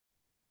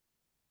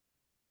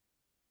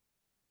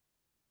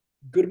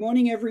Good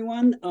morning,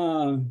 everyone.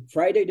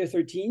 Friday the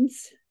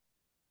 13th,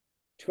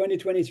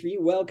 2023.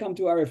 Welcome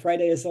to our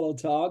Friday SLO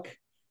talk.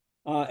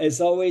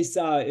 As always,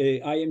 I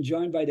am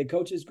joined by the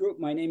coaches group.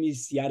 My name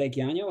is Jarek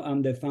Janio.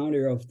 I'm the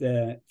founder of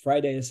the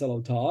Friday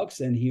SLO talks,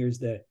 and here's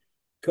the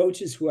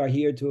coaches who are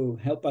here to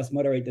help us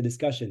moderate the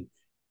discussion.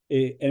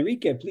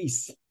 Enrique,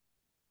 please.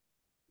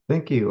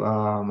 Thank you.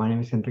 My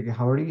name is Enrique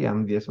Jauregui.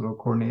 I'm the SLO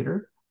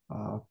coordinator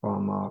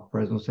from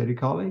Fresno City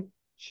College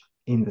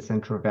in the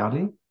Central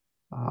Valley,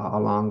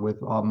 along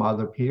with all my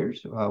other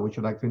peers. Would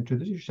you like to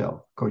introduce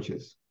yourself,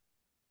 coaches?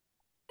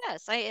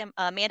 Yes, I am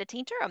Amanda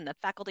Tainter. I'm the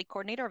faculty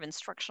coordinator of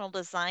instructional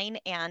design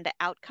and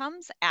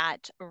outcomes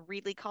at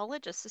Reedley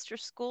College, a sister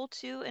school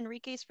to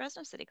Enrique's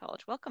Fresno City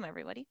College. Welcome,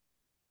 everybody.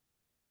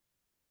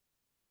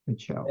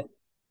 Michelle.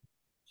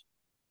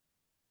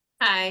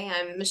 Hi,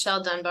 I'm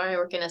Michelle Dunbar. I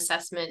work in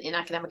assessment in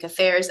academic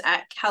affairs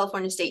at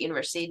California State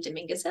University,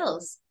 Dominguez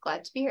Hills.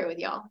 Glad to be here with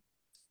y'all.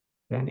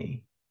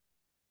 Danny.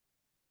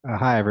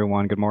 Hi,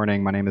 everyone. Good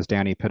morning. My name is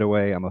Danny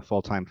Pittaway. I'm a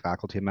full-time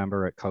faculty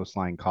member at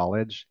Coastline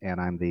College,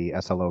 and I'm the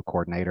SLO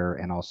coordinator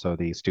and also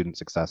the student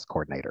success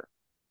coordinator.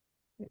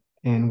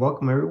 And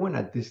welcome, everyone.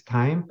 At this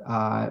time,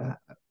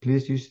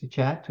 please use the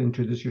chat to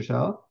introduce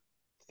yourself.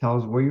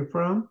 Tell us where you're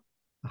from,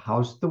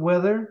 how's the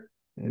weather,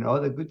 and all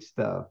the good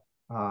stuff.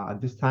 At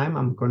this time,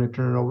 I'm going to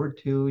turn it over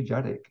to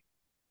Jarek.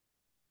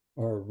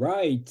 All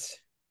right.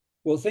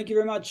 Well, thank you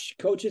very much,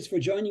 coaches, for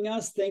joining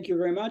us. Thank you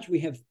very much. We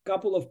have a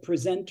couple of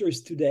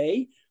presenters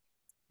today.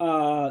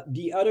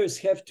 The others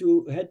had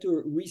to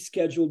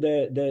reschedule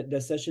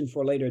the session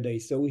for later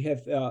days. So we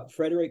have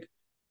Frederick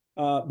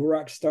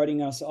Burak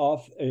starting us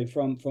off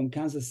from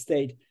Kansas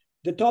State.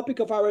 The topic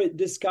of our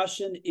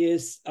discussion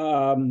is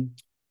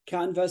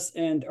Canvas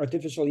and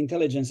artificial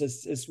intelligence.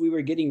 As we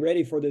were getting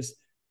ready for this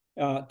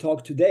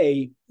talk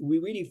today, we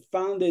really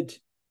found it,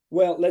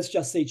 well, let's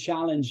just say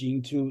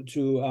challenging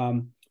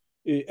to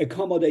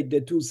accommodate the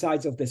two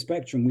sides of the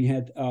spectrum. We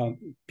had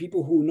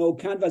people who know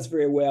Canvas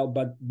very well,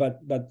 but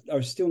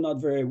are still not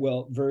very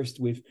well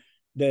versed with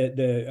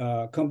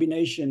the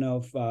combination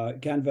of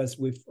Canvas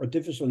with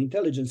artificial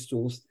intelligence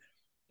tools.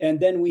 And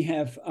then we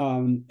have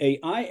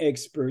AI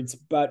experts,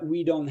 but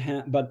we don't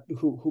have, but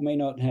who may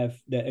not have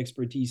the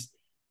expertise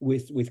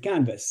with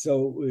Canvas.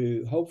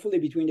 So hopefully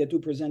between the two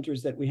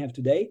presenters that we have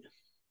today,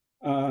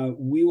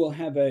 we will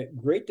have a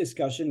great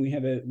discussion. We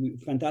have a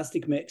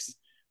fantastic mix.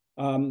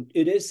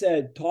 It is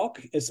a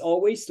talk as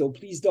always, so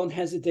please don't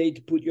hesitate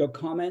to put your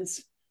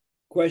comments,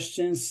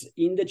 questions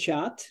in the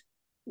chat.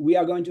 We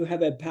are going to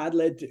have a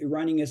Padlet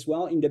running as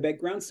well in the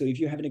background. So if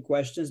you have any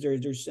questions,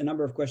 there's a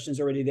number of questions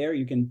already there.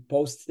 You can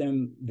post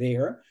them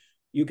there.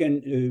 You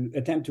can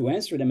attempt to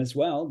answer them as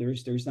well.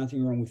 There's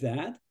nothing wrong with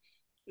that.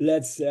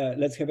 Let's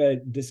have a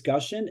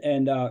discussion.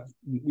 And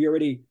we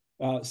already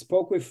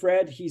spoke with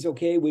Fred. He's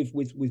okay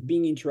with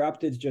being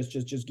interrupted.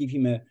 Just give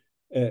him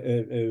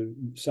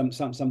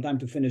some time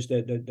to finish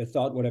the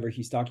thought, whatever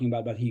he's talking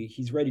about. But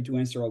he's ready to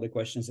answer all the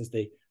questions as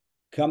they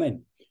come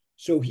in.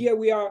 So here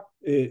we are,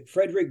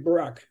 Frederick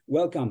Burak.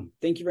 Welcome.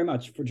 Thank you very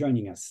much for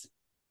joining us.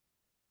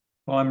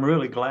 Well, I'm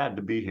really glad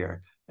to be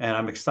here, and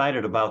I'm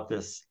excited about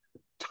this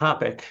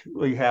topic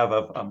we have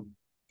of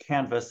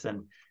Canvas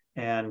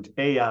and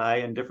AI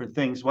and different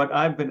things. What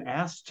I've been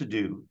asked to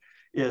do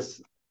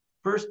is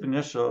first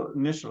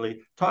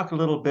initially talk a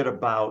little bit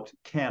about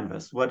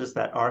Canvas. What is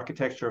that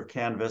architecture of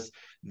Canvas,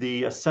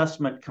 the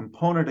assessment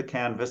component of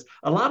Canvas?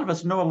 A lot of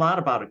us know a lot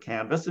about a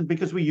Canvas, and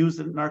because we use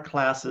it in our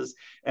classes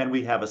and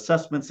we have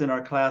assessments in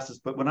our classes.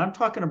 But when I'm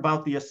talking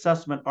about the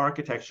assessment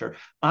architecture,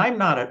 I'm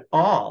not at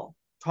all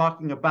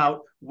talking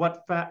about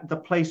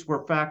the place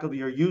where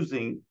faculty are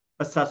using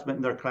assessment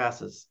in their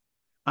classes.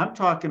 I'm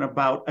talking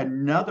about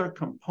another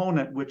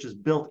component which is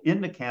built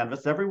into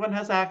Canvas. Everyone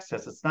has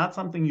access. It's not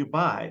something you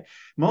buy.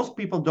 Most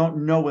people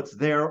don't know what's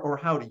there or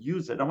how to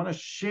use it. I want to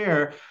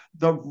share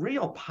the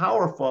real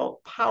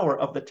powerful power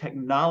of the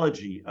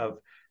technology of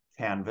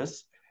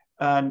Canvas.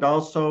 And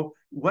also,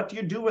 what do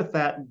you do with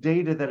that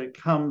data that it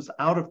comes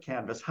out of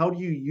Canvas? How do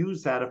you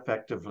use that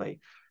effectively?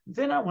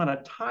 Then I want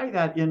to tie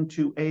that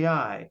into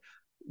AI.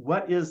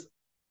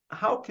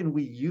 How can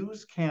we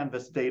use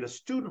Canvas data,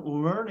 student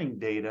learning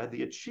data,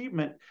 the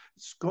achievement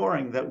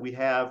scoring that we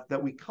have,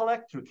 that we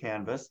collect through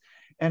Canvas,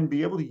 and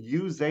be able to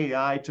use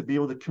AI to be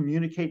able to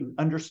communicate and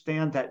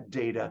understand that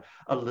data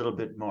a little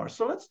bit more.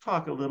 So let's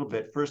talk a little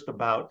bit first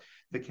about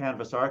the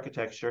Canvas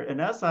architecture. And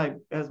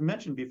as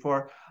mentioned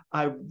before,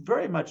 I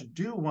very much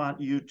do want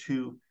you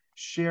to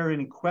share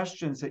any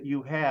questions that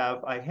you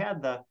have. I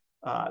had the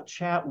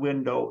chat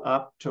window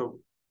up to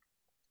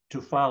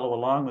follow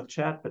along with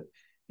chat, but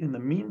in the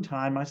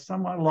meantime, I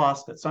somewhat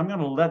lost it. So I'm going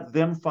to let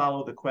them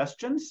follow the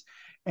questions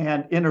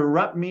and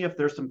interrupt me if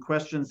there's some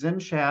questions in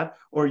chat,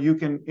 or you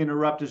can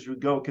interrupt as you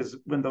go, because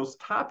when those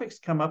topics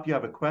come up, you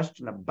have a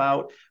question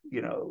about,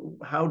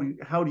 how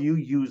do you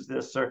use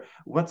this, or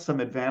what's some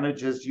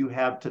advantages you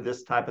have to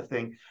this type of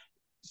thing.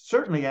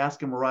 Certainly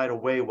ask them right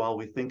away while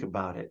we think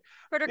about it.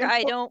 Frederick,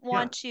 I don't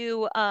want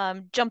to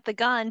jump the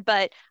gun,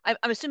 but I'm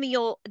assuming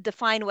you'll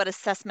define what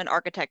assessment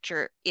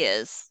architecture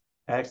is.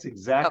 That's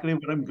exactly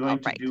what I'm going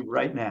to do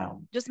right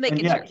now. Just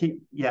making sure.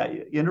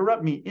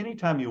 Interrupt me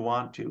anytime you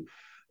want to.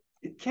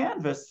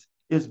 Canvas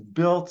is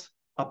built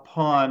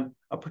upon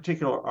a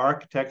particular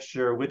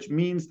architecture, which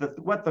means that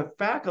what the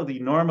faculty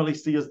normally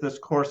see is this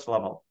course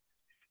level.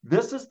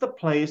 This is the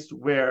place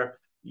where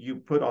you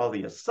put all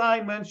the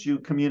assignments, you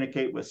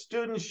communicate with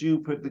students, you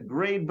put the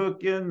grade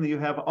book in, you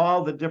have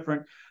all the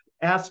different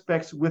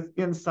aspects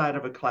inside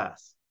of a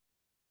class.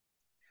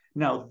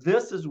 Now,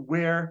 this is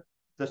where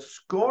the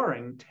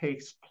scoring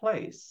takes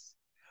place.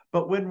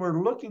 But when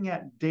we're looking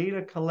at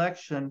data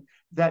collection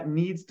that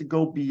needs to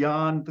go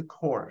beyond the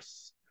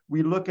course,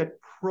 we look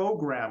at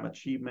program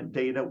achievement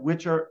data,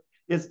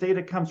 its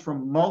data comes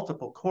from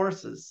multiple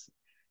courses.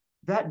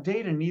 That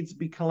data needs to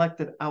be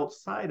collected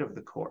outside of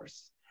the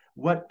course.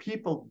 What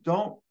people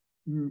don't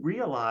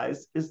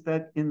realize is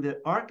that in the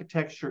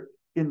architecture,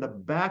 in the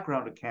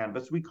background of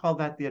Canvas, we call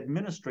that the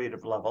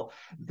administrative level.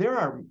 There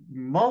are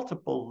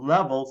multiple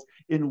levels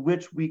in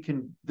which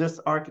this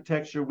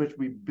architecture, which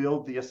we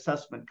build the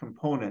assessment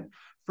component.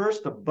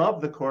 First, above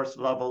the course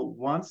level,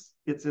 once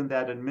it's in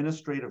that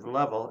administrative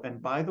level,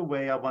 and by the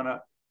way, I want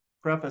to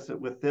preface it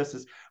with this,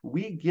 is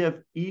we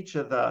give each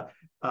of the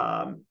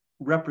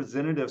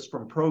representatives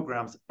from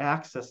programs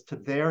access to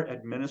their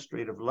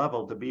administrative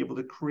level to be able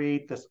to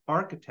create this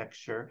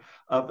architecture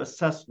of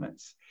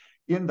assessments.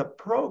 In the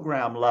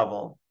program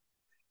level,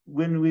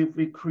 when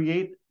we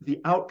create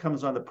the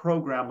outcomes on the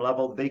program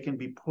level, they can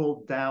be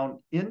pulled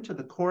down into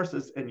the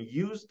courses and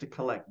used to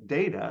collect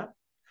data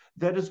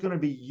that is going to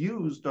be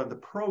used on the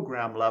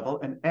program level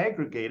and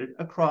aggregated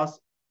across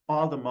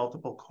all the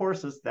multiple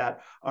courses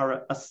that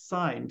are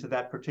assigned to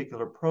that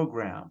particular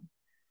program.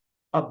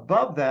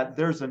 Above that,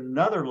 there's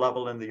another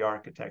level in the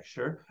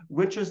architecture,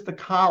 which is the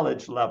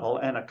college level,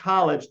 and a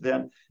college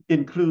then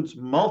includes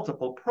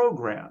multiple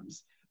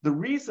programs. The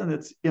reason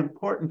it's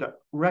important to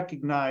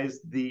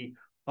recognize the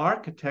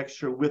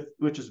architecture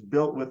which is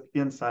built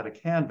inside a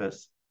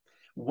Canvas,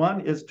 one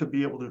is to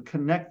be able to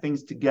connect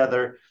things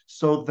together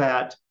so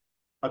that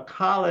a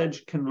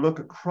college can look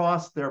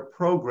across their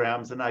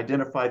programs and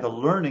identify the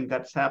learning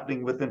that's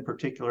happening within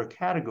particular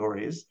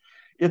categories.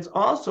 It's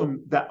also,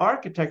 that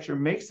architecture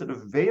makes it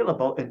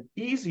available and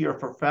easier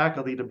for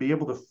faculty to be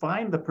able to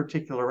find the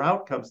particular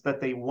outcomes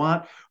that they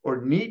want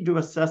or need to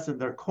assess in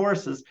their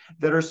courses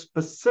that are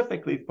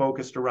specifically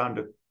focused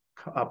around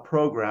a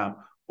program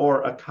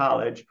or a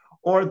college,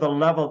 or the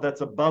level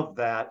that's above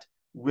that,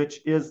 which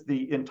is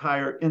the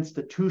entire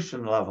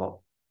institution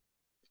level.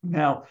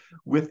 Now,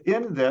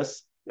 within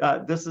this,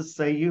 this is,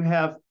 say, you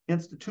have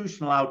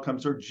institutional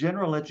outcomes or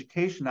general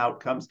education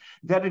outcomes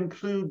that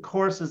include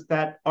courses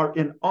that are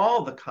in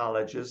all the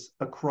colleges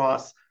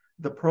across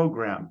the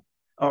program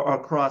or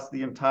across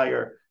the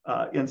entire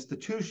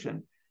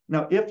institution.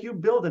 Now, if you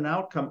build an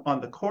outcome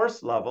on the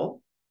course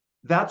level,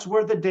 that's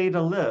where the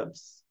data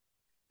lives.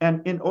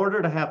 And in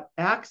order to have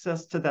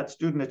access to that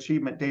student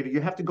achievement data,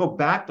 you have to go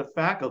back to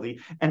faculty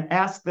and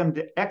ask them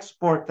to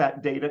export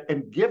that data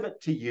and give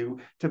it to you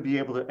to be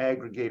able to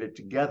aggregate it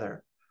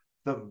together.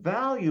 The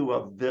value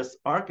of this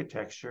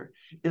architecture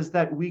is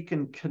that we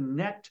can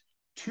connect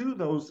to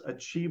those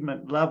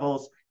achievement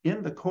levels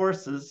in the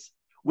courses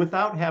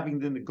without having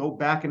them to go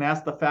back and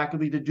ask the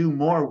faculty to do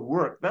more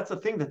work. That's the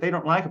thing that they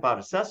don't like about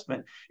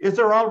assessment, is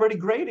they're already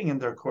grading in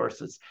their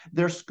courses.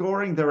 They're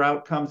scoring their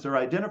outcomes, they're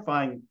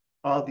identifying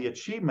all the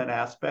achievement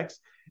aspects,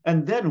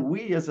 and then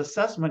we as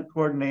assessment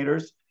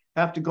coordinators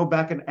have to go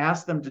back and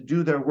ask them to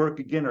do their work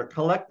again or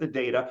collect the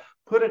data,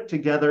 put it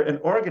together and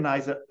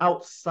organize it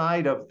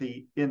outside of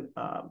the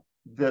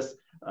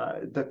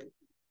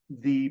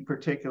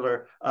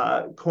particular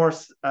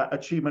course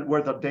achievement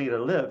where the data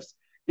lives.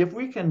 If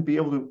we can be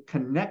able to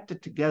connect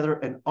it together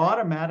and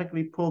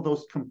automatically pull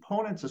those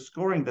components of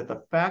scoring that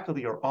the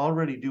faculty are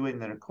already doing in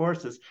their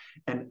courses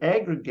and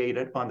aggregate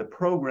it on the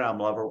program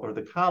level or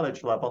the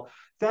college level,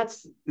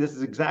 this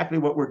is exactly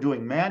what we're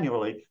doing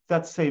manually.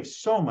 That saves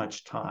so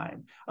much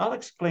time. I'll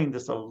explain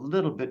this a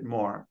little bit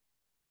more.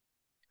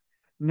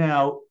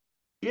 Now,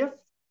 if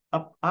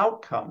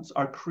outcomes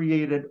are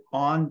created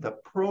on the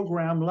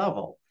program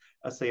level,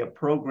 say a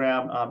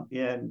program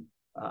in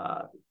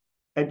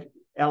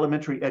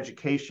elementary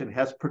education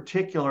has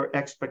particular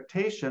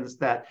expectations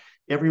that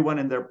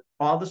everyone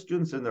all the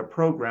students in their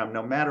program,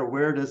 no matter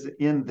where it is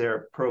in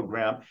their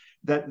program,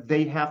 that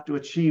they have to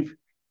achieve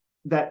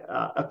that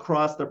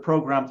across their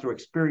program through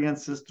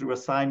experiences, through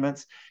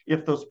assignments.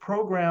 If those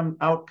program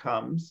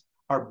outcomes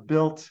are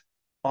built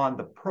on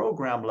the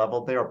program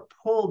level, they are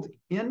pulled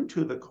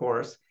into the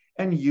course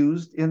and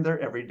used in their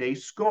everyday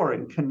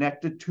scoring,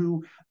 connected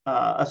to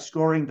a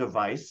scoring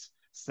device,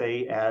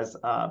 say as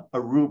a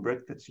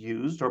rubric that's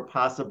used, or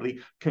possibly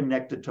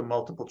connected to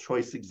multiple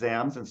choice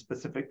exams and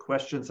specific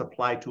questions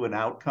apply to an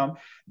outcome.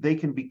 They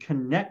can be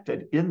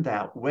connected in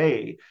that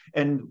way.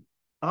 And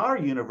our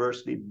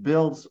university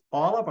builds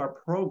all of our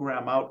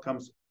program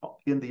outcomes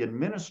in the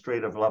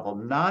administrative level,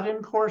 not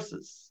in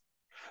courses,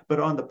 but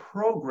on the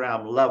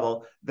program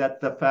level that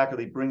the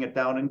faculty bring it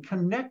down and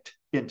connect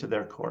into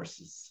their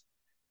courses.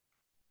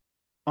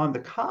 On the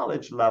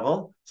college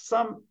level,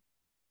 some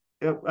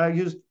I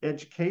used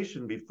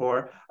education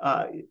before.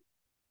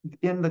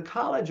 In the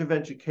College of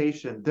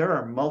Education, there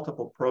are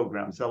multiple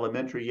programs,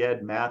 elementary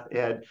ed, math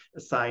ed,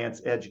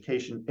 science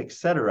education,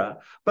 etc.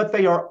 But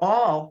they are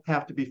all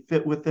have to be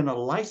fit within a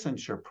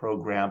licensure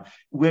program,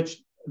 which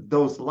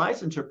those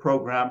licensure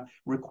program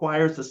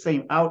requires the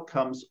same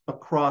outcomes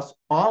across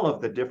all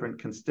of the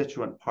different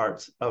constituent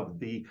parts of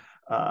the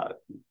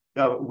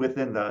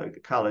within the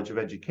College of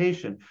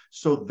Education.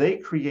 So they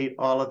create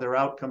all of their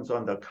outcomes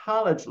on the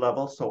college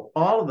level. So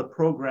all of the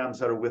programs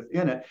that are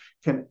within it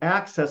can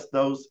access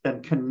those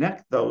and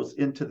connect those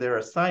into their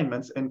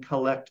assignments and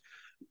collect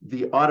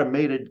the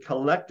automated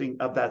collecting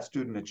of that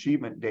student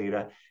achievement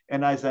data.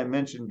 And as I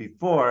mentioned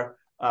before,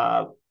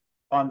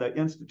 on the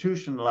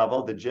institution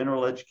level, the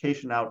general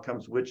education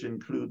outcomes, which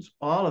includes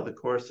all of the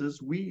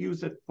courses, we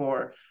use it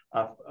for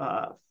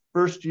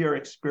first year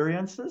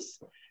experiences,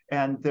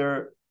 and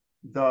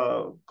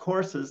the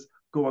courses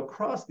go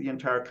across the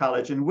entire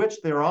college in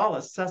which they're all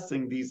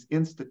assessing these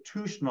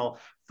institutional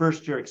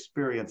first year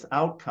experience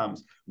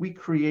outcomes. We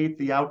create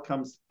the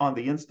outcomes on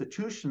the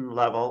institution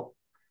level,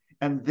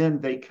 and then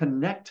they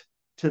connect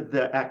to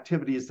the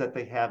activities that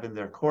they have in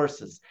their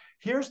courses.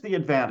 Here's the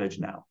advantage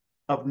now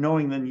of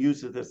knowing and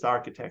use of this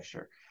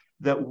architecture,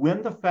 that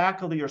when the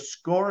faculty are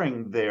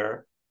scoring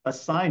their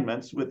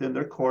assignments within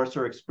their course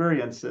or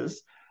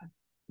experiences,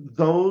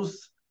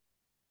 those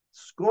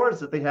scores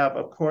that they have,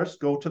 of course,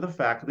 go to the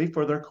faculty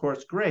for their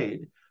course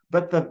grade.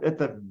 But at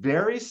the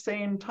very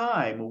same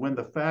time, when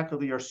the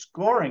faculty are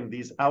scoring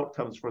these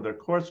outcomes for their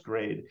course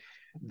grade,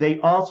 they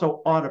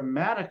also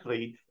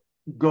automatically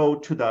go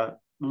to the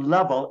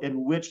level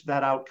in which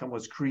that outcome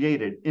was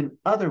created. In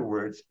other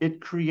words, it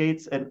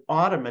creates an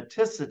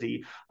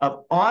automaticity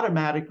of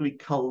automatically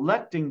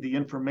collecting the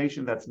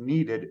information that's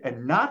needed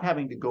and not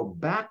having to go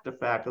back to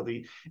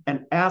faculty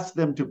and ask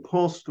them to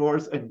pull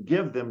scores and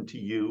give them to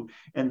you,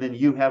 and then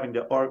you having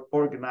to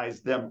organize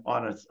them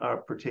on a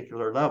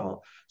particular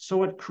level.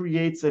 So it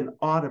creates an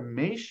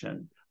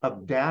automation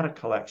of data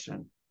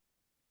collection.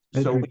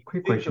 So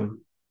quick question.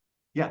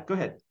 Yeah, go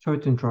ahead. Sorry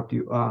to interrupt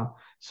you.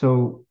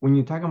 So when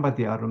you're talking about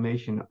the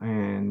automation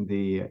and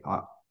the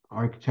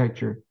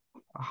architecture,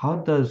 how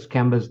does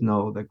Canvas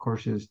know the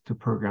courses to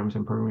programs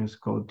and programs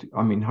go to?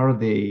 I mean, how do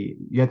they?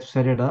 You have to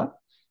set it up.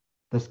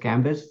 Does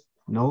Canvas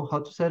know how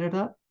to set it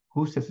up?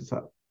 Who sets it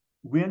up?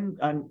 When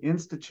an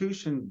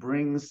institution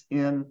brings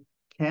in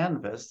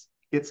Canvas,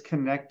 it's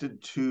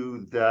connected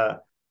to the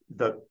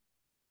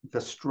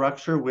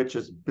structure which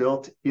is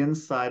built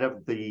inside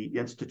of the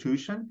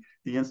institution.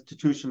 The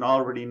institution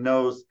already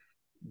knows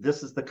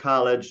this is the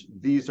college,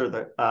 these are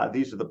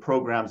the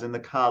programs in the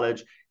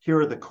college,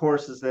 here are the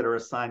courses that are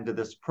assigned to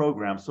this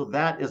program. So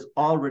that is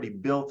already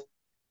built,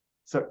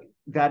 so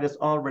that is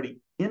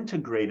already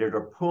integrated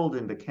or pulled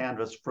into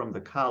Canvas from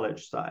the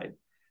college side.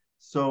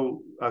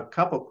 So a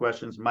couple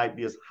questions might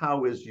be is,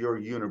 how is your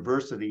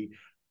university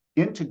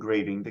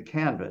integrating the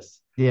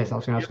Canvas? Yes, I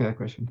was going to ask you that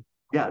question.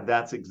 Yeah,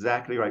 that's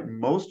exactly right.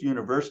 Most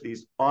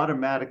universities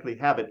automatically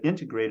have it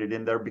integrated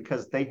in there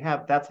because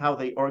that's how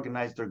they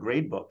organize their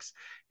grade books,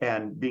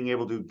 and being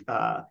able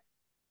to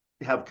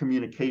have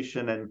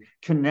communication and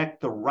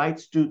connect the right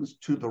students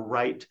to the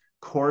right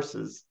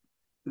courses.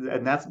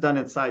 And that's done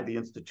inside the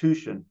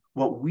institution.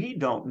 What we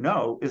don't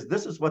know is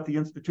this is what the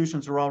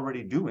institutions are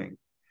already doing.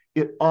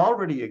 It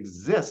already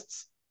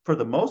exists for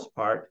the most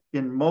part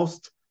in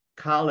most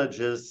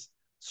colleges'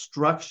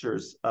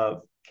 structures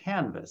of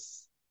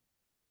Canvas.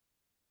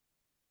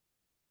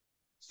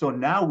 So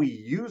now we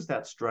use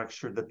that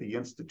structure that the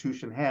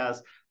institution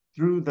has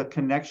through the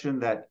connection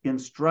that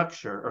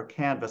Instructure or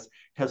Canvas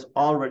has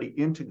already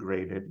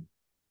integrated.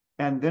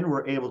 And then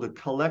we're able to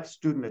collect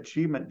student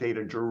achievement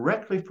data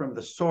directly from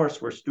the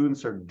source where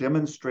students are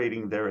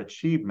demonstrating their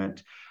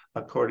achievement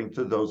according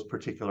to those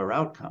particular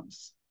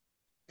outcomes.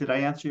 Did I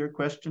answer your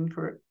question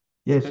correct?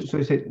 Yes, so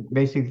is it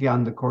basically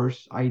on the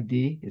course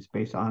ID? It's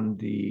based on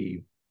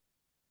the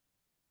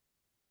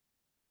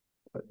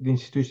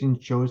institution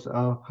chose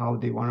how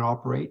they want to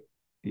operate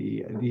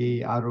the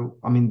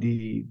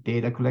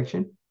data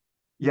collection?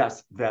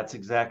 Yes, that's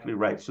exactly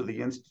right. So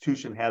the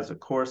institution has a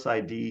course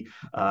ID.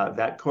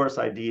 That course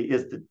ID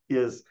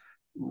is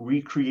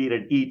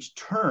recreated each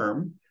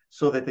term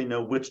so that they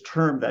know which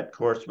term that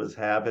course was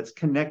have. It's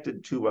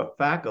connected to a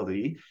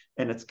faculty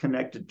and it's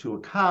connected to a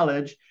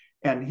college.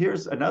 And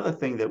here's another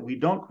thing that we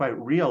don't quite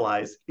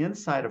realize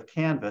inside of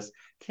Canvas.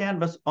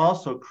 Canvas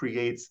also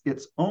creates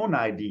its own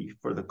ID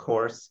for the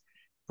course,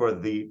 for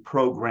the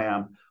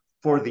program,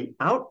 for the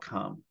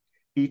outcome.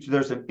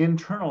 There's an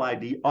internal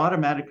ID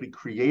automatically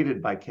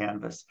created by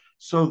Canvas.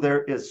 So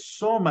there is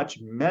so much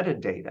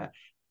metadata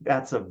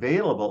that's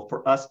available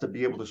for us to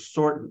be able to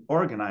sort and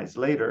organize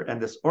later.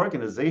 And this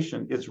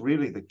organization is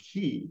really the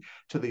key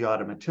to the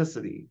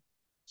automaticity.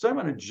 So I'm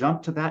going to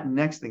jump to that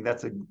next thing.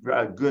 That's a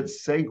good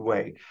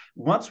segue.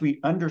 Once we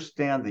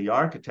understand the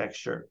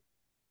architecture,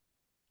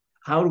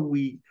 how do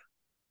we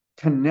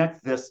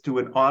connect this to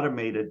an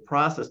automated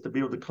process to be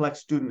able to collect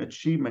student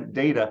achievement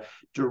data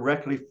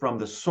directly from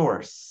the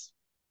source?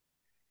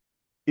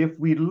 If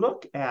we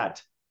look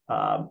at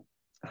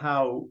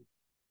how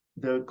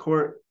the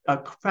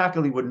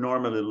faculty would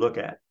normally look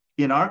at.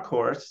 In our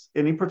course,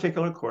 any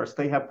particular course,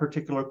 they have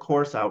particular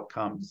course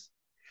outcomes.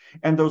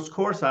 And those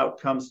course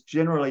outcomes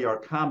generally are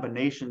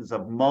combinations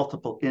of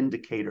multiple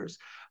indicators.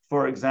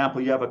 For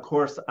example, you have a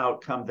course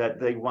outcome that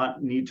they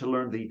need to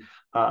learn the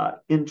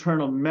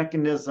internal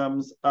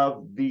mechanisms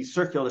of the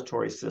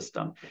circulatory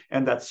system.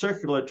 And that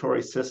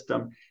circulatory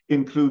system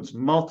includes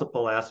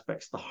multiple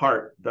aspects, the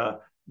heart, the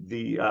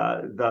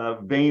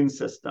vein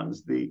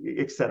systems,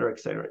 et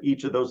cetera,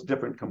 each of those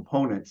different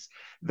components.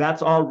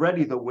 That's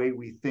already the way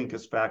we think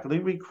as faculty.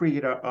 We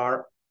create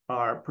our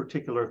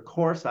particular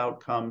course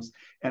outcomes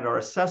and our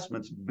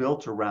assessments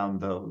built around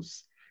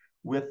those.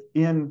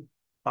 Within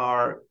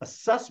our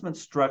assessment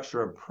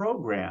structure of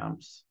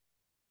programs,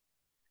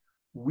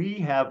 we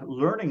have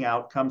learning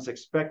outcomes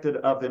expected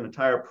of an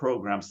entire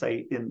program.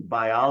 Say in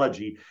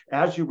biology,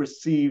 as you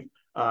receive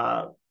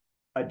a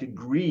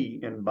degree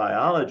in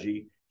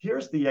biology,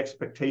 here's the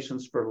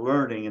expectations for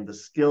learning and the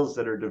skills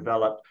that are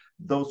developed.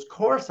 Those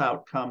course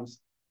outcomes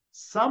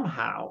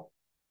somehow,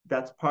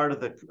 that's part of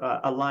the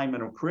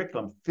alignment of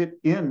curriculum, fit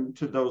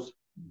into those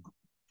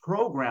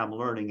program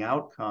learning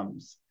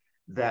outcomes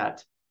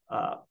that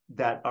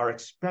are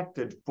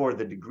expected for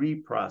the degree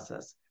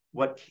process.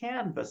 What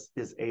Canvas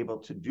is able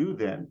to do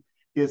then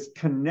is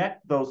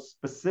connect those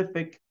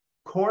specific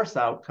course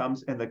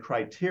outcomes and the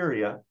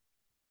criteria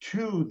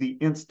to the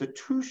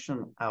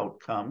institution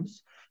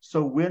outcomes.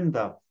 So when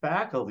the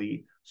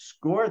faculty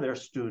score their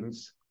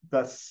students,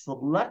 the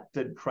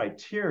selected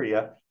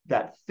criteria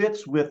that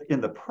fits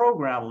within the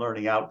program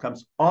learning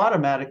outcomes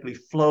automatically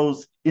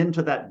flows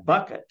into that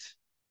bucket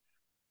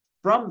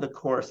from the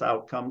course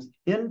outcomes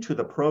into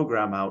the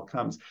program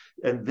outcomes,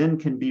 and then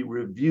can be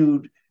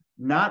reviewed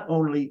not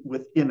only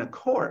within a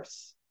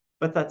course,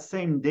 but that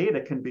same data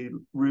can be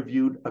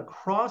reviewed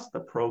across the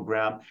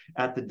program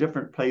at the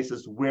different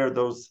places where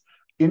those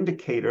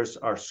indicators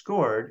are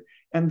scored,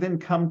 and then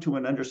come to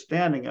an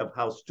understanding of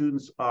how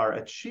students are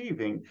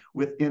achieving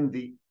within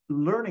the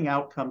learning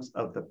outcomes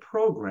of the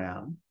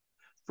program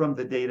from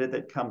the data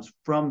that comes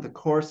from the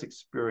course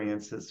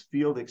experiences,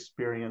 field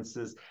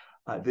experiences,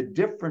 the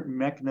different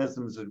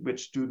mechanisms in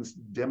which students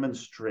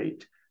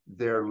demonstrate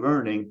their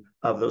learning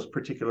of those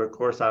particular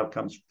course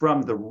outcomes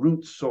from the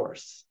root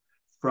source,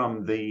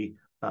 from the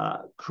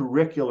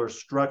curricular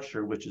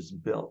structure which is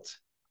built.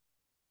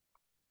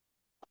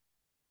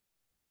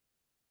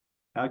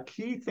 A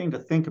key thing to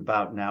think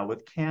about now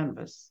with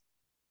Canvas,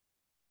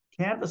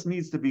 Canvas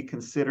needs to be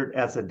considered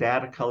as a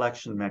data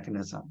collection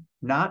mechanism,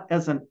 not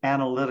as an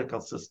analytical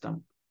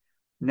system.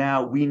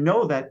 Now, we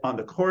know that on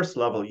the course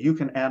level, you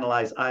can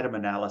analyze item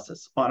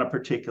analysis on a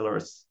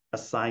particular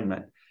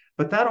assignment,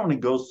 but that only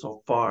goes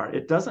so far.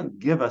 It doesn't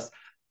give us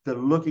the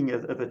looking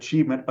at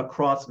achievement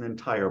across an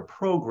entire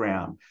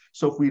program.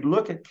 So if we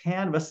look at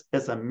Canvas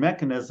as a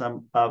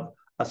mechanism of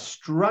a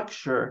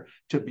structure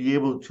to be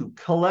able to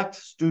collect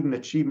student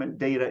achievement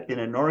data in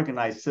an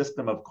organized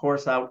system of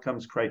course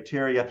outcomes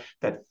criteria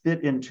that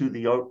fit into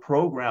the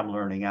program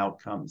learning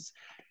outcomes,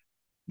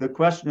 the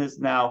question is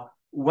now,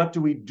 what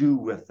do we do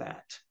with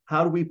that?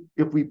 How do we,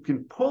 if we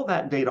can pull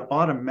that data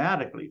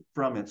automatically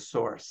from its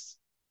source?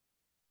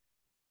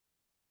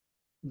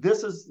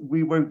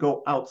 We would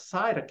go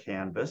outside of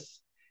Canvas,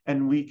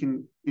 and we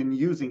can, in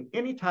using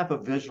any type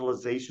of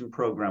visualization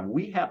program,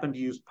 we happen to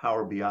use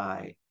Power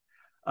BI.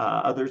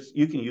 Others,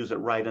 you can use it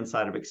right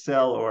inside of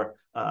Excel, or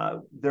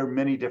there are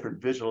many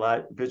different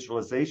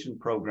visualization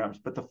programs,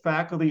 but the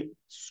faculty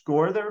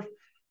score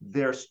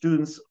their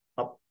students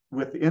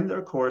within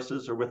their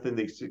courses or within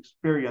these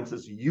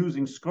experiences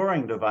using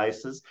scoring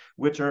devices,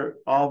 which are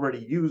already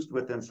used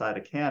inside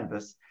of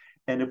Canvas.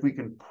 And if we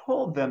can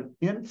pull them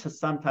into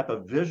some type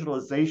of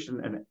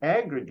visualization and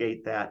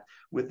aggregate that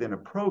within a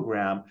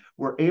program,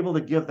 we're able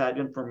to give that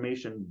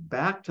information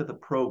back to the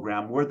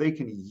program where they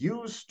can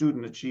use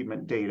student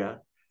achievement data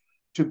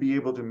to be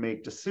able to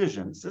make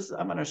decisions.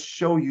 I'm going to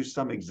show you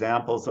some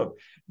examples of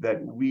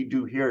that we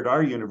do here at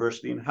our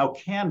university and how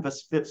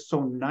Canvas fits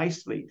so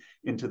nicely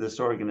into this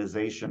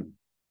organization.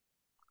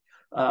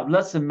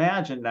 Let's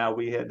imagine now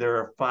there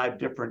are 5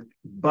 different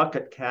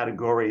bucket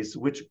categories,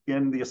 which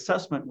in the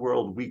assessment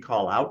world we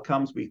call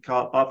outcomes. We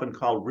often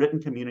call written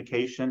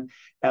communication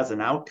as an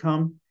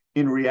outcome.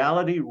 In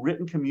reality,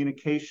 written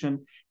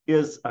communication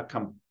is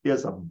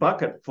a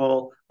bucket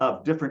full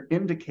of different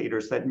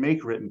indicators that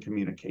make written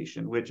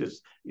communication, which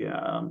is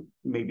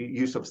maybe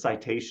use of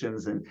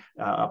citations and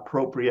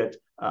appropriate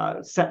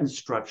sentence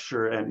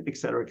structure, and et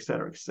cetera, et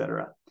cetera, et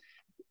cetera.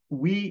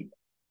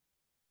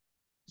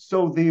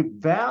 So the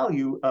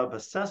value of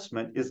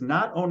assessment is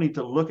not only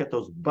to look at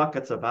those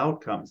buckets of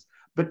outcomes,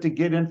 but to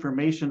get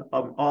information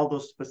on all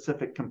those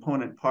specific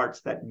component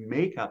parts that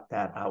make up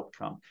that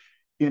outcome.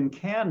 In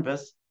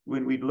Canvas,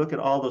 when we look at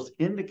all those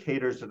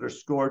indicators that are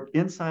scored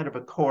inside of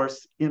a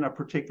course in a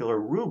particular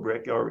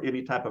rubric or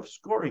any type of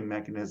scoring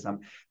mechanism,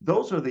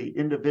 those are the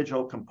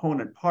individual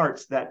component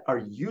parts that are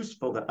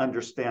useful to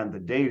understand the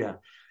data.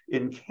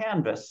 In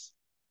Canvas,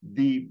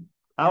 the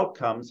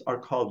outcomes are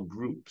called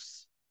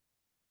groups.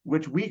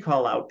 which we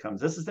call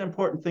outcomes. This is the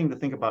important thing to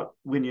think about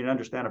when you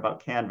understand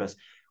about Canvas.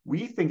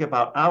 We think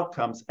about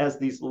outcomes as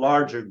these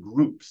larger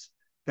groups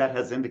that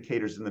has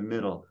indicators in the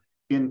middle.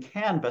 In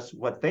Canvas,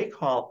 what they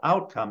call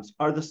outcomes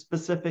are the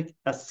specific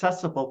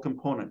accessible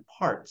component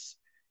parts.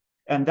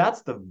 And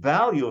that's the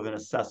value of an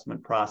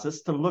assessment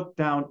process, to look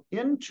down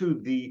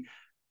into the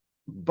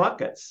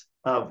buckets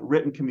of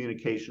written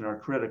communication or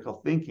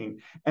critical thinking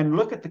and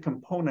look at the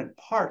component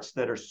parts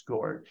that are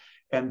scored.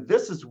 And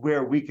this is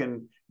where we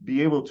can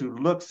be able to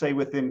look, say,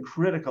 within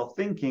critical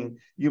thinking,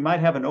 you might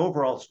have an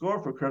overall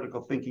score for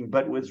critical thinking,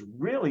 but it was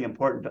really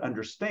important to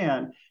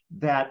understand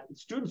that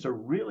students are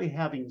really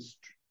having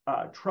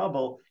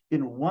trouble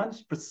in one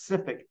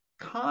specific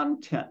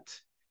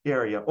content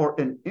area or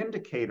an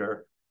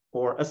indicator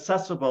or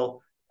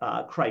accessible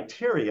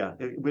criteria,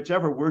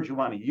 whichever word you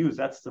want to use,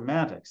 that's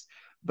semantics.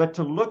 But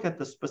to look at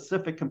the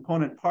specific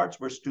component parts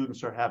where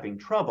students are having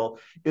trouble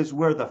is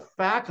where the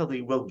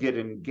faculty will get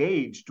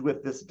engaged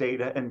with this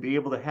data and be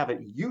able to have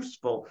it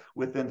useful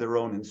within their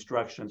own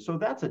instruction. So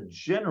that's a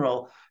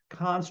general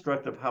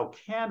construct of how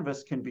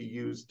Canvas can be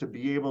used to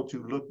be able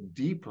to look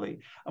deeply.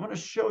 I'm going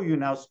to show you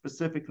now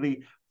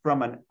specifically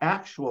from an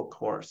actual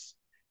course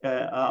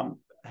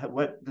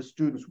what the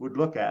students would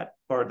look at,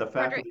 or the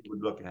faculty Frederick,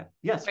 would look at.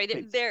 Yes, right.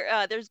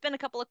 There's been a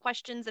couple of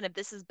questions, and if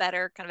this is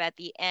better, kind of at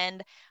the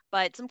end,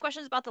 but some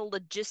questions about the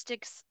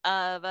logistics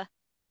of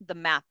the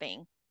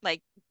mapping,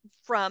 like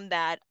from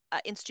that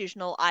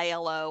institutional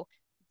ILO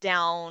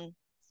down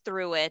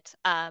through it,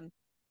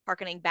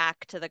 harkening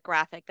back to the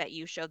graphic that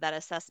you showed, that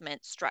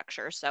assessment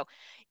structure. So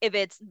if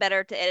it's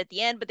better to edit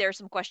the end, but there are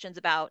some questions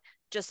about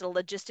just the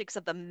logistics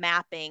of the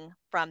mapping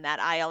from that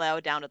ILO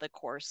down to the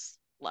course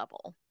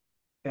level.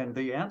 And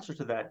the answer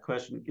to that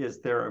question is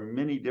there are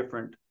many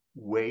different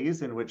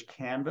ways in which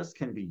Canvas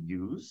can be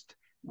used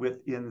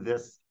within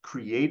this,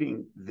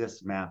 creating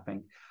this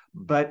mapping.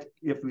 But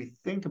if we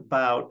think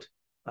about,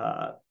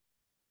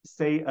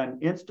 say, an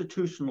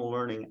institutional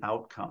learning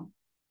outcome,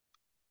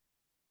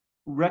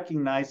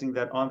 recognizing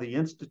that on the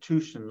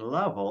institution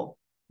level,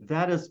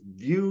 that is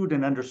viewed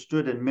and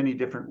understood in many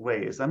different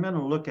ways. I'm going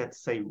to look at,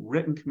 say,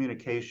 written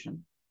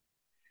communication.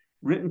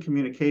 Written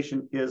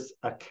communication is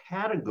a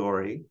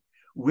category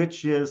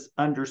which is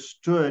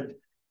understood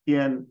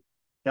in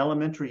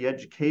elementary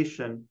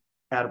education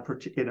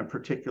in a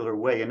particular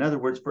way. In other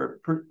words, for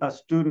a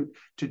student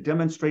to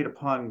demonstrate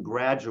upon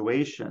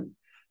graduation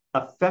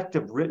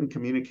effective written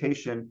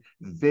communication,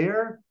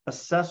 their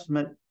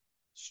assessment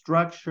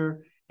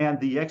structure and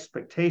the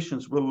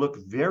expectations will look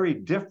very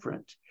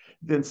different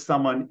than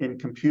someone in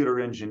computer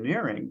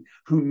engineering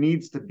who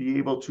needs to be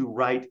able to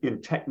write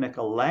in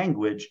technical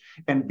language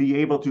and be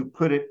able to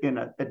put it in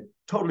a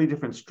totally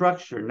different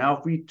structure. Now,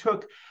 if we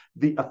took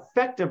the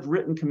effective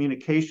written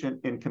communication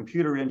in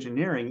computer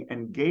engineering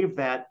and gave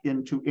that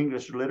into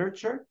English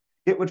literature,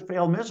 it would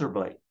fail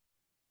miserably.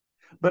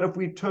 But if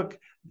we took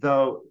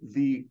the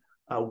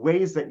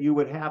ways that you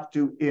would have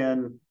to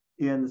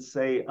in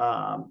say,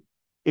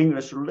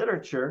 English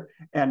literature,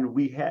 and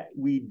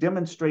we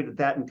demonstrated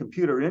that in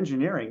computer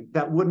engineering,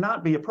 that would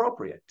not be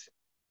appropriate.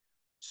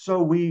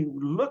 So we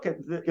look at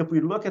if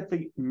we look at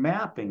the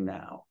mapping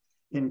now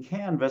in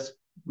Canvas,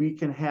 we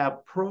can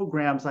have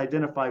programs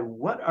identify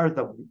what are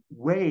the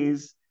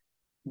ways,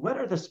 what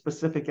are the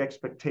specific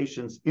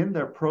expectations in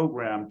their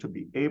program to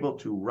be able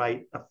to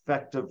write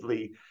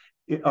effectively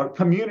or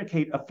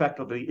communicate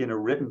effectively in a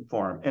written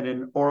form and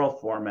in oral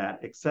format,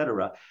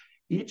 etc.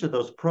 Each of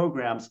those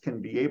programs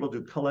can be able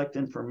to collect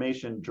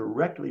information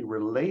directly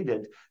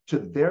related to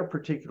their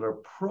particular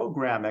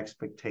program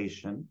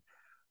expectation.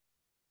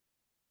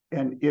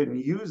 And in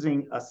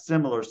using a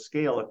similar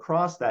scale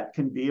across that,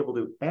 can be able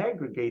to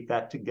aggregate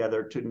that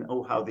together to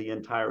know how the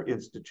entire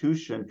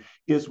institution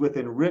is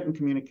within written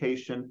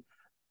communication,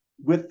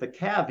 with the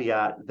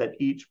caveat that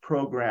each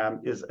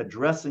program is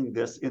addressing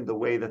this in the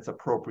way that's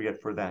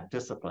appropriate for that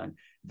discipline.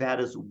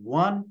 That is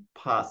one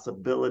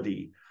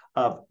possibility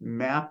of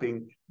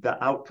mapping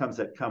the outcomes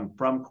that come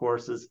from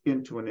courses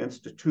into an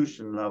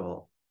institution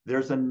level.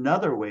 There's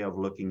another way of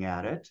looking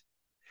at it,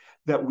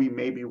 that we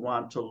maybe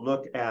want to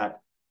look at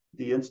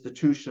the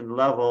institution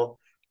level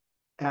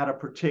at a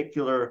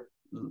particular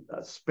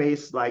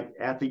space, like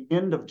at the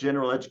end of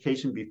general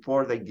education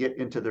before they get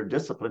into their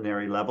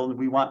disciplinary level, and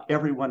we want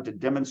everyone to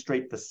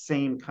demonstrate the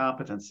same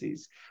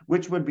competencies,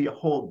 which would be a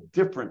whole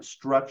different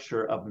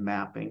structure of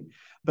mapping.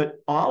 But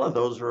all of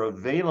those are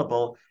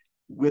available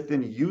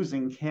within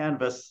using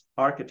Canvas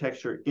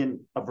architecture in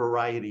a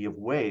variety of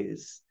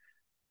ways.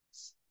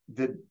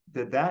 Did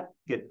that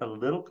get a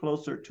little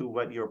closer to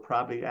what you're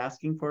probably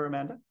asking for,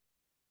 Amanda?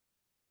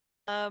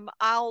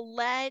 I'll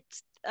let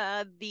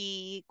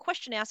the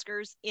question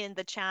askers in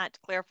the chat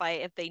clarify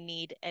if they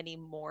need any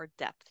more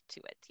depth to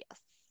it. Yes.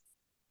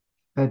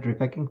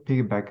 Frederick, I can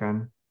piggyback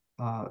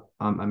on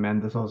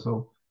Amanda's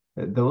also.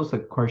 There was a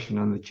question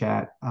on the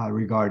chat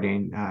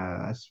regarding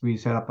as we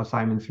set up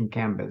assignments in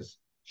Canvas,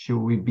 should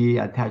we be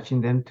attaching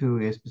them to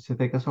a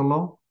specific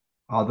SLO?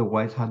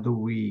 Otherwise, how do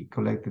we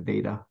collect the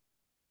data?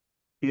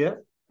 If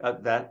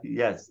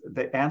Yes,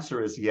 the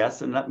answer is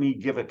yes. And let me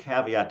give a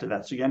caveat to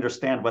that so you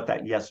understand what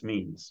that yes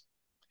means.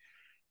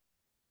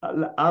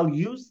 I'll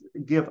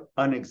give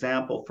an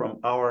example from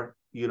our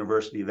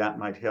university that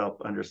might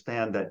help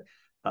understand that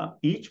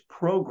each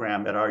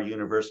program at our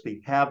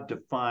university have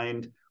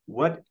defined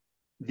what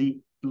the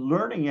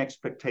learning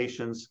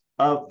expectations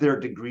of their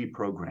degree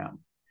program.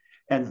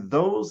 And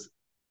those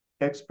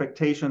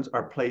expectations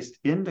are placed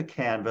into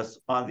Canvas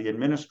on the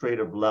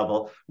administrative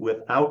level with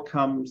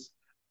outcome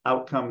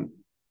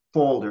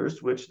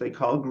folders, which they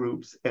call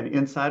groups. And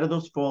inside of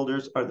those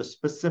folders are the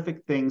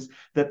specific things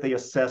that they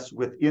assess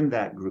within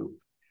that group.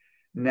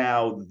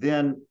 Now,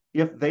 then,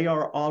 if they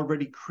are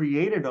already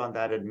created on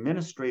that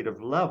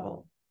administrative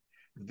level,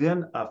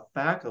 then a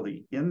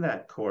faculty in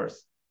that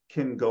course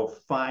can go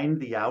find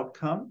the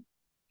outcome,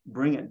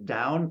 bring it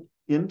down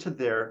into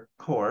their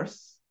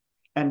course,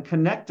 and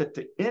connect it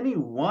to any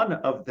one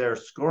of their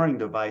scoring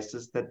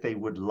devices that they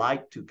would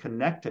like to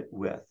connect it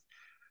with.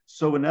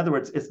 So in other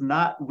words, it's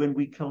not when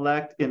we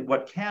collect, in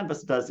what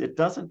Canvas does, it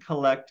doesn't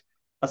collect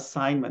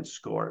assignment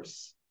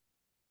scores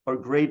or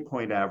grade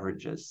point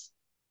averages.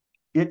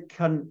 It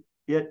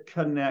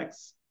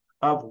connects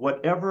of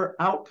whatever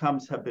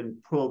outcomes have been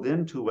pulled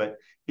into it,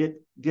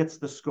 it gets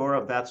the score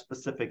of that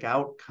specific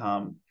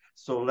outcome.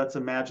 So let's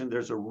imagine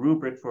there's a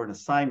rubric for an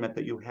assignment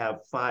that you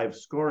have 5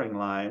 scoring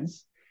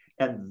lines,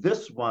 and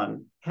this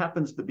one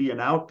happens to be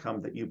an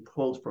outcome that you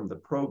pulled from the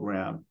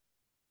program.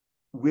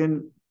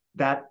 When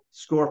that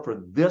score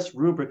for this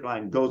rubric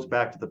line goes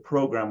back to the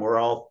program, where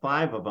all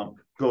 5 of them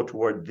go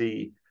toward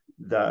the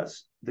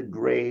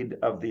grade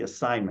of the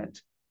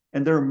assignment.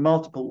 And there are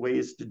multiple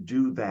ways to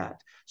do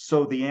that.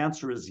 So the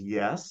answer is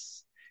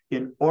yes.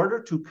 In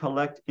order to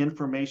collect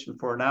information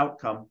for an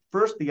outcome,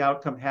 first, the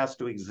outcome has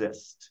to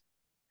exist.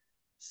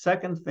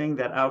 Second thing,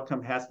 that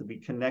outcome has to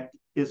be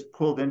is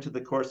pulled into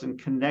the course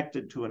and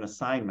connected to an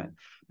assignment.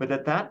 But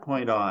at that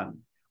point on,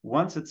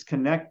 once it's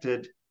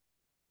connected,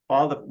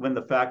 when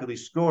the faculty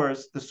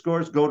scores, the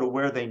scores go to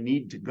where they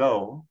need to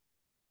go.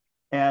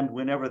 And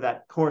whenever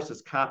that course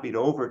is copied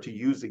over to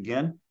use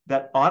again,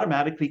 that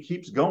automatically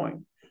keeps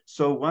going.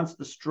 So once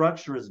the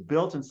structure is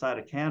built inside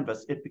of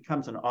Canvas, it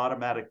becomes an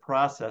automatic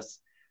process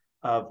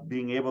of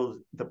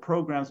the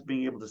programs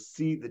being able to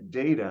see the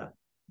data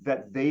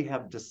that they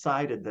have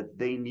decided that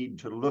they need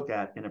to look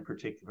at in a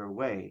particular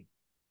way.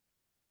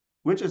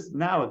 Which is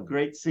now a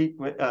great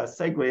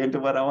segue into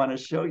what I want to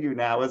show you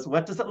now is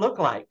what does it look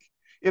like?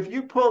 If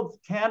you pull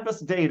Canvas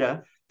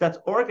data that's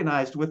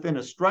organized within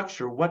a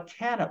structure, what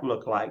can it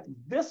look like?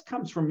 This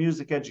comes from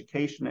Music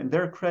Education, and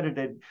they're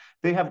accredited.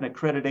 They have an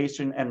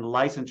accreditation and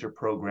licensure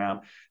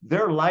program.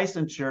 Their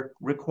licensure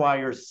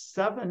requires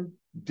 7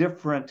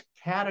 different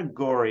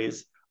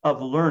categories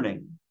of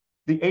learning.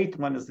 The 8th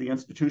one is the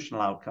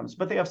institutional outcomes,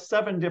 but they have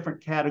 7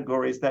 different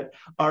categories that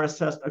are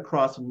assessed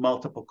across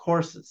multiple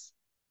courses.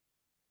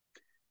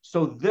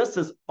 So this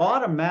is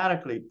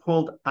automatically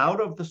pulled out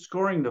of the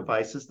scoring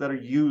devices that are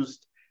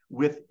used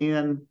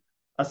within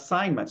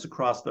assignments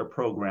across their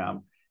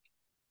program.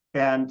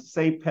 And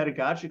say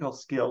pedagogical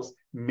skills,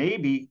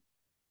 maybe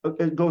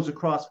it goes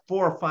across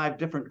 4 or 5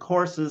 different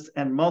courses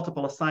and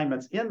multiple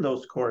assignments in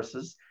those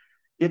courses.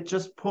 It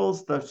just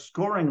pulls the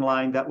scoring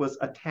line that was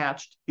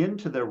attached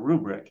into their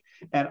rubric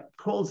and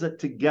pulls it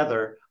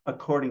together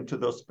according to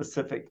those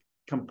specific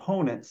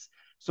components.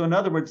 So in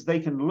other words, they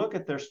can look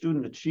at their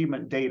student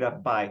achievement data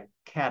by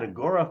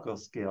categorical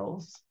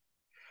skills.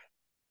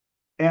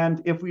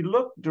 And if we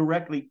look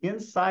directly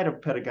inside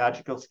of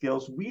pedagogical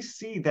skills, we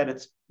see that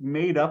it's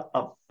made up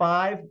of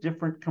 5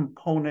 different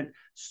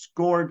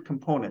scored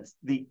components,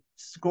 the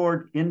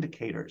scored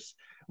indicators,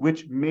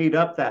 which made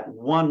up that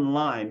one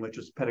line, which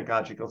is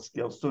pedagogical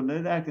skills. So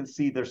then I can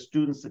see their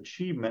students'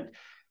 achievement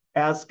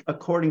as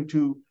according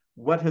to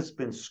what has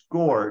been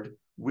scored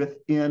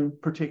within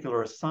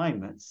particular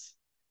assignments.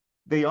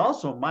 They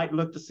also might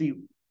look to see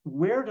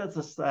where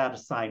does that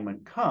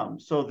assignment come?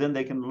 So then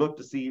they can look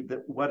to see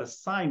what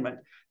assignment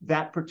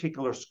that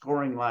particular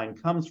scoring line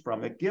comes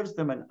from. It gives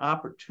them an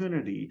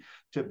opportunity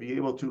to be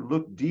able to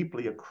look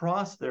deeply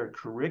across their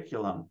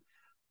curriculum.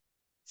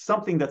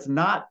 Something that's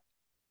not,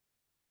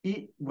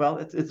 well,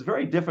 it's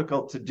very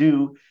difficult to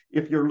do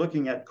if you're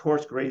looking at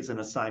course grades and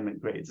assignment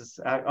grades. It's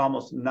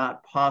almost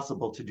not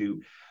possible to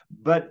do.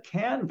 But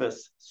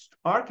Canvas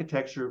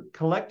architecture,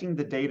 collecting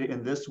the data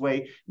in this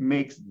way,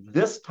 makes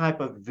this type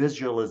of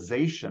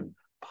visualization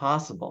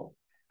possible.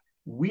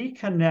 We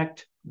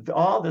connect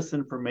all this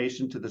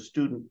information to the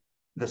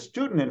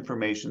student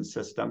information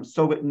system,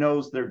 so it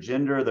knows their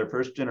gender, their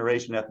first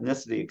generation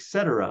ethnicity,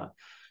 etc.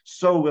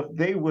 So if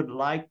they would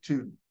like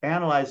to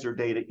analyze their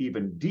data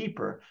even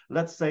deeper,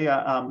 let's say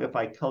if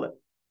I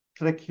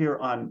click here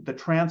on the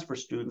transfer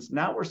students,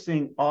 now we're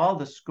seeing all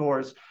the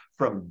scores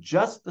from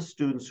just the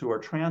students who are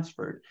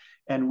transferred.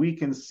 And we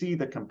can see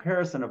the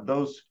comparison of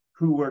those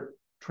who were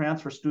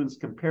transfer students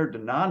compared to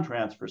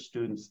non-transfer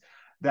students.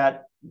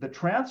 that the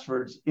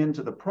transfers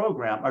into the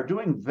program are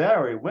doing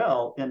very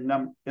well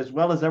as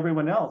well as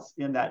everyone else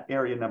in that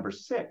area number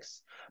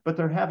 6, but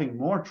they're having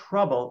more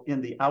trouble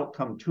in the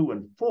outcome 2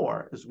 and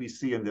 4, as we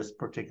see in this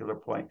particular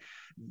point.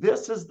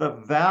 This is the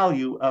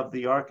value of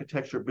the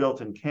architecture built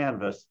in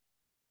Canvas,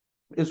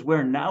 is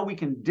where now we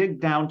can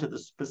dig down to the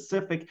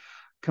specific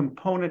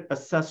component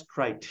assessed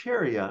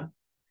criteria.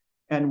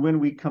 And when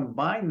we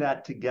combine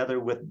that together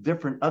with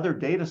different other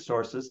data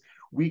sources,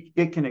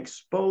 it can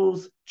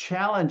expose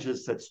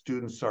challenges that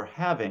students are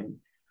having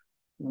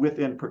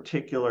within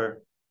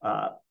particular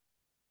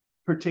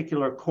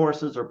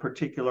courses or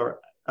particular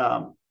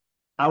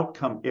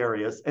outcome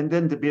areas, and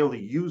then to be able to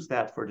use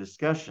that for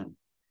discussion.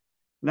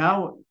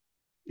 Now,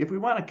 if we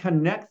want to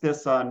connect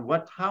this on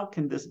how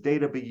can this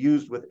data be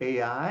used with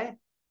AI,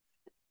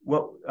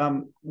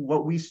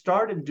 what we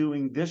started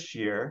doing this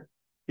year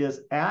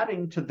is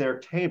adding to their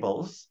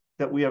tables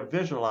that we have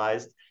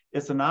visualized.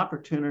 It's an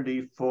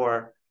opportunity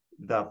for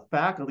the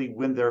faculty,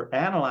 when they're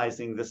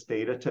analyzing this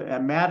data,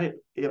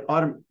 to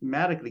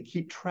automatically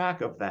keep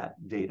track of that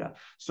data.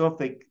 So if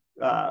they,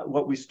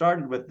 what we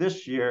started with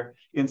this year,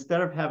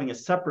 instead of having a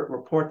separate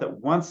report that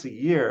once a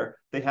year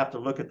they have to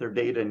look at their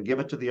data and give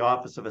it to the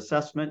Office of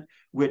Assessment,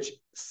 which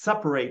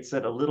separates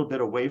it a little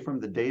bit away from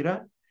the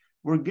data,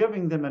 we're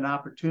giving them an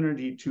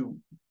opportunity to,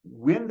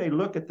 when they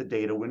look at the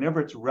data,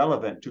 whenever it's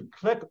relevant, to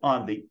click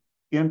on the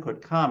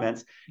input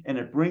comments, and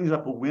it brings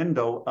up a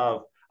window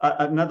of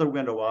another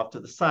window off to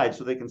the side,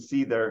 so they can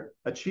see their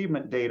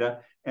achievement data,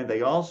 and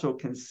they also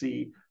can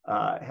see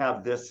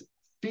have this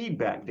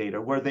feedback data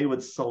where they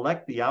would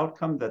select the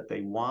outcome that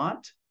they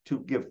want to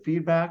give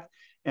feedback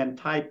and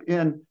type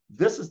in,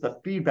 this is the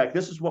feedback,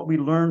 this is what we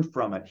learned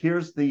from it,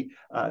 here's the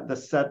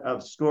set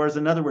of scores.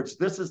 In other words,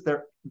 this is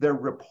their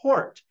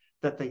report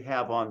that they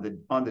have on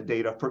the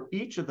data for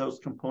each of those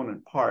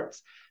component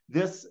parts.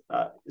 This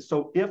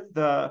so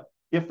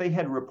if they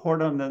had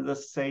reported on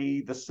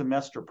the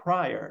semester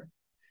prior,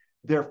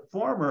 their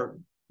former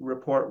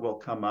report will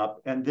come up,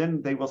 and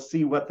then they will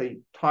see what they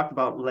talked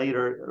about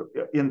later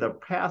in the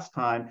past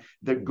time,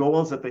 the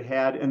goals that they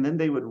had, and then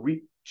they would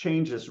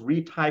change this,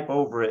 retype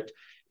over it,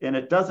 and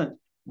it doesn't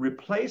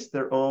replace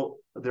their old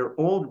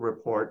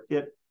report.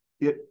 It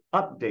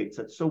updates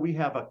it, so we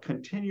have a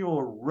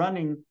continual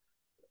running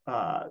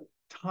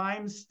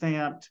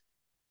time-stamped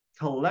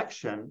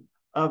collection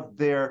of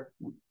their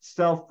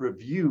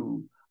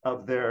self-review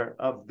of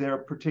their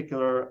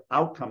particular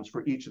outcomes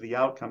for each of the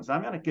outcomes.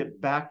 I'm going to get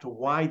back to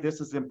why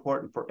this is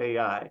important for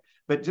AI,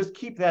 but just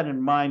keep that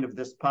in mind of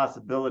this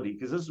possibility,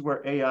 because this is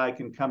where AI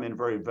can come in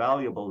very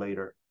valuable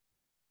later.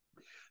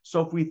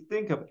 So if we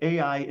think of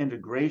AI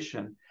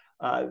integration,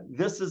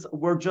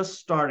 we're just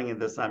starting in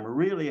this. I'm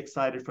really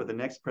excited for the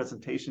next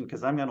presentation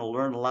because I'm going to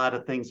learn a lot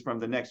of things from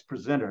the next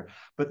presenter.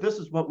 But this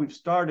is what we've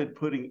started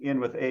putting in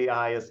with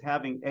AI, is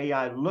having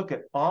AI look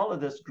at all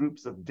of this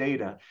groups of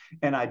data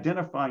and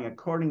identifying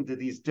according to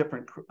these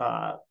different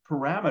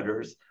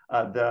parameters,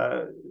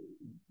 the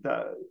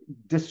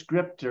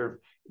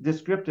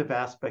descriptive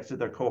aspects of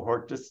their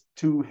cohort, just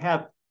to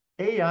have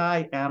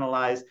AI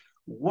analyze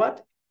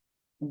what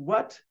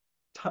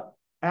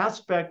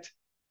aspect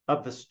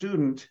of the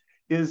student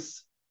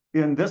is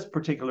in this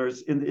particular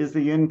is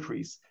the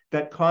increase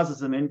that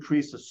causes an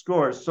increase of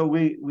scores. So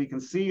we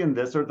can see in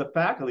this, or the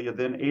faculty are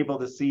then able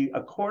to see,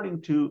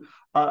 according to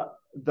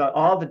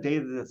all the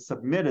data that's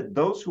submitted,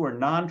 those who are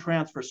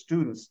non-transfer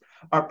students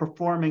are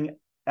performing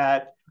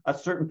at a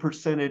certain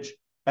percentage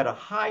at a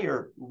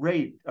higher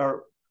rate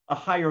or a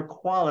higher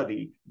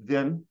quality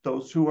than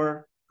those who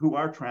are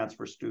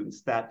transfer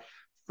students. That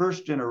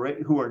first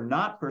generation, who are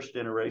not first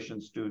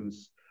generation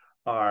students,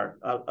 are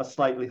a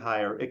slightly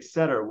higher, et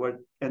cetera.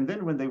 And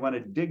then when they want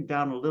to dig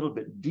down a little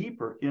bit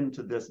deeper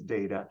into this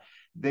data,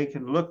 they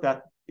can look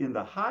at, in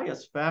the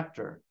highest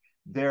factor,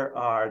 there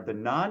are the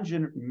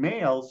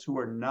males who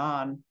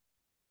are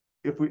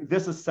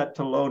this is set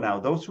to low now,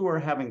 those who are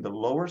having the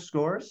lower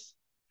scores,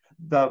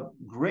 the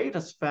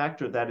greatest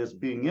factor that is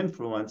being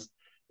influenced,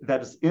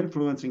 that is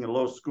influencing a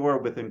low score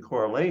within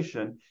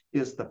correlation,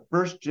 is the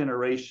first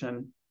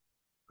generation,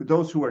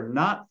 those who are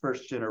not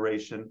first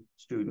generation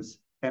students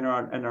and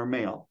are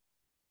male,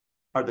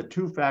 are the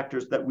two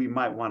factors that we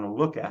might want to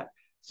look at.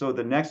 So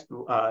the next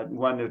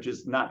one, which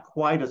is not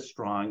quite as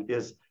strong,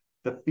 is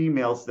the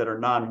females that are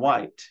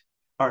non-white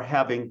are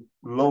having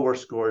lower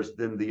scores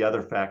than the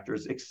other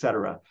factors, et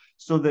cetera.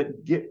 So that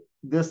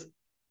this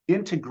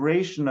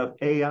integration of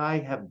AI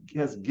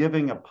has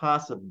given a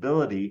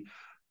possibility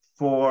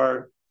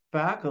for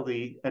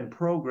faculty and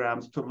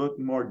programs to look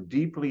more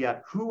deeply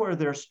at who are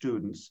their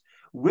students,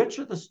 which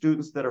are the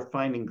students that are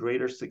finding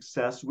greater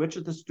success, which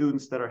are the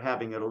students that are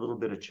having a little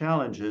bit of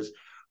challenges.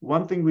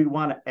 One thing we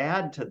want to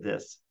add to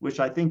this,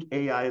 which I think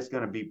AI is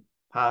going to be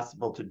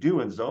possible to do,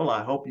 and Zola,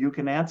 I hope you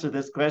can answer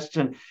this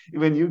question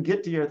when you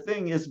get to your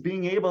thing, is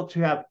being able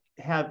to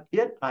have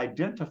it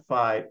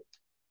identify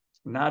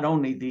not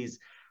only these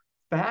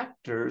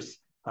factors,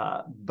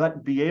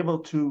 but be able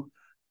to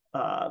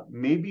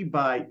maybe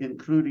by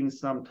including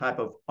some type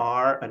of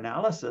R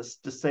analysis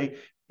to say,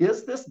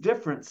 is this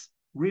difference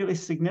really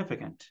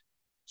significant,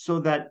 so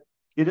that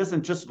it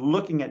isn't just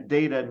looking at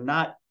data,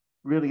 not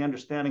really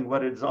understanding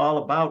what it's all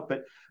about,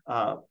 but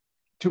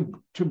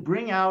to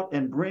bring out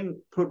and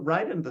put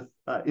right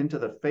into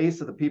the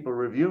face of the people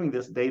reviewing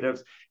this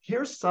data,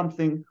 here's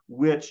something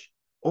which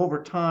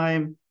over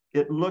time,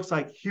 it looks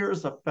like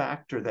here's a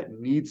factor that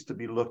needs to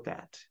be looked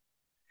at.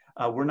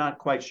 We're not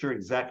quite sure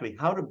exactly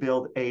how to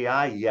build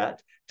AI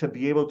yet to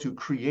be able to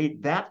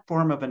create that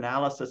form of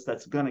analysis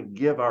that's going to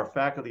give our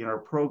faculty and our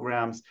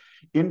programs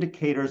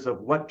indicators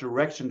of what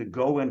direction to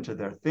go into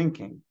their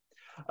thinking.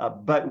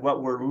 But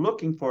what we're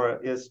looking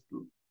for is,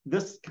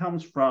 this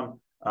comes from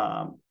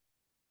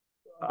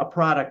a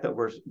product that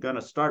we're going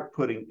to start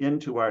putting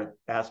into our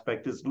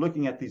aspect, is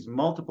looking at these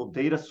multiple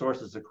data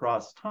sources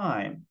across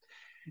time,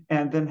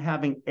 and then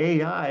having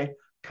AI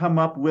come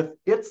up with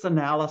its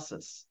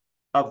analysis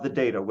of the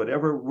data,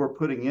 whatever we're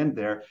putting in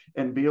there,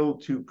 and be able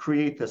to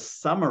create the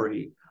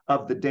summary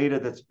of the data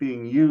that's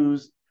being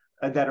used,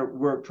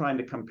 we're trying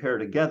to compare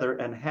together,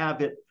 and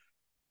have it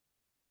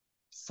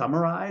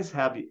summarize,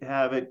 have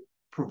it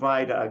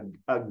provide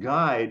a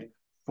guide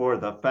for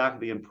the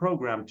faculty and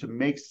program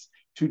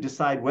to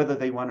decide whether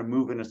they want to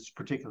move in a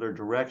particular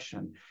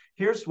direction.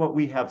 Here's what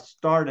we have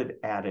started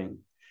adding,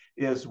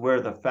 is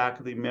where the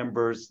faculty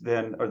members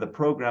then, or the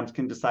programs,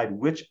 can decide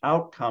which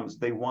outcomes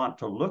they want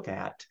to look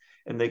at.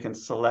 And they can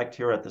select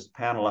here at this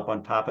panel up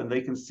on top, and they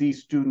can see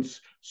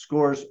students'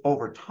 scores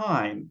over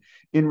time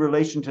in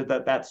relation to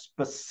that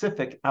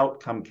specific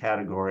outcome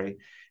category.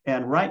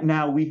 And right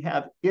now we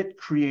have it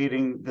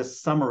creating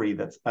this summary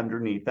that's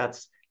underneath.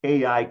 That's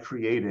AI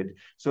created.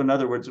 So in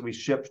other words, we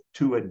shift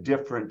to a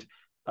different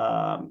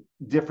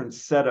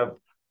set of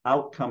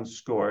outcome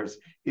scores.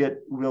 It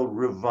will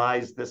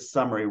revise this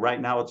summary.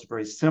 Right now it's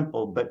very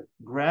simple, but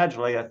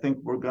gradually I think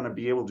we're going to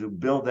be able to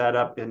build that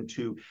up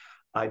into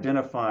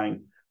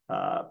identifying,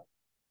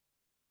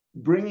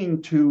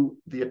 bringing to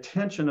the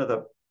attention of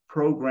the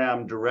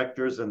program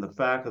directors and the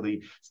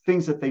faculty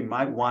things that they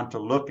might want to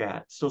look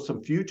at. So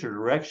some future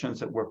directions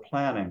that we're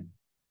planning.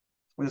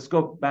 Let's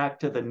go back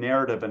to the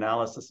narrative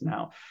analysis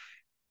now.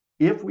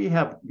 If we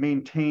have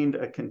maintained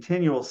a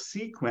continual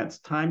sequence,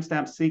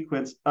 timestamp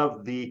sequence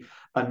of the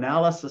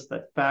analysis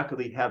that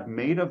faculty have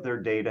made of their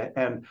data,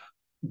 and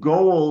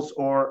goals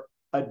or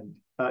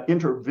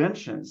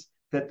interventions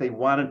that they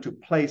wanted to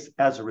place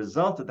as a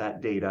result of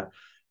that data,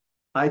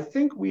 I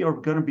think we are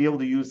going to be able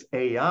to use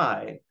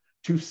AI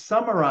to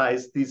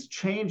summarize these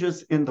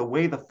changes in the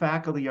way the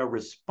faculty are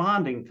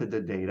responding to the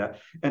data,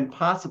 and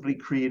possibly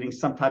creating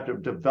some type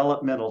of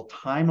developmental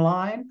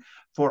timeline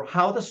for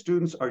how the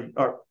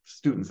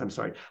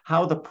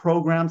how the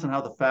programs and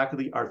how the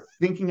faculty are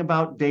thinking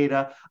about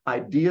data,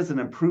 ideas and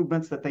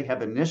improvements that they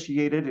have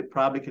initiated. It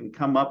probably can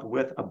come up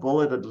with a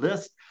bulleted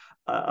list.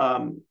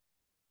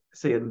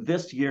 Say in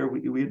this year,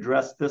 we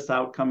addressed this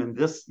outcome, in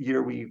this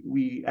year,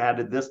 we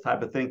added this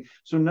type of thing.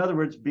 So in other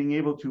words, being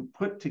able to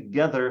put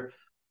together,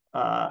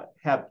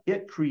 have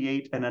it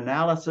create an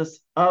analysis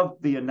of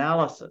the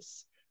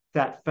analysis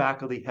that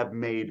faculty have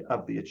made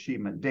of the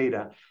achievement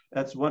data.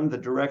 That's one of the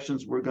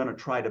directions we're going to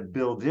try to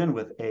build in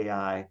with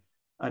AI.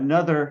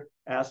 Another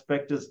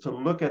aspect is to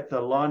look at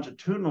the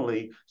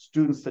longitudinally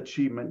students'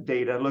 achievement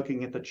data,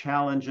 looking at the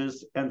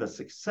challenges and the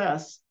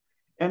success,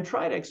 and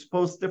try to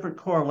expose different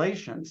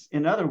correlations.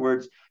 In other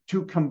words,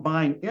 to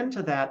combine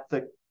into that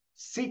the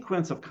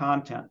sequence of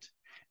content,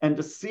 and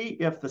to see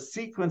if the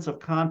sequence of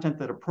content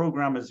that a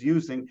program is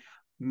using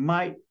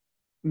might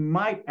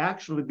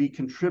actually be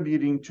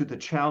contributing to the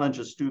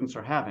challenges students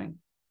are having,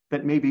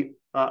 that maybe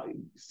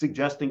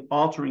suggesting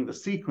altering the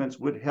sequence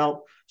would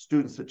help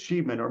students'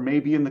 achievement, or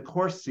maybe in the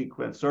course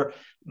sequence, or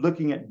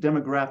looking at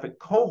demographic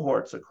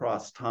cohorts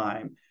across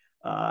time,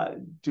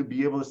 to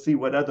be able to see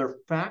what other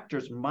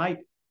factors might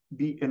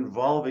be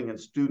involved in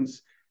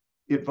students'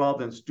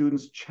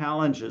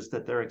 challenges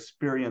that they're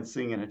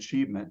experiencing in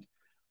achievement.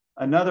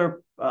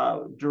 Another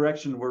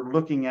direction we're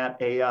looking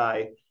at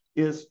AI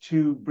is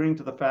to bring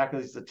to the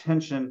faculty's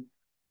attention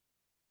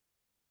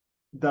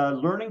the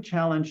learning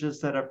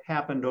challenges that have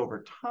happened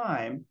over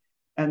time,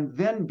 and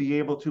then be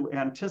able to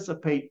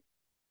anticipate,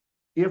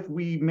 if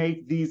we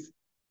make these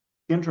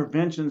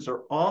interventions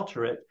or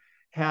alter it,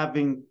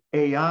 having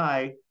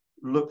AI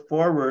look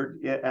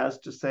forward as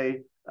to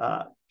say,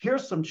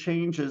 here's some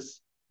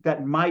changes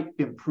that might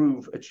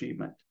improve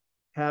achievement.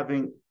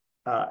 Having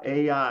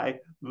AI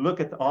look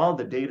at all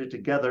the data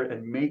together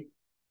and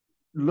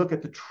look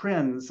at the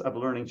trends of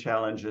learning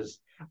challenges,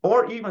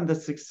 or even the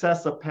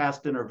success of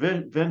past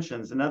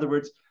interventions. In other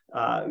words,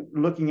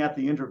 looking at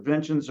the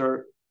interventions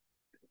or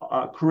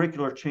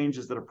curricular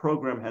changes that a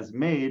program has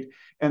made,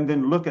 and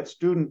then look at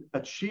student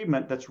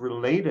achievement that's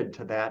related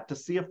to that, to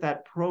see if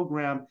that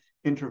program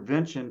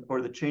intervention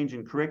or the change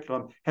in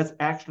curriculum has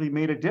actually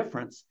made a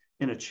difference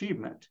in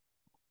achievement,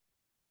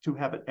 to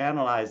have it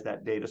analyze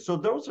that data. So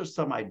those are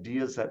some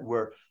ideas that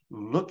we're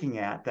looking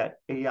at that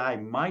AI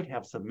might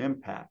have some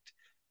impact.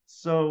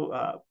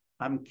 So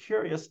I'm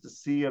curious to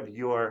see of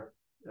your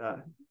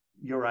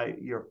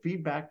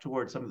feedback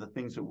towards some of the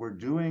things that we're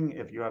doing.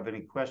 If you have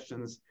any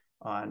questions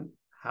on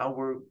how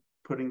we're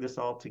putting this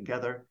all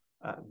together.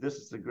 This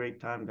is a great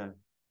time to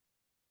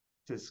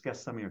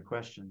discuss some of your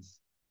questions.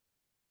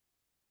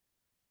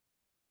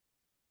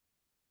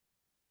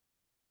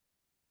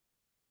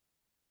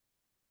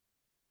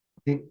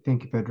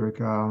 Thank you, Frederick,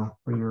 for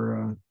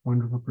your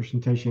wonderful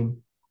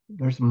presentation.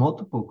 There's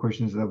multiple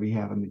questions that we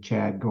have in the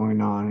chat going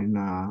on,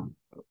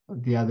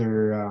 and the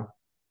other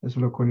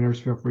SLO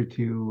coordinators, feel free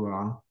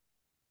to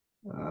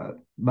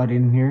butt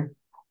in here.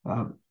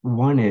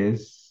 One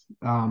is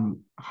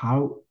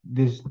how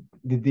did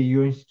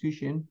your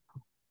institution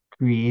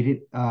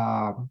created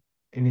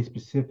any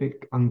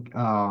specific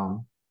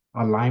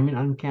alignment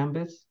on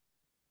Canvas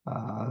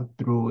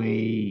through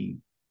a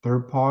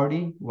third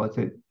party? Was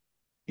it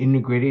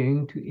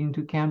integrated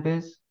into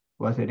Canvas?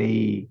 Was it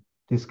a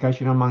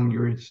discussion among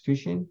your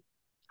institution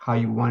how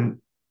you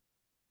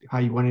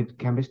wanted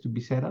Canvas to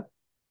be set up?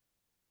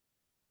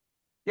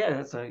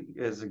 Yeah, that's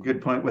a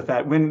good point with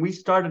that. When we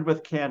started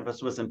with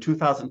Canvas was in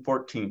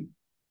 2014.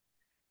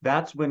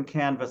 That's when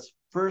Canvas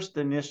first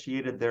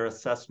initiated their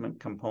assessment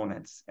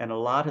components, and a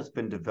lot has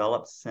been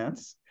developed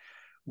since.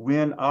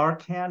 When our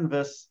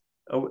Canvas,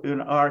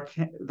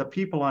 the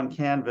people on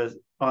Canvas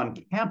on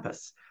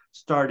campus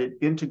started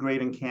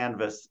integrating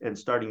Canvas and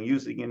starting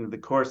using it in the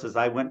courses,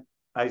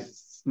 I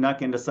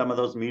snuck into some of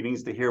those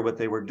meetings to hear what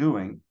they were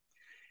doing.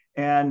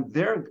 And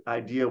their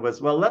idea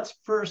was, well, let's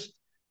first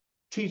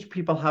teach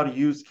people how to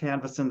use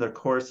Canvas in their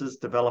courses,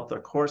 develop their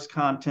course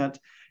content,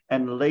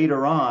 and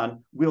later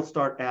on, we'll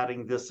start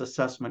adding this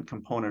assessment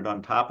component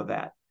on top of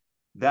that.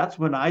 That's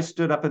when I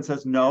stood up and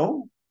says,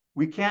 no,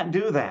 we can't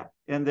do that.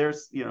 And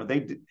there's,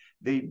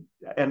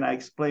 and I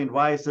explained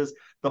why. It says,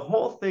 the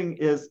whole thing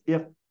is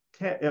if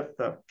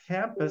the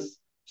campus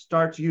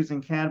starts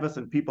using Canvas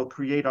and people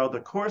create all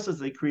their courses,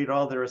 they create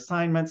all their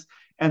assignments,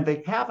 and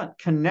they haven't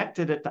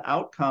connected it to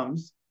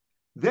outcomes,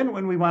 then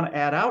when we want to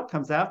add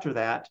outcomes after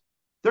that,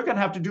 they're going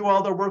to have to do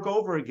all their work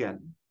over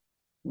again.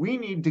 We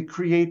need to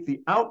create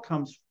the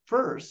outcomes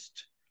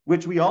first,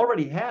 which we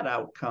already had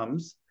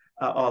outcomes,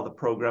 all the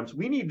programs.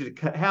 We need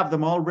to have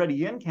them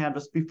already in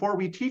Canvas before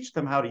we teach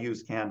them how to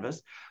use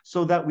Canvas,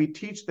 so that we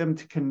teach them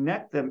to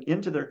connect them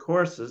into their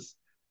courses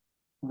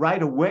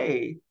right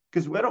away,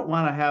 because we don't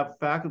want to have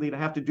faculty to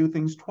have to do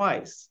things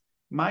twice.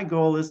 My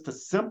goal is to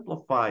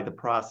simplify the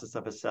process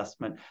of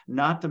assessment,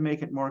 not to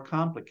make it more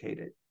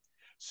complicated.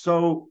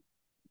 So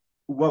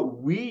what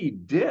we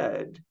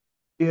did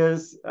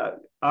is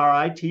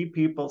our IT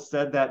people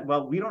said that,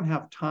 well, we don't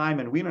have time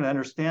and we don't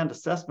understand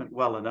assessment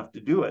well enough to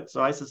do it.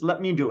 So I says,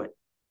 let me do it.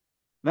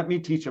 Let me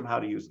teach them how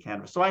to use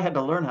Canvas. So I had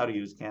to learn how to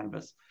use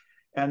Canvas.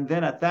 And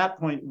then at that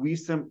point,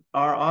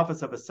 our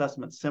Office of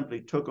Assessment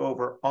simply took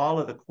over all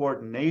of the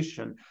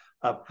coordination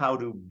of how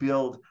to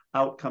build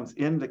outcomes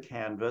into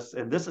Canvas.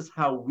 And this is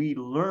how we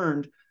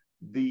learned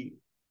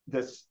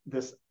this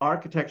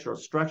architectural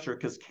structure,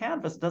 because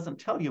Canvas doesn't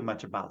tell you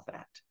much about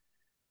that.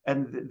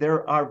 And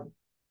there are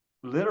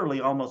literally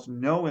almost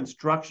no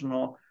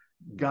instructional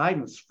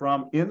guidance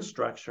from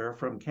Instructure,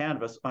 from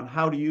Canvas, on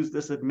how to use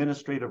this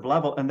administrative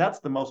level. And that's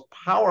the most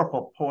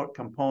powerful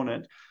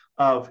component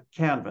of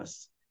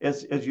Canvas.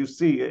 As you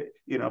see,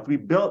 if we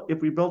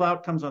build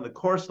outcomes on the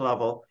course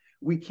level,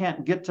 we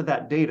can't get to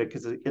that data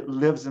because it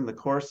lives in the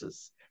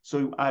courses.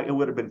 So it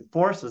would have been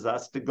forces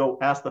us to go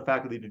ask the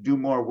faculty to do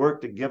more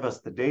work to give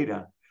us the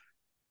data.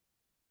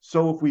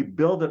 So if we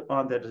build it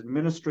on that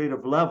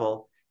administrative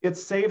level, it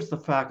saves the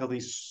faculty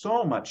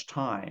so much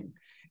time,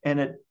 and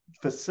it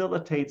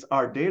facilitates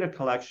our data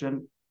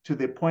collection to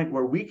the point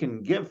where we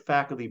can give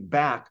faculty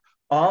back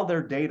all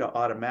their data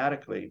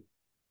automatically.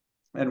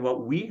 And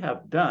what we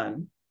have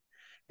done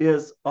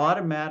is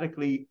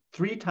automatically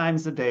 3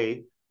 times a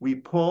day, we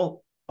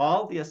pull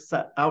all the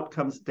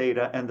outcomes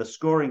data and the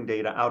scoring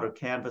data out of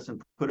Canvas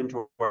and put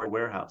into our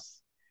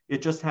warehouse.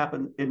 It just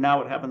happened, and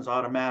now it happens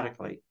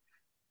automatically.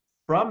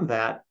 From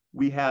that,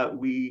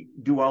 we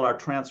do all our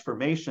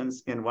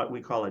transformations in what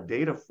we call a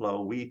data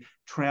flow. We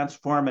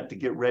transform it to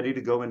get ready to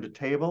go into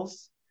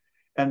tables.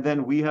 And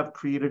then we have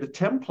created a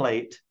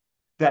template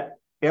that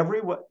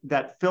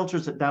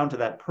filters it down to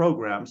that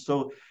program.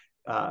 So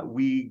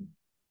the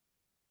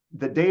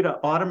data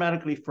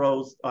automatically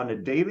flows on a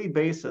daily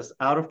basis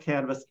out of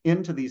Canvas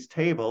into these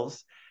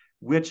tables,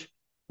 which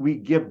we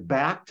give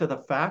back to the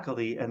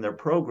faculty and their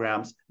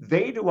programs.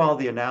 They do all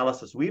the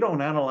analysis. We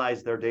don't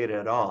analyze their data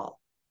at all.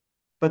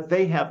 But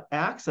they have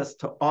access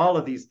to all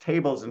of these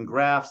tables and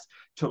graphs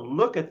to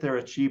look at their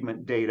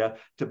achievement data,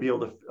 to be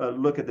able to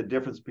look at the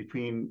difference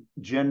between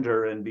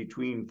gender and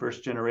between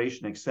first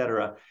generation, et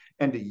cetera,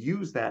 and to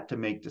use that to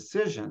make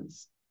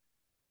decisions.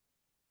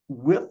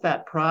 With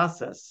that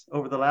process,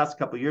 over the last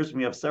couple of years, and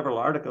we have several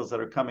articles that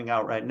are coming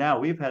out right now,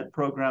 we've had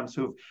programs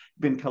who've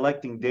been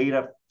collecting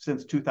data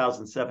since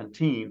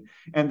 2017,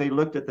 and they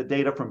looked at the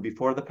data from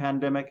before the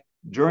pandemic,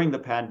 during the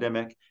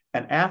pandemic,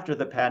 and after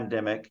the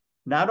pandemic,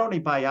 not only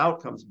by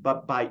outcomes,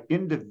 but by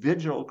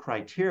individual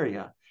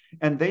criteria.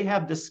 And they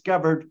have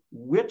discovered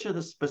which of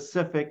the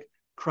specific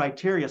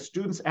criteria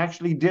students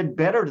actually did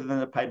better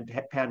than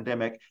the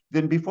pandemic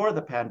than before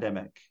the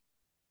pandemic.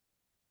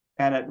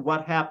 and at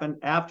what happened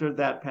after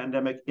that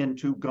pandemic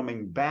into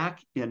coming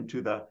back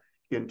into the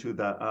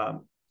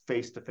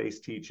face-to-face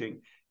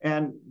teaching,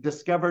 and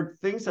discovered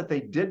things that they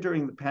did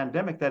during the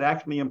pandemic that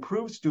actually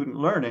improved student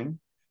learning.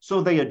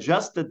 So they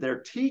adjusted their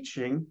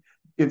teaching.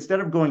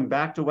 Instead of going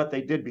back to what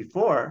they did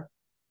before,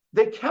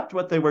 they kept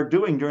what they were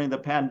doing during the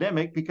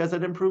pandemic because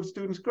it improved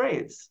students'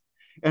 grades.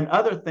 And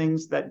other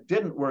things that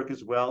didn't work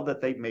as well,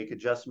 that they make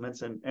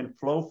adjustments and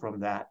flow from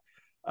that.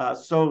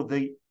 So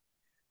the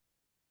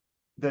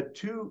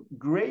two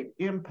great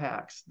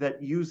impacts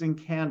that using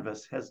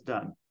Canvas has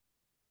done,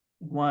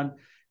 one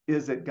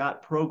is it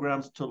got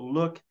programs to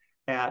look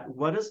at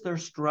what is their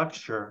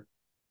structure,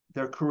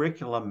 their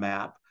curriculum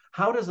map,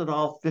 how does it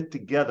all fit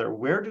together?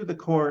 Where do the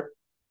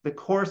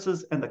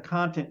courses and the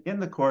content in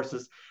the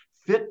courses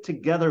fit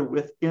together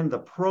within the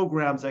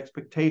program's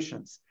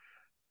expectations?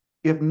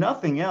 If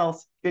nothing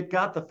else, it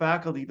got the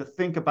faculty to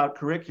think about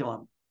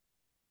curriculum.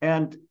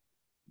 And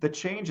the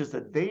changes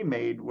that they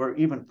made were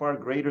even far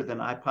greater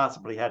than I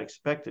possibly had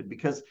expected,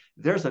 because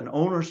there's an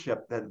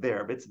ownership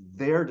there. It's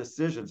their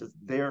decisions, it's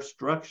their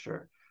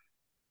structure.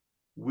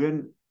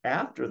 When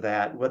after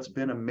that, what's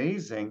been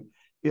amazing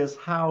is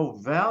how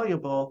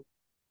valuable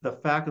the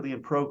faculty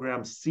and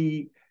programs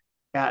see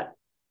at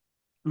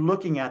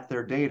looking at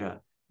their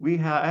data. We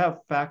have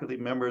faculty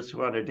members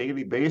who on a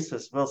daily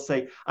basis will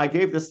say, I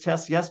gave this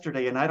test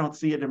yesterday and I don't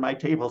see it in my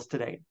tables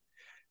today.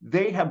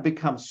 They have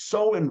become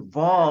so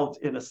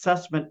involved in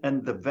assessment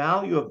and the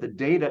value of the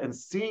data and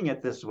seeing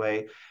it this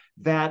way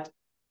that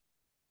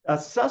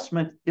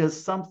assessment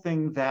is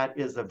something that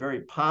is a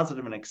very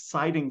positive and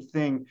exciting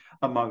thing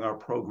among our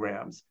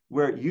programs,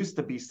 where it used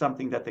to be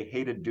something that they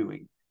hated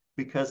doing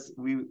because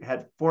we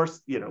had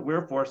forced,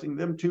 we're forcing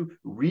them to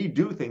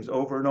redo things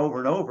over and over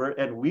and over,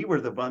 and we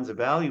were the ones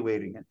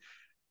evaluating it.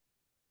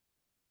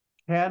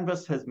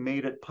 Canvas has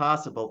made it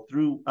possible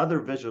through other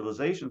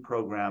visualization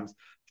programs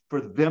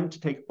for them to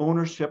take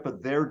ownership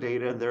of their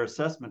data and their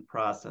assessment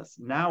process.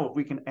 Now, if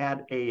we can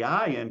add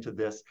AI into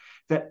this,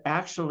 that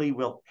actually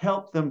will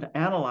help them to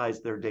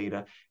analyze their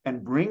data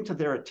and bring to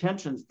their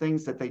attention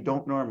things that they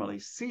don't normally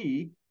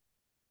see,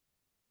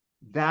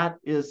 that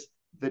is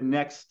the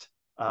next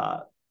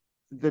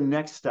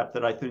step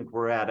that I think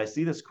we're at. I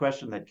see this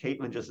question that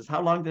Caitlin just says,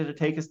 how long did it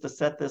take us to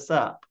set this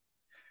up?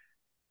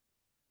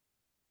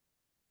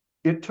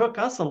 It took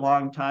us a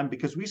long time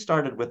because we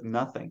started with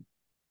nothing.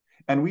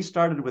 And we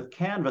started with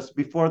Canvas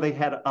before they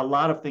had a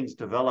lot of things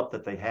developed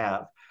that they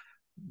have.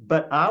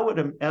 But I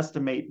would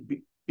estimate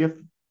if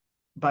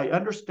by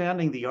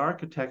understanding the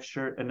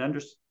architecture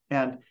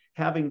and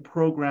having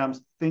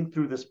programs think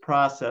through this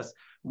process,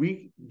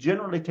 we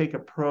generally take a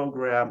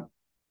program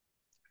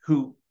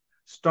who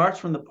starts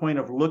from the point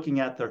of looking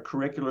at their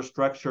curricular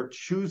structure,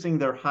 choosing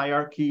their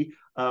hierarchy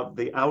of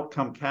the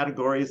outcome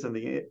categories and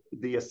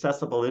the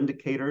accessible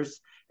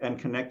indicators and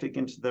connecting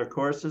into their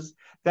courses.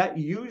 That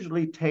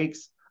usually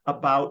takes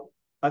about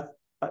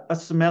a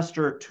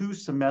semester or 2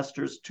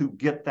 semesters to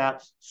get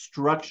that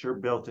structure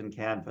built in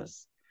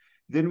Canvas.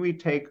 Then we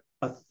take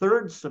a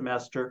 3rd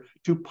semester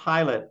to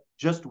pilot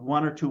just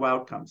 1 or 2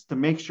 outcomes to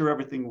make sure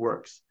everything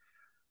works.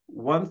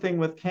 One thing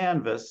with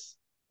Canvas,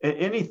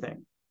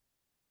 anything.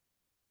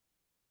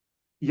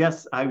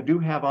 Yes, I do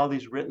have all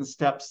these written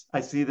steps.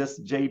 I see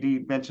this,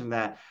 JD mentioned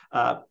that.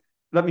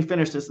 Let me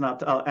finish this and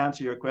I'll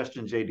answer your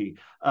question, JD.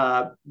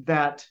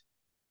 That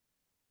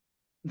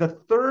the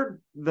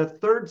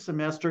third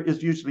semester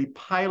is usually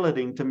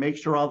piloting to make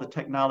sure all the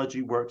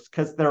technology works,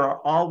 because there are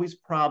always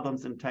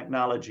problems in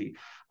technology.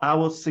 I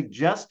will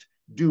suggest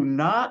do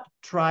not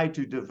try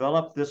to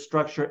develop this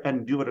structure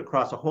and do it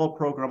across a whole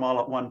program all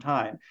at one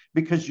time,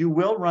 because you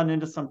will run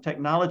into some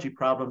technology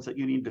problems that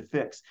you need to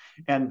fix.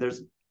 And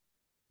there's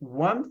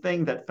one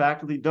thing that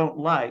faculty don't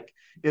like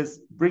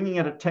is bringing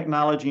in a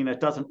technology and it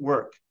doesn't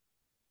work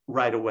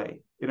right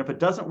away. And if it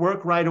doesn't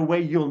work right away,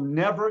 you'll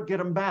never get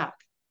them back.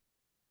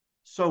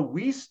 So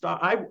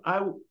I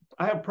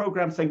have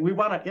programs saying we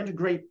want to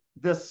integrate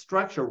this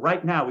structure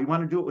right now. We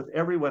want to do it with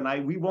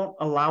everyone. We won't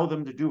allow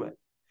them to do it.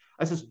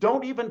 I says,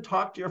 don't even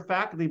talk to your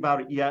faculty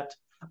about it yet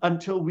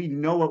until we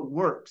know it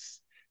works.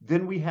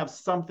 Then we have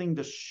something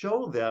to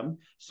show them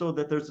so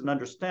that there's an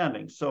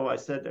understanding. So I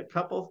said a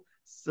couple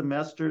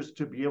semesters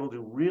to be able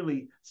to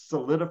really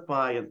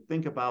solidify and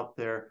think about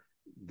their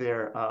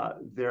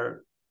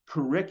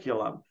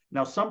curriculum.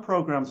 Now, some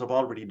programs have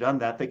already done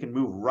that. They can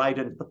move right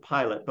into the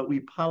pilot, but we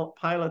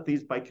pilot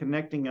these by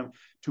connecting them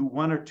to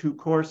 1 or 2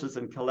 courses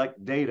and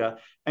collect data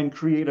and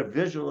create a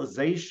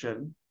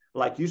visualization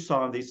like you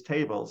saw in these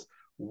tables.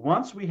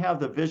 Once we have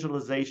the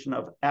visualization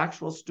of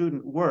actual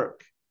student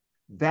work,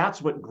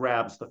 that's what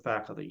grabs the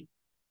faculty.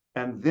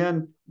 And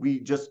then we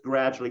just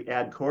gradually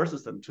add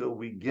courses until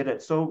we get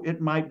it. So it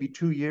might be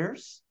 2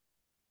 years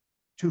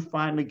to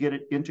finally get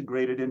it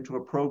integrated into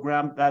a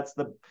program.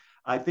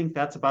 I think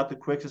that's about the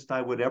quickest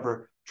I would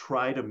ever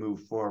try to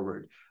move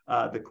forward.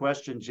 The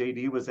question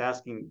JD was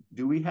asking,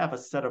 do we have a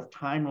set of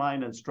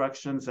timeline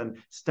instructions and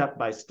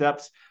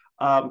step-by-steps?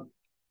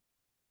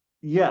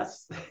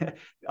 Yes,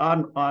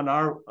 on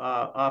our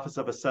Office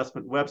of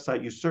Assessment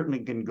website, you certainly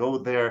can go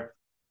there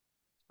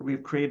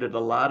we've created a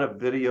lot of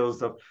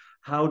videos of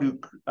how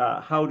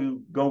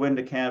to go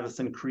into Canvas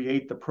and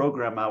create the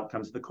program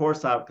outcomes, the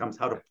course outcomes,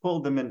 how to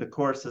pull them into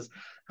courses,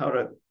 how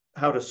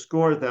to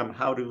score them,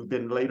 how to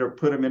then later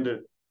put them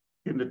into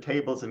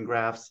tables and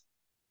graphs.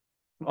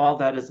 All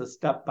that is a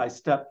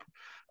step-by-step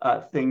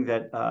thing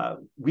that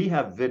we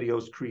have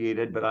videos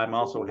created, but I'm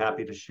also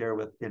happy to share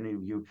with any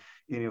of you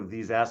any of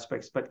these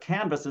aspects. But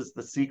Canvas is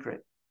the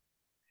secret,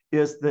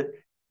 is that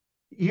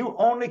you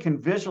only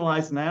can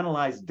visualize and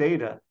analyze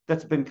data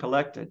that's been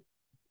collected.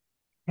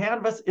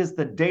 Canvas is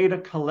the data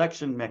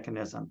collection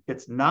mechanism.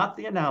 It's not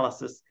the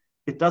analysis.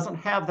 It doesn't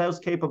have those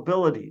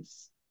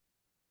capabilities.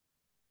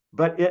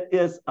 But it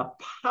is a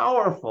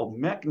powerful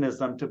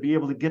mechanism to be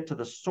able to get to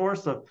the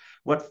source of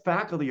what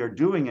faculty are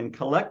doing and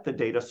collect the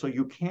data so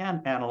you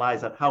can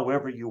analyze it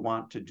however you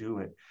want to do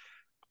it.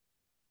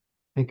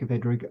 Thank you,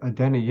 Frederick.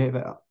 Danny, you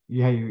have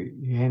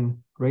your hand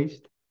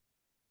raised?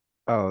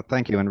 Oh,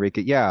 thank you,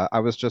 Enrique. Yeah,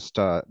 I was just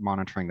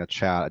monitoring the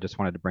chat. I just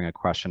wanted to bring a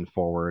question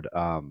forward.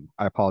 I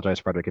apologize,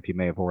 Frederick, if you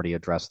may have already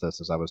addressed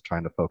this as I was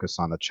trying to focus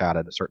on the chat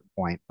at a certain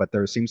point, but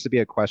there seems to be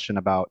a question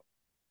about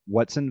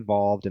what's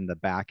involved in the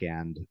back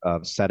end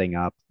of setting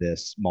up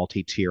this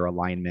multi-tier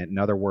alignment. In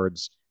other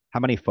words, how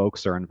many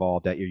folks are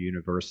involved at your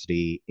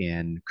university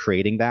in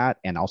creating that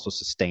and also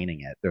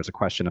sustaining it? There's a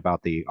question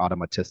about the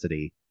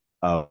automaticity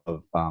of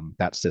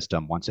that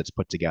system once it's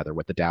put together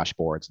with the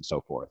dashboards and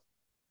so forth.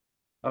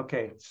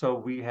 Okay, so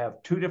we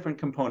have two different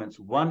components.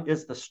 One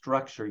is the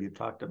structure you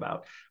talked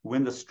about.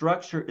 When the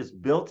structure is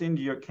built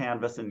into your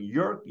Canvas, and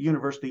your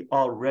university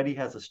already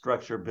has a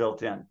structure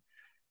built in,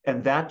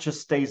 and that just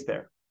stays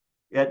there.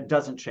 It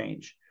doesn't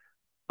change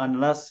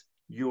unless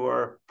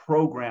your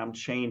program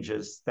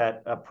changes,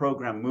 that a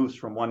program moves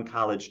from one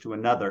college to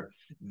another.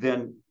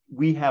 Then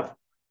we have,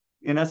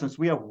 in essence,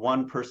 we have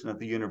one person at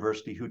the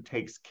university who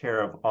takes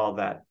care of all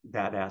that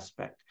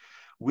aspect.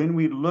 When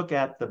we look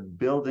at the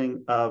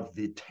building of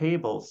the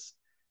tables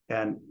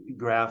and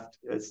graph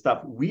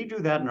stuff, we do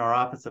that in our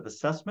Office of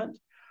Assessment.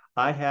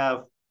 I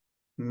have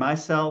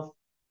myself,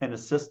 an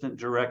assistant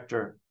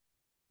director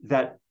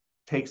that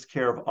takes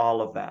care of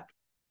all of that.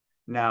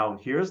 Now,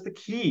 here's the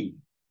key,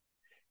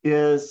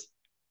 is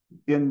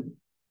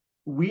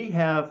we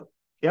have,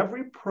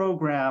 every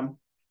program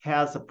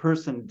has a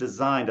person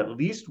designed, at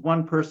least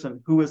one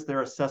person who is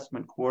their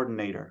assessment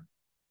coordinator.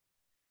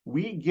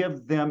 We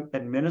give them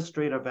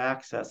administrative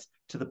access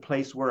to the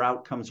place where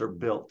outcomes are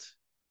built,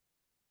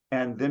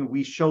 and then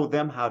we show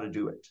them how to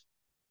do it.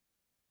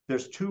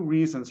 There's two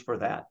reasons for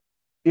that.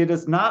 It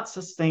is not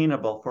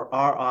sustainable for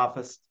our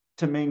office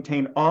to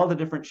maintain all the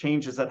different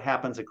changes that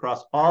happens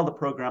across all the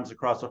programs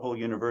across the whole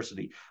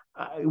university.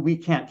 We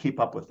can't keep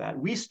up with that.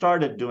 We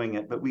started doing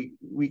it, but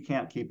we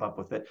can't keep up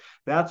with it.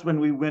 That's when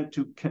we went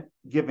to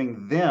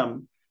giving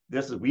them,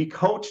 we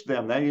coach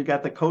them. Now you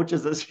got the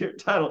coaches as your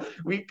title.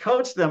 We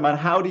coach them on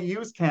how to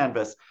use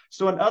Canvas.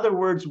 So in other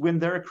words, when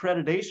their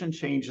accreditation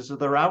changes or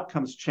their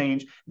outcomes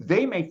change,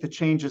 they make the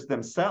changes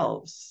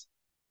themselves.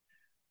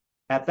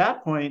 At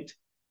that point,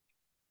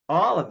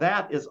 all of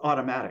that is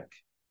automatic.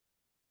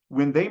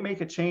 When they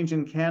make a change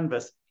in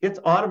Canvas, it's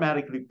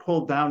automatically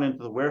pulled down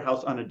into the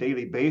warehouse on a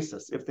daily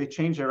basis. If they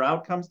change their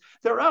outcomes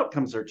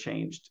are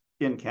changed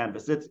in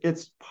Canvas.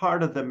 It's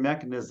part of the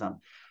mechanism.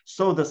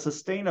 So the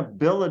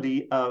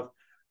sustainability of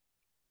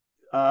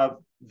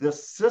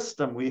this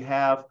system we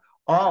have,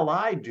 all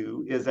I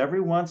do is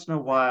every once in a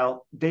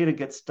while, data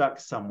gets stuck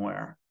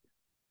somewhere.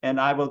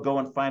 And I will go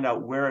and find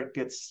out where it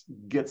gets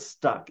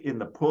stuck in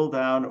the pull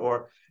down,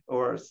 or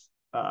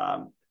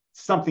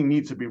something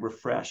needs to be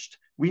refreshed.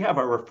 We have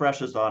our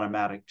refreshes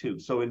automatic too.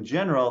 So in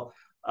general,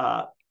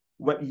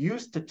 what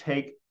used to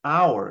take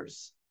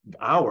hours,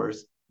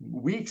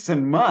 weeks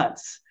and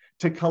months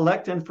to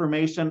collect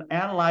information,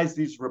 analyze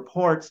these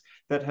reports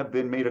that have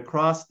been made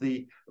across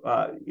the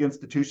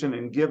institution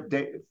and give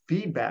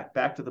feedback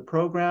back to the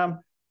program,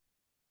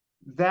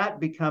 that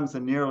becomes a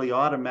nearly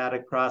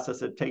automatic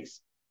process. It takes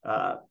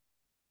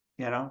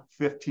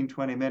 15,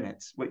 20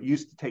 minutes, what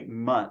used to take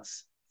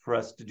months for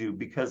us to do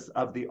because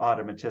of the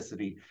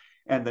automaticity.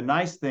 And the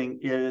nice thing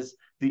is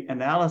the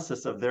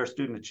analysis of their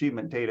student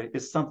achievement data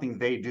is something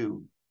they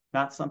do,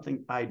 not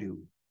something I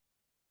do.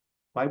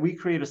 Why we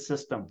create a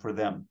system for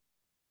them.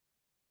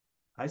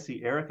 I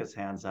see Erica's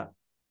hands up.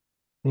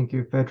 Thank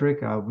you,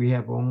 Frederick. We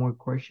have one more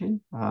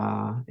question.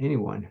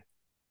 Anyone?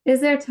 Is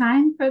there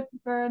time for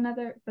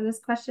this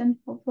question?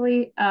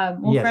 Hopefully,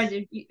 well, yes. Fred,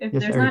 if yes,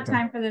 there's Erica. not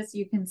time for this,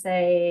 you can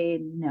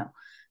say no.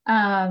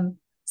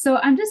 So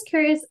I'm just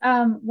curious,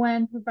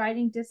 when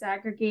providing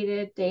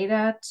disaggregated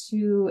data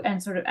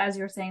and sort of, as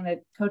you're saying,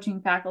 that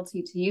coaching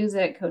faculty to use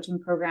it, coaching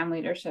program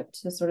leadership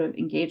to sort of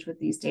engage with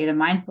these data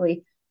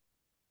mindfully,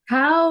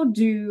 what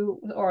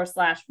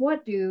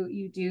do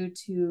you do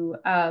to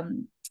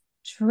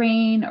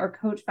train or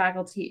coach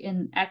faculty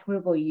in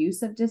equitable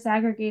use of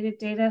disaggregated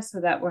data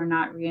so that we're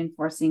not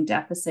reinforcing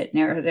deficit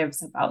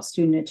narratives about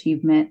student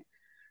achievement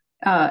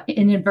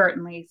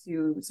inadvertently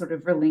through sort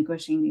of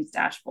relinquishing these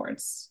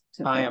dashboards?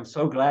 I am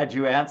so glad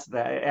you asked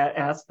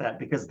that,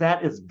 because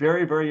that is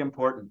very, very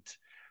important.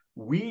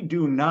 we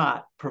do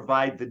not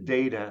provide the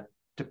data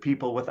to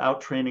people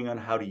without training on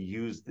how to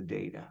use the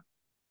data.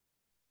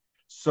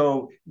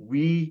 So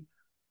we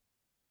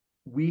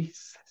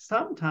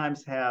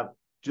sometimes have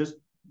just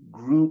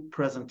group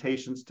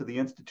presentations to the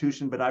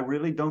institution, but I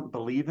really don't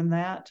believe in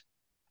that,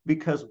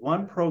 because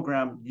one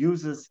program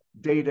uses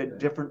data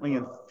differently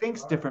and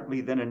thinks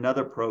differently than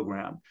another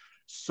program.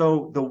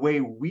 So the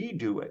way we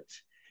do it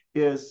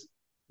is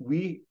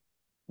we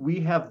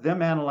have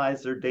them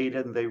analyze their data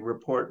and they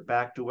report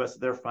back to us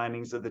their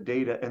findings of the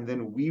data, and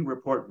then we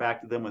report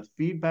back to them with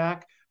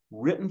feedback,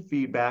 written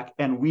feedback,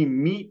 and we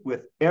meet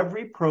with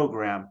every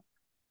program,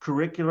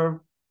 curricular,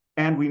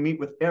 and we meet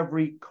with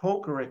every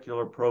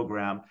co-curricular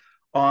program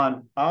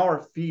on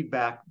our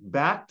feedback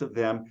back to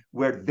them,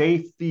 where they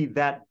feed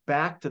that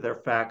back to their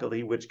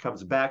faculty, which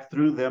comes back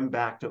through them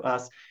back to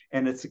us.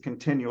 And it's a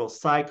continual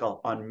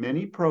cycle. On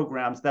many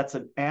programs, that's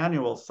an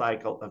annual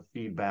cycle of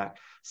feedback.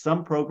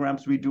 Some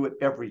programs, we do it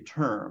every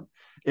term.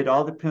 It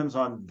all depends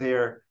on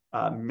their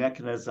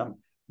mechanism.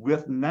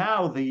 With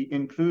now the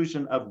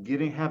inclusion of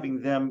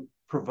having them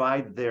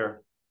provide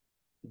their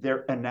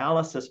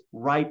analysis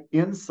right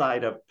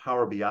inside of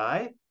Power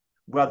BI,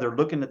 while they're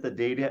looking at the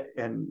data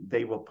and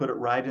they will put it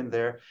right in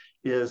there,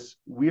 is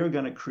we are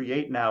going to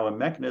create now a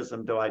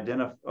mechanism to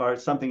identify, or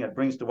something that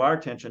brings to our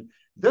attention,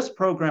 this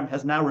program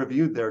has now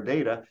reviewed their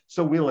data,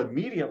 so we'll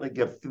immediately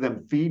give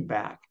them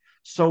feedback.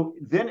 So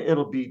then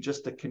it'll be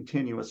just a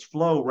continuous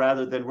flow,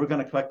 rather than we're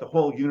going to collect the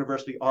whole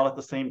university all at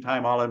the same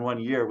time, all in 1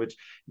 year, which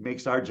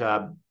makes our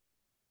job.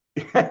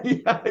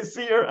 Yeah, I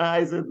see your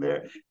eyes in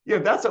there. Yeah,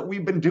 that's what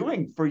we've been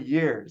doing for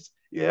years.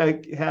 Yeah,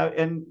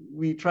 and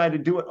we try to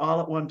do it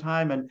all at one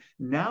time, and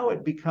now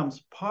it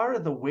becomes part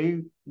of the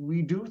way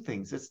we do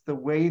things. It's the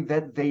way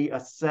that they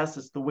assess.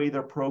 It's the way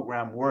their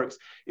program works.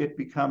 It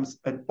becomes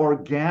an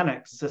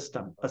organic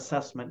system.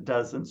 Assessment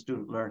does in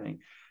student learning.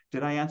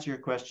 Did I answer your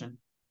question?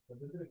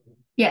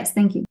 Yes,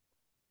 thank you.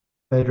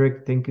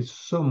 Frederick, thank you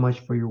so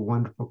much for your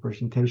wonderful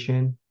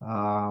presentation.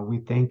 We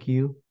thank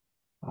you.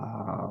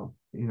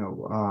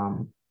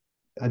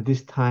 At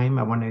this time,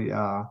 I want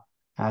to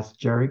ask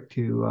Jarek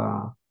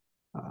to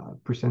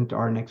present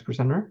our next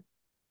presenter.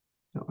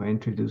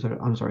 Introduce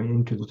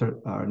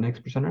our next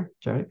presenter.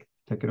 Jarek,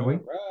 take it away.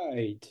 All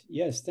right.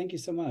 Yes, thank you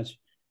so much.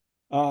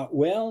 Let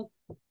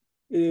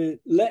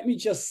me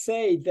just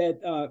say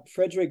that,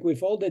 Frederick,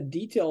 with all the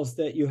details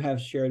that you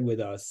have shared with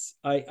us,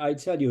 I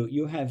tell you,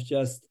 you have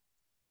just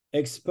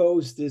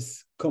exposed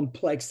this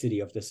complexity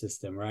of the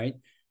system, right?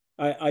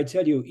 I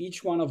tell you,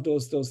 each one of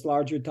those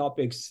larger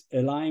topics,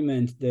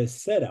 alignment, the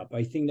setup,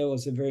 I think that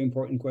was a very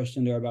important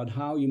question there about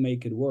how you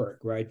make it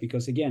work, right?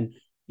 Because again,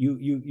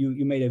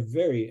 you made a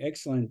very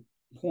excellent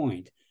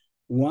point.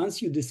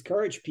 Once you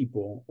discourage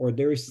people, or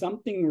there is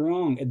something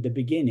wrong at the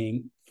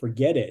beginning,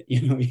 forget it.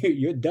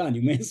 You're done.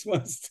 You may as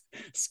well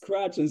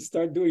scratch and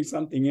start doing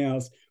something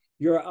else.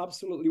 You're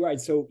absolutely right.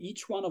 So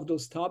each one of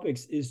those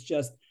topics is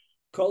just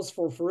calls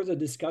for further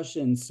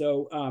discussion.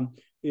 So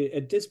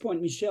at this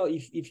point, Michelle,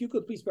 if you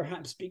could please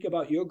perhaps speak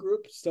about your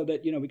group, so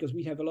that, because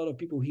we have a lot of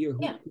people here who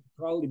could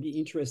probably be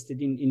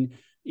interested in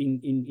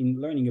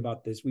learning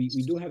about this. We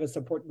do have a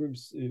support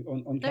groups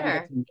on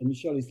campus, and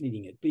Michelle is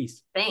leading it.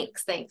 Please.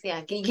 Thanks.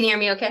 Yeah. Can you hear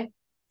me okay?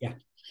 Yeah.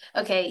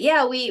 Okay.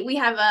 Yeah, we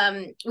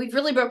have we've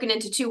really broken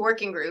into 2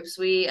 working groups.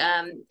 We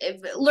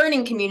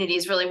learning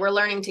communities, really, we're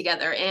learning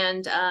together,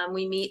 and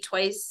we meet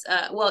twice.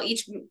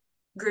 Each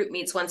group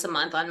meets once a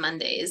month on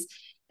Mondays.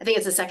 I think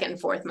it's the second and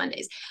fourth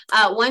Mondays.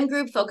 One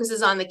group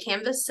focuses on the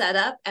Canvas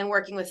setup and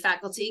working with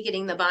faculty,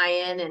 getting the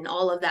buy-in and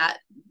all of that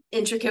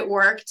intricate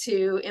work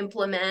to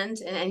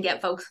implement and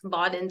get folks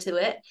bought into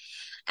it.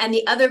 And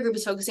the other group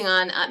is focusing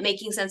on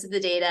making sense of the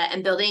data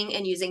and building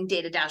and using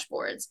data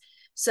dashboards.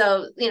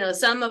 So,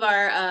 some of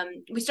our,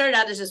 we started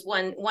out as just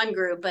one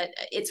group, but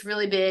it's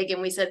really big.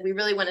 And we said we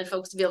really wanted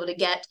folks to be able to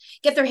get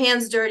their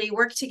hands dirty,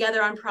 work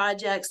together on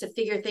projects, to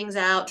figure things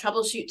out,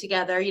 troubleshoot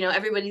together.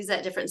 Everybody's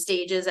at different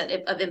stages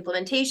of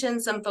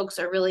implementation. Some folks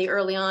are really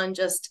early on,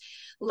 just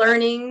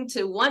learning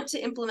to want to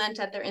implement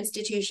at their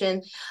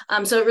institution.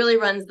 So it really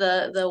runs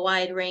the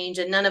wide range,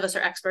 and none of us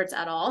are experts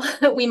at all.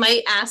 We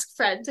might ask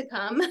Fred to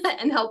come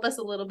and help us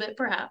a little bit,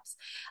 perhaps,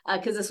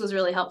 because this was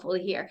really helpful to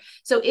hear.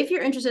 So if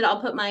you're interested,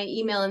 I'll put my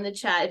email in the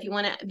chat if you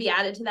want to be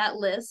added to that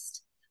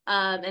list.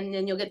 And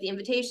then you'll get the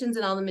invitations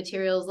and all the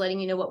materials letting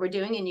you know what we're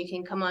doing, and you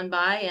can come on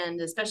by. And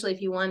especially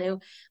if you want to,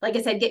 like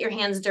I said, get your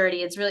hands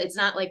dirty. It's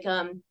not like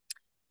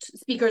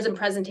speakers and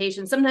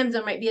presentations. Sometimes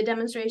there might be a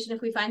demonstration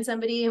if we find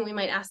somebody, and we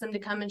might ask them to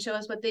come and show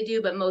us what they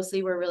do, but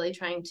mostly we're really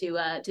trying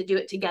to do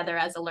it together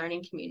as a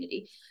learning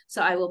community.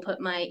 So I will put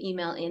my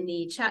email in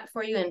the chat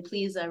for you, and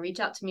please reach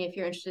out to me if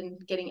you're interested in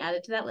getting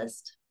added to that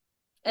list.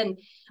 And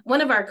one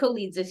of our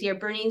co-leads this year,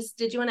 Bernice,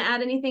 did you want to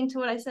add anything to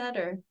what I said,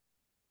 or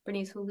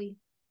Bernice Hooley?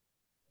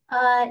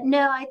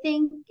 No, I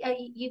think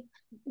you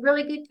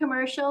really good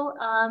commercial.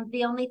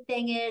 The only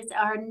thing is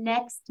our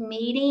next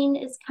meeting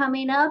is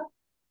coming up.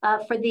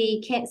 For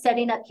the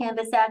setting up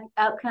Canvas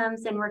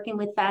outcomes and working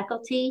with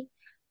faculty.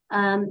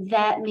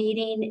 That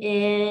meeting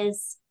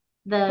is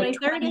the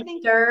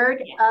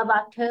 23rd of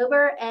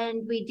October,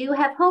 and we do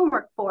have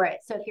homework for it.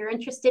 So if you're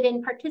interested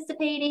in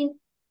participating,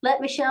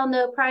 let Michelle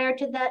know prior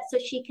to that so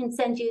she can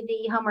send you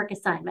the homework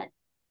assignment.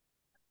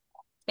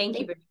 Thank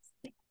you.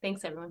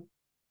 Thanks, everyone.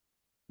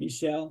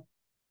 Michelle,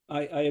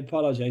 I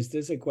apologize.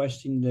 There's a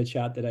question in the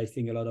chat that I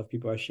think a lot of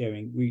people are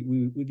sharing.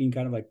 We've been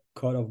kind of like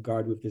caught off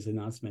guard with this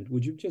announcement.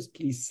 Would you just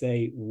please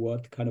say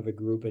what kind of a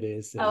group it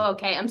is? Oh,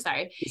 okay. I'm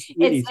sorry. It's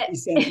 3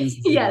 sentences.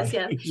 Yes.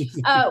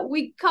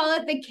 We call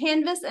it the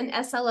Canvas and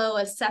SLO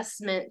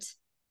assessment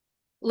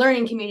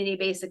learning community,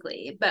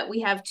 basically, but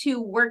we have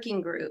 2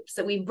 working groups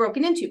that we've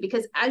broken into,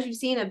 because as you've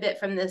seen a bit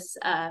from this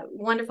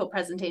wonderful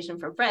presentation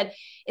from Fred,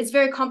 it's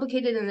very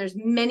complicated and there's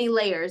many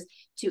layers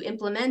to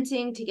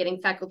implementing, to getting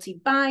faculty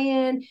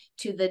buy-in,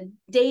 to the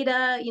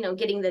data,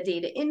 getting the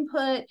data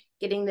input,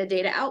 getting the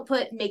data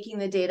output, making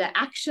the data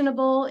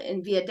actionable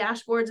and via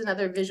dashboards and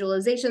other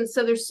visualizations.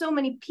 So there's so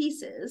many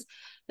pieces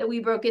that we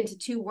broke into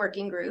 2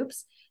 working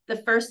groups. The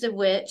first of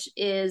which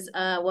is,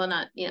 well,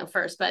 not,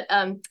 first, but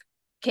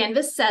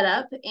Canvas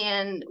setup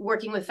and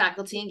working with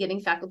faculty and getting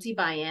faculty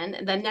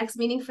buy-in. The next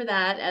meeting for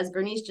that, as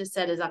Bernice just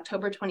said, is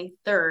October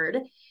 23rd.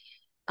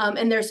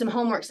 And there's some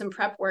homework, some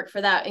prep work for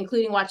that,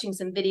 including watching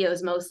some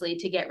videos mostly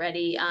to get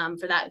ready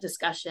for that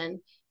discussion.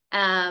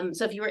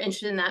 So if you were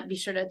interested in that, be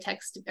sure to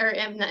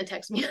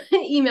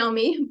email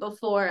me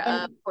before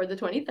for the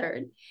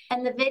 23rd.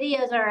 And the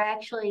videos are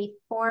actually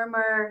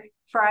former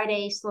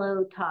Friday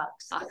Slow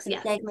Talks.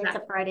 Yes, segments exactly.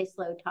 of Friday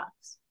Slow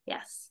Talks.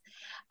 Yes.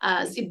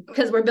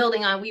 Because we're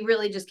building on, we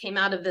really just came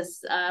out of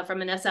this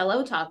from an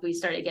SLO talk, we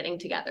started getting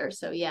together.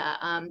 So yeah.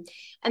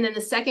 And then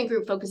the second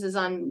group focuses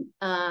on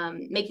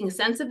making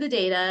sense of the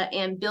data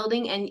and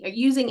building and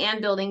using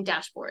and building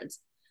dashboards.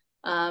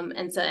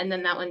 And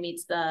then that one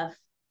meets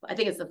I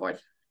think it's the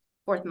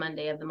fourth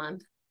Monday of the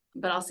month,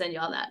 but I'll send you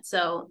all that.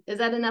 So is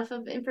that enough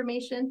of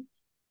information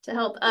to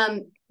help?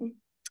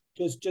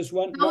 Just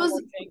one more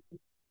thing.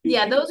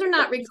 Yeah, those are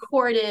not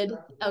recorded.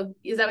 Oh,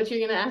 is that what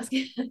you're going to ask?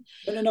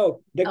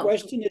 No. The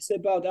question is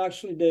about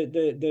actually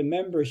the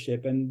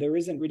membership, and there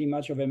isn't really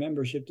much of a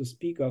membership to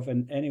speak of,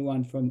 and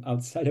anyone from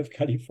outside of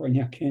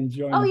California can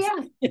join. Oh,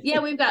 yeah.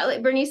 We've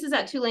got, Bernice is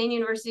at Tulane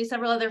University.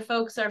 Several other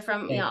folks are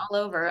from, all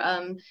over.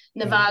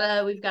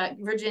 Nevada, we've got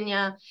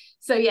Virginia.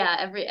 So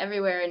yeah,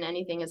 everywhere and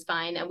anything is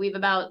fine. And we've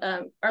about,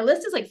 our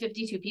list is like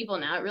 52 people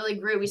now. It really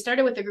grew. We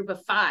started with a group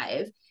of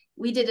 5.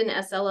 We did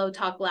an SLO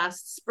talk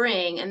last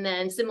spring, and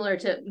then similar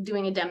to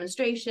doing a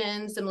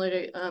demonstration, similar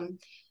to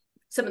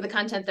some of the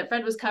content that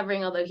Fred was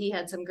covering, although he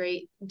had some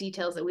great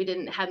details that we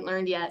hadn't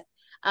learned yet.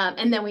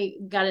 And then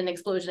we got an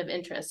explosion of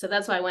interest. So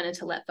that's why I wanted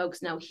to let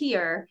folks know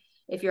here,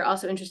 if you're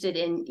also interested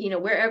in,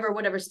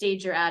 whatever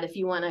stage you're at, if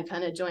you want to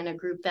kind of join a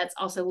group that's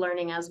also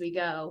learning as we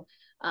go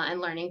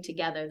and learning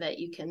together, that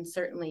you can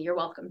you're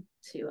welcome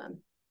to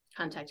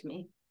contact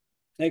me.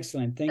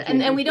 Excellent. Thank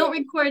you. And we don't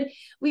record,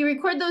 we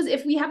record those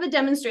if we have a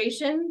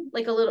demonstration,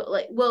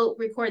 we'll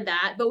record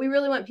that, but we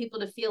really want people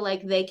to feel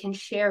like they can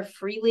share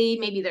freely,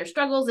 maybe their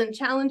struggles and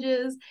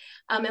challenges.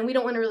 And we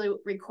don't want to really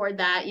record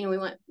that.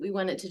 We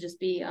want it to just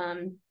be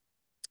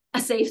a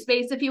safe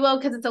space, if you will,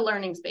 because it's a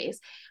learning space.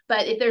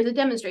 But if there's a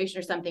demonstration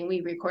or something, we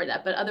record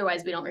that, but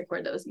otherwise we don't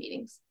record those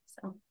meetings.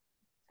 So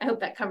I hope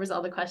that covers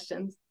all the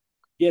questions.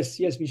 Yes,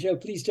 Michelle,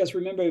 please just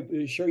remember,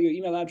 share your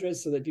email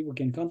address so that people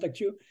can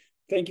contact you.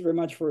 Thank you very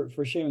much for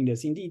sharing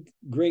this. Indeed,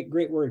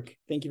 great work.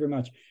 Thank you very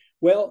much.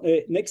 Well,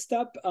 next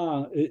up,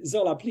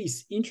 Zola,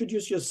 please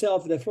introduce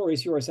yourself. The floor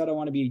is yours. I don't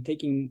want to be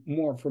taking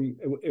more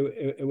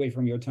away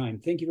from your time.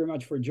 Thank you very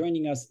much for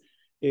joining us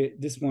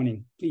this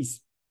morning.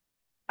 Please.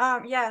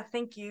 Yeah,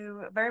 thank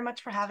you very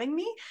much for having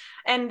me.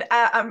 And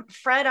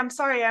Fred, I'm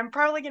sorry, I'm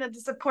probably going to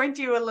disappoint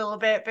you a little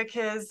bit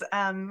because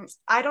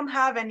I don't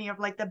have any of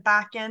the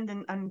back end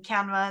and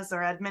Canvas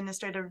or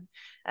administrative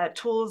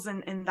tools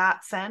in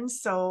that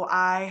sense. So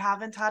I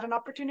haven't had an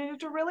opportunity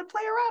to really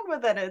play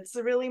around with it. It's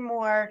really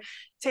more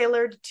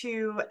tailored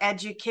to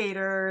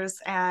educators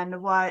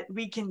and what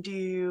we can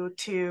do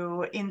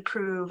to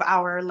improve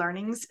our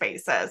learning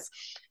spaces.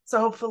 So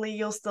hopefully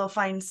you'll still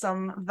find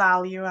some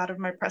value out of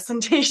my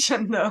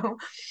presentation though.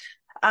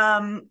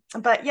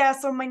 But yeah,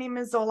 so my name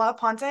is Zola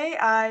Ponte.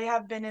 I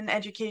have been in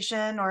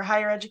education or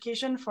higher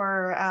education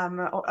for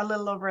a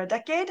little over a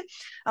decade.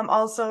 I'm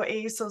also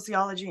a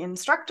sociology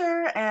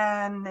instructor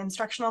and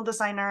instructional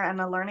designer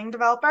and a learning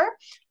developer.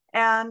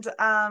 And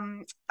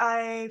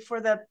I, for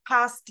the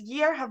past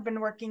year, have been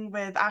working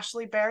with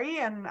Ashley Berry,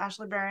 and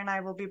Ashley Berry and I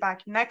will be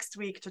back next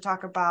week to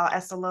talk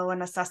about SLO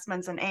and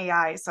assessments and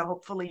AI. So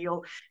hopefully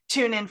you'll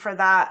tune in for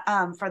that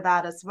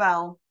as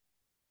well.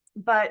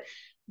 But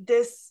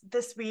this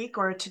week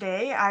or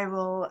today, I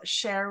will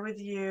share with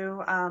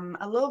you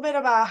a little bit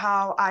about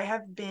how I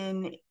have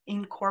been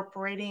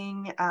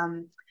incorporating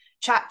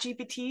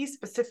ChatGPT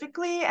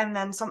specifically, and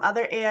then some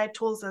other AI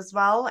tools as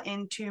well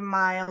into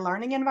my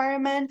learning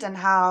environment, and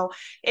how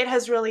it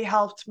has really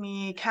helped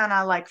me kind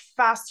of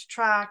fast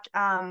track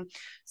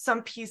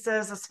some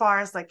pieces as far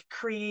as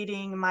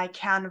creating my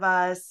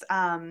Canvas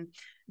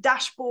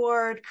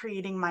dashboard,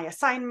 creating my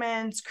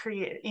assignments,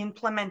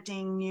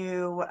 implementing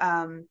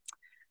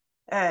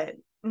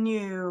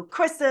new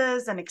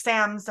quizzes and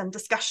exams and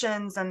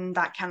discussions and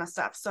that kind of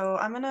stuff. So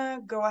I'm going to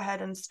go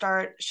ahead and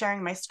start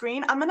sharing my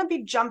screen. I'm going to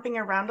be jumping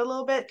around a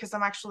little bit because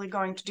I'm actually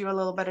going to do a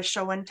little bit of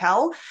show and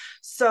tell.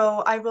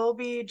 So I will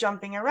be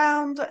jumping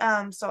around.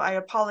 So I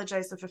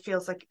apologize if it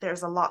feels like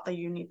there's a lot that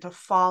you need to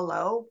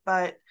follow,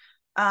 but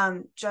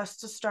just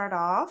to start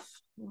off,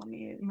 let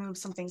me move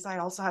some things. I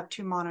also have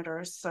two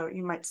monitors, so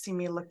you might see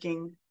me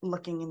looking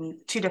in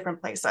two different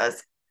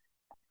places.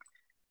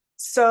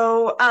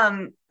 So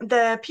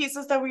the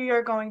pieces that we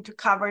are going to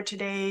cover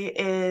today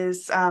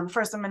is,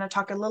 first, I'm going to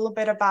talk a little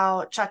bit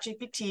about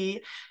ChatGPT,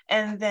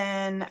 and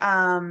then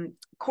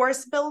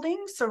course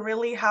building. So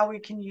really how we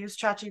can use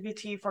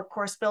ChatGPT for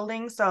course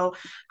building. So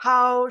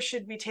how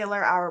should we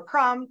tailor our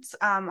prompts?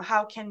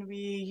 How can we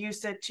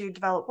use it to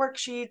develop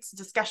worksheets,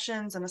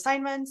 discussions, and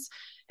assignments?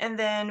 And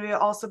then we'll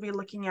also be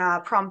looking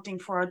at prompting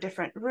for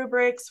different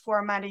rubrics,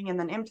 formatting, and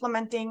then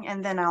implementing.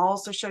 And then I'll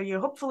also show you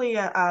hopefully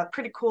a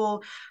pretty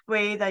cool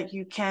way that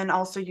you can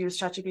also use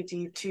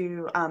ChatGPT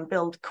to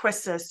build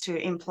quizzes to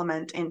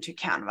implement into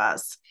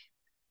Canvas.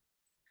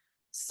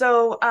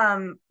 So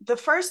the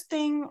first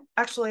thing,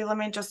 actually, let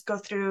me just go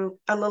through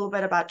a little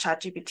bit about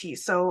ChatGPT.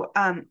 So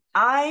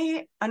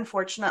I,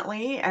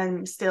 unfortunately,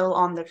 am still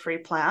on the free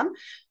plan.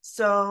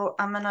 So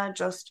I'm going to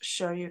just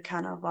show you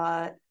kind of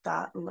what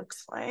that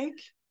looks like.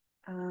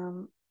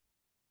 One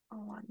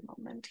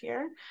moment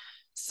here.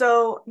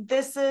 So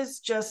this is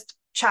just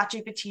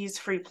ChatGPT's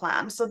free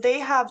plan. So they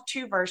have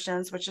two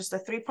versions, which is the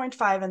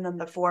 3.5 and then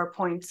the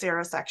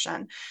 4.0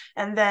 section.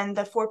 And then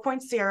the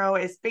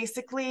 4.0 is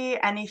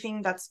basically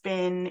anything that's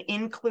been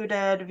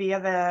included via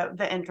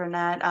the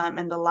internet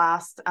in the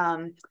last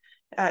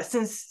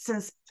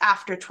since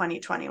after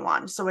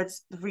 2021. So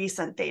it's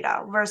recent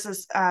data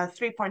versus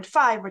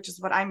 3.5, which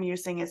is what I'm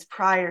using, is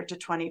prior to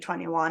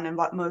 2021 and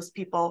what most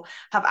people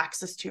have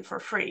access to for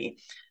free.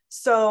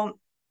 So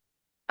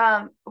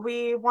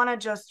we want to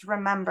just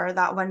remember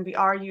that when we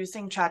are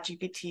using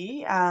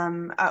ChatGPT,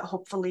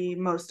 hopefully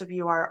most of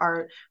you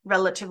are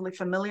relatively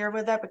familiar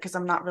with it, because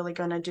I'm not really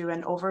going to do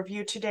an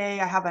overview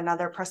today. I have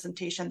another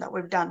presentation that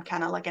we've done,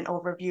 kind of like an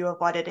overview of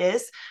what it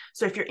is.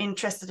 So if you're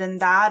interested in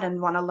that and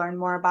want to learn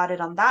more about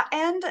it on that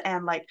end,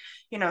 and like,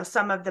 you know,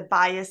 some of the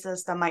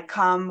biases that might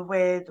come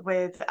with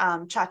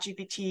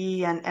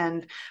ChatGPT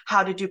and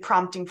how to do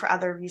prompting for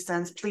other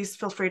reasons, please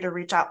feel free to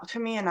reach out to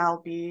me and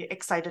I'll be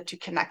excited to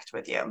connect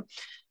with you.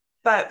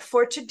 But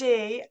for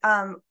today,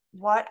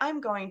 what I'm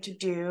going to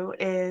do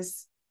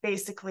is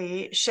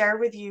basically share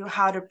with you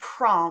how to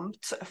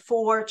prompt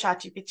for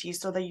ChatGPT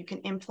so that you can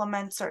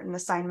implement certain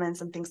assignments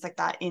and things like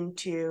that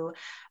into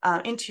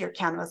your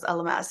Canvas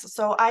LMS.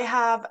 So I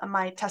have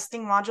my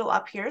testing module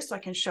up here, so I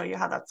can show you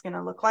how that's going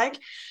to look like.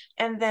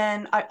 And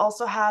then I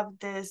also have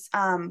this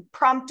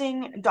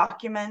prompting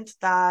document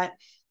that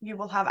you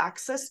will have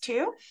access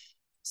to.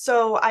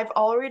 So I've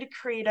already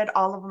created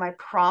all of my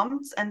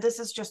prompts, and this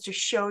is just to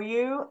show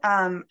you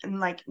and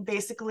like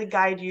basically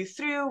guide you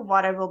through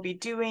what I will be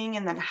doing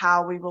and then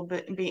how we will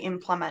be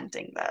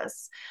implementing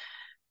this.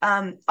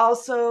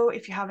 Also,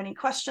 if you have any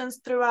questions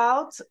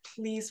throughout,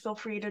 please feel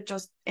free to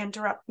just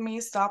interrupt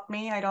me, stop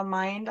me. I don't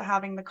mind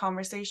having the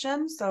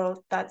conversation,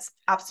 so that's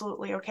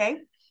absolutely okay.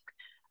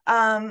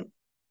 And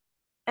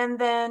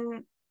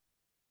then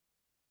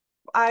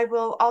I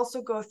will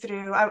also go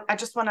through, I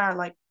just want to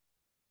like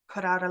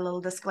put out a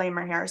little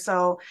disclaimer here.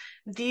 So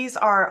these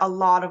are a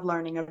lot of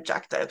learning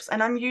objectives,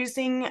 and I'm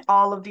using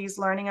all of these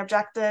learning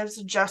objectives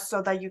just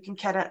so that you can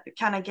kind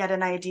of get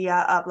an idea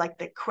of like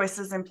the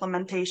quizzes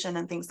implementation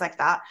and things like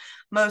that.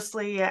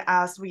 Mostly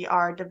as we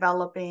are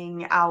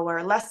developing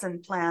our lesson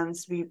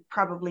plans, we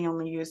probably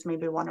only use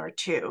maybe one or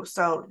two.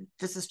 So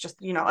this is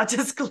just, you know, a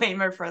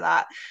disclaimer for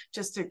that,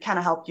 just to kind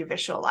of help you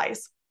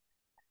visualize.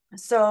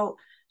 So,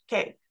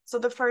 okay. So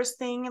the first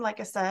thing,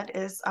 like I said,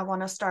 is I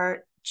want to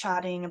start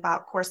chatting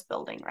about course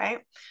building,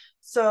 right?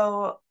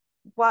 So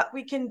what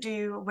we can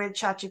do with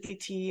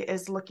ChatGPT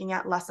is looking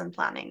at lesson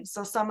planning.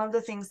 So some of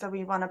the things that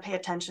we want to pay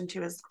attention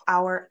to is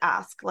our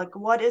ask, like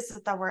what is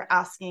it that we're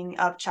asking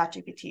of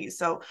ChatGPT?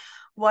 So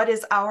what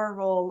is our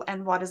role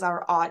and what is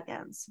our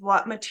audience?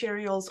 What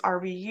materials are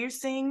we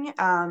using?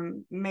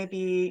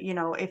 Maybe, you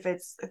know, if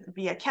it's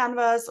via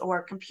Canvas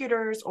or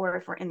computers, or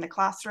if we're in the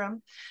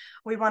classroom.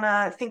 We want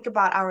to think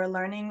about our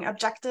learning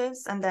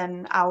objectives and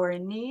then our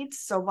needs.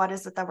 So what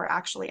is it that we're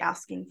actually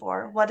asking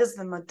for? What is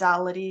the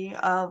modality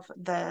of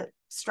the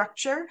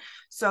structure?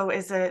 So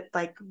is it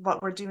like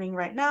what we're doing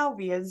right now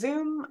via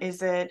Zoom?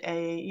 Is it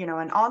a, you know,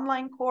 an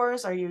online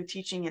course? Are you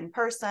teaching in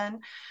person?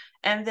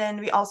 And then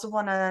we also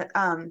want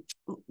to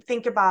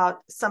think about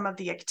some of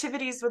the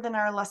activities within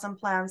our lesson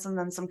plans and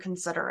then some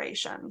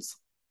considerations.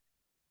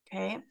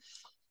 Okay.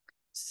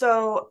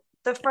 So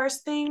the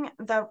first thing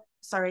that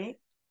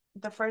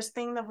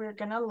we're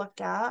going to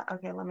look at,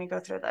 okay, let me go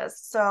through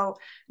this. So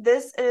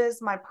this is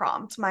my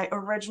prompt, my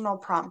original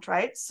prompt,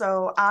 right?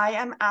 So I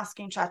am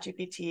asking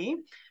ChatGPT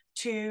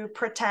to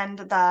pretend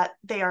that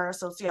they are a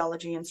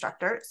sociology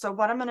instructor. So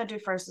what I'm going to do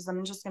first is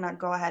I'm just going to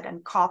go ahead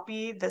and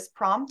copy this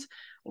prompt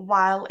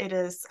while it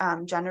is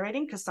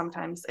generating, because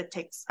sometimes it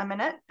takes a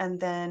minute, and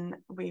then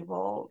we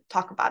will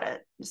talk about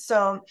it.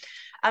 So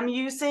I'm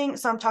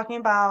talking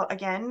about,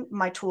 again,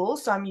 my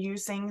tools. So I'm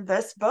using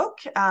this book.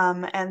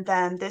 And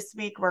then this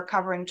week we're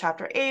covering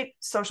chapter 8,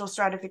 social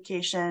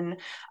stratification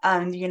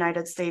in the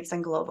United States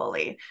and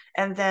globally.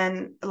 And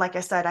then, like I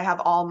said, I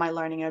have all my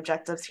learning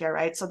objectives here,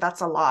 right? So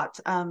that's a lot.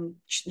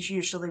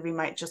 Usually we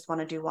might just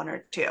want to do 1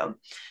 or 2.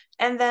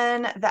 And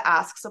then the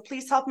ask. So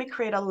please help me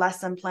create a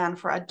lesson plan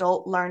for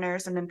adult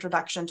learners and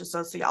introduction to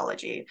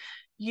sociology.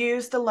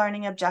 Use the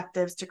learning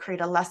objectives to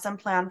create a lesson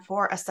plan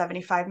for a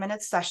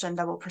 75-minute session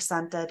that will be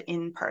presented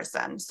in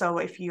person. So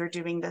if you're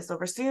doing this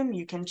over Zoom,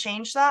 you can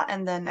change that,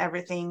 and then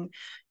everything,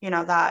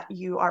 that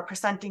you are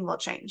presenting will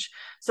change.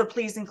 So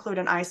please include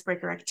an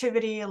icebreaker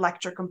activity,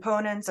 lecture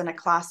components, and a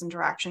class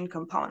interaction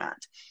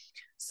component.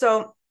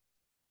 So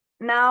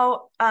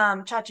now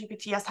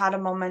ChatGPT has had a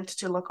moment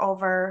to look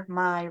over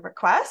my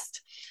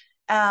request.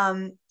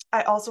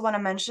 I also want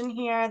to mention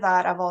here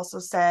that I've also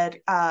said,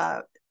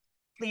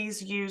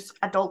 please use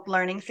adult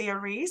learning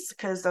theories,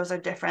 because those are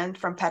different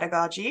from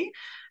pedagogy,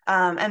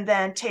 and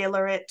then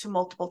tailor it to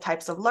multiple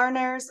types of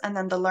learners. And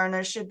then the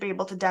learners should be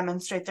able to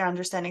demonstrate their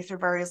understanding through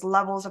various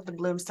levels of the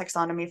Bloom's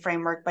taxonomy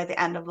framework by the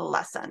end of the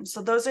lesson.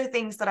 So those are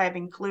things that I've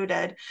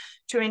included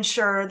to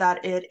ensure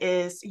that it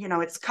is,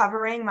 it's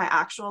covering my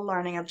actual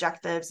learning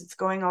objectives. It's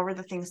going over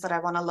the things that I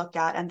want to look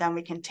at, and then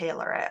we can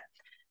tailor it.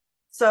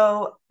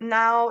 So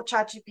now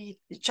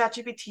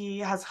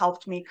ChatGPT has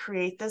helped me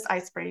create this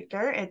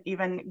icebreaker. It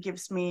even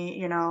gives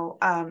me,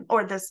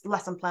 or this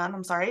lesson plan,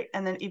 I'm sorry.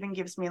 And then even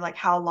gives me like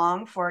how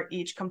long for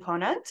each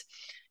component.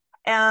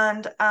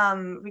 And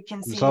we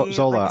can see,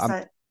 Zola, like I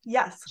said,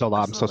 yes.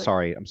 Zola,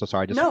 absolutely. I'm so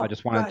sorry. No, I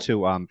just wanted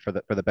to, for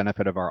the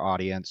benefit of our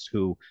audience,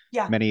 who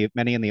many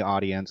in the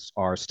audience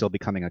are still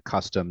becoming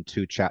accustomed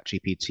to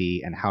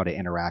ChatGPT and how to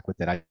interact with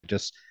it. I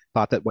just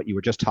thought that what you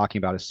were just talking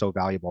about is so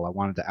valuable. I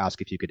wanted to ask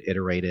if you could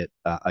iterate it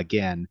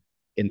again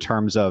in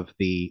terms of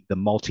the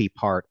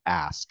multi-part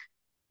ask,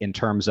 in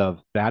terms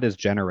of that is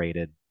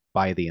generated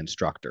by the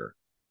instructor.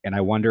 And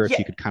I wonder if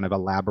you could kind of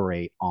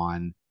elaborate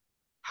on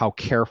how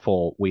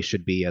careful we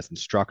should be as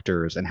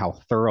instructors and how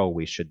thorough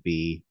we should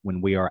be when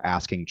we are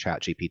asking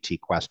ChatGPT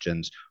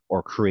questions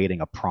or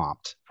creating a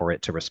prompt for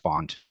it to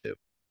respond to.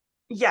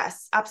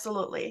 Yes,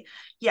 absolutely.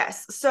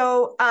 Yes.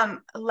 So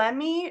let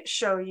me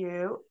show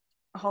you,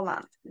 hold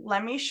on.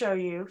 Let me show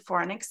you,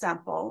 for an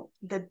example,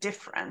 the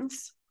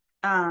difference.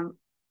 Let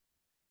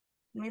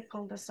me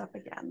pull this up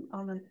again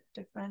on a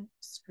different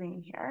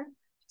screen here.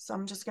 So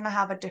I'm just going to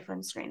have a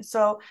different screen.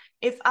 So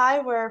if I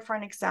were, for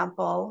an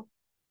example,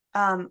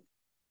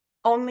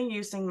 only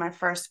using my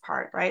first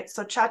part, right?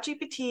 So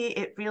ChatGPT,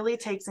 it really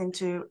takes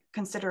into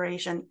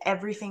consideration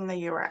everything that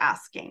you are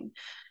asking.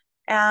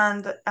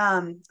 And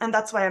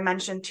that's why I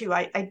mentioned too,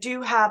 I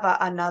do have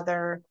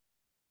another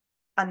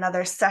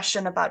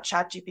session about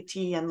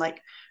ChatGPT and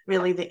like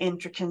really the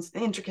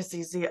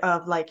intricacies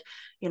of like,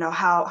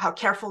 how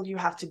careful you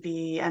have to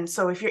be. And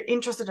so if you're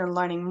interested in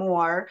learning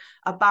more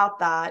about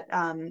that,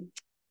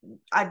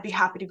 I'd be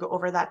happy to go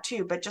over that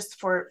too. But just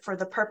for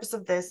the purpose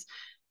of this,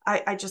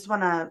 I just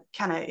want to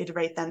kind of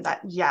iterate then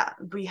that,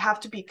 we have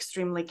to be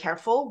extremely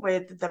careful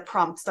with the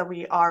prompts that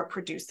we are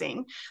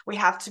producing. We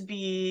have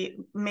to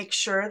make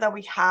sure that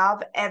we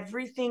have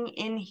everything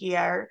in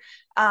here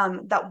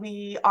that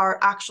we are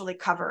actually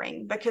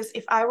covering. Because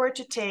if I were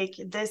to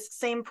take this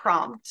same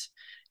prompt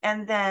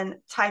and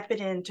then type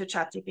it into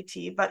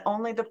ChatGPT, but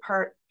only the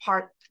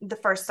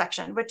first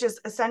section, which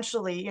is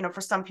essentially, for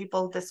some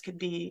people, this could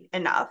be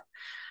enough.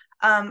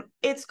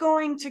 It's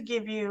going to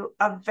give you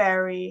a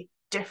very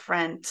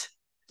different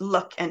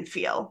look and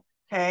feel.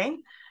 Okay.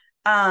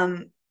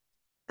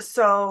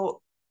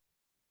 So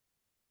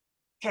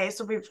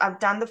I've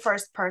done the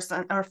first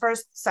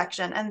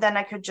section, and then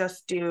I could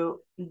just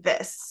do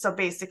this. So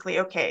basically,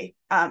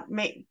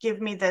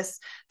 give me this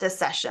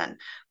session.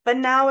 But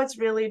now it's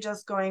really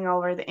just going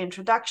over the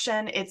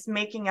introduction. It's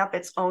making up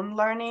its own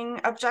learning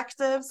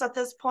objectives at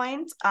this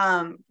point,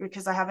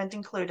 because I haven't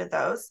included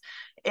those.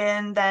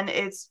 And then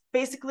it's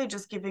basically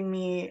just giving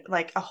me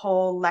like a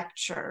whole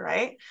lecture,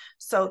 right?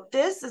 So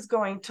this is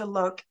going to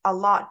look a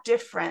lot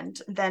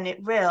different than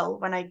it will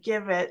when I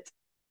give it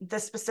the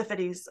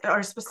specificities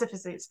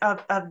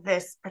of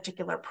this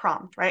particular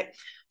prompt, right?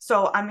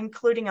 So I'm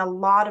including a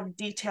lot of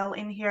detail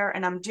in here,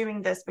 and I'm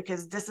doing this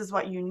because this is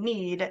what you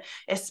need,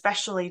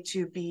 especially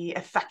to be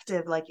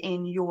effective, like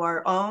in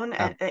your own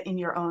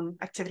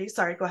activity.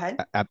 Sorry, go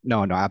ahead.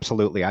 No,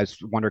 absolutely. I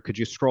just wonder, could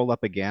you scroll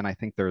up again? I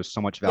think there's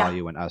so much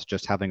value in us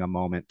just having a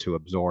moment to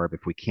absorb,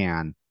 if we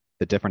can,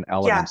 the different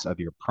elements of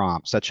your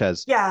prompt, such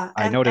as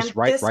I noticed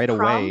right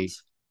away.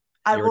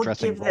 I will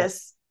give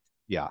this.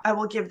 I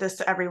will give this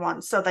to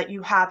everyone so that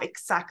you have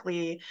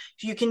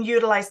you can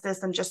utilize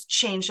this and just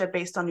change it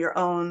based on your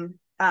own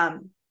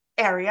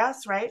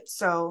areas, right?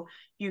 So,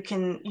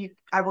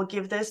 I will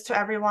give this to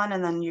everyone,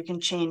 and then you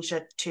can change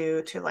it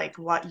to like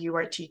what you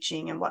are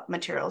teaching and what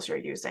materials you're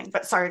using.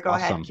 But sorry, go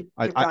ahead. Keep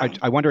going.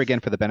 I wonder, again,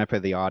 for the benefit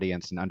of the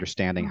audience and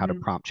understanding how to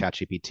prompt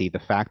ChatGPT, the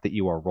fact that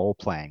you are role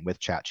playing with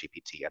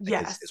ChatGPT, I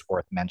think is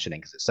worth mentioning,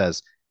 because it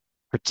says,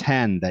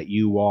 pretend that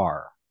you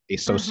are a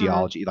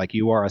sociology, like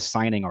you are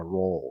assigning a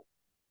role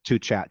to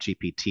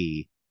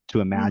ChatGPT to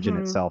imagine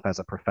itself as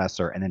a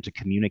professor and then to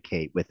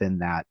communicate within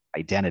that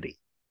identity.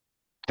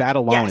 That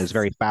alone is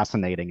very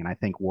fascinating, and I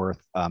think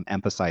worth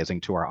emphasizing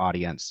to our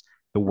audience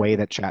the way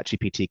that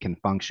ChatGPT can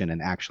function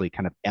and actually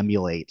kind of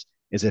emulate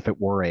as if it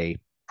were a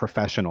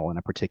professional in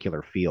a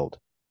particular field.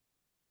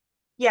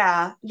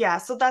 Yeah.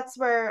 So that's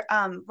where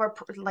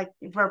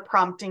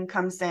prompting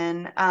comes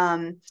in.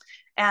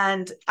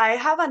 And I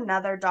have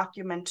another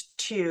document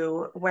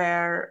too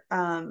where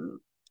and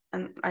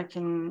I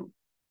can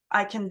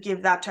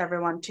give that to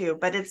everyone too,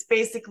 but it's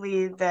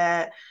basically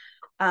the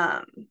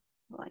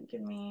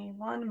give me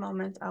one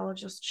moment. I will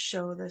just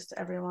show this to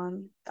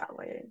everyone. That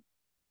way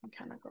I can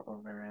kind of go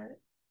over it.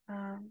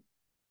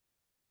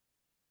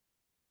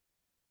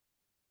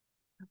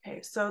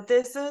 Okay, so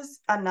this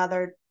is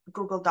another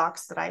Google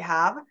Docs that I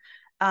have,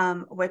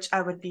 which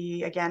I would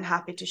be, again,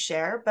 happy to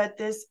share. But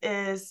this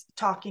is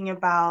talking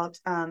about,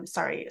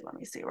 sorry, let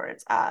me see where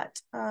it's at.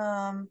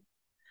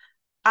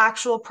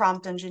 Actual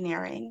prompt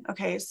engineering.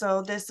 Okay,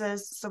 so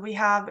we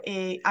have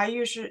I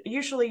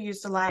usually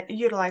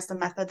utilize the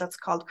method that's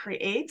called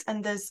create,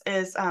 and this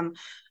is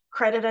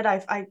credited.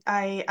 I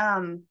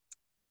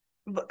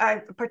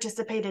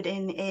participated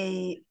in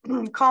a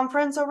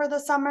conference over the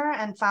summer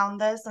and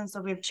found this, and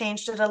so we've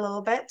changed it a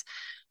little bit.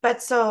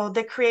 But so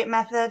the create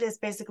method is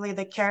basically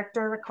the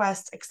character,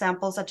 request,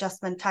 examples,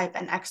 adjustment type,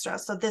 and extra.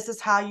 So this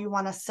is how you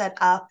want to set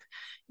up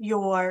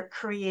your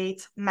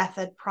create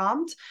method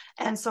prompt.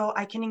 And so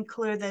I can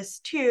include this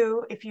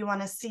too if you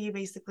want to see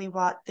basically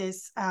what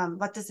this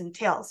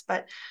entails.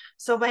 But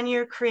so when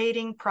you're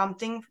creating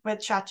prompting with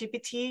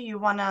ChatGPT, you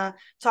want to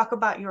talk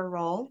about your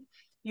role.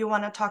 You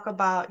want to talk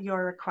about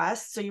your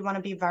requests. So you want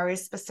to be very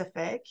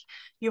specific.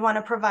 You want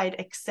to provide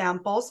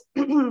examples.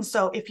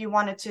 So if you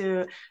wanted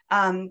to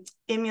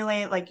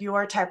emulate like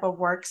your type of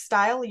work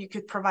style, you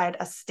could provide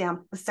a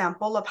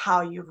sample of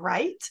how you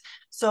write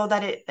so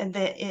that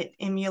it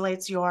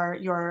emulates your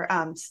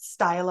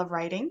style of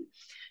writing.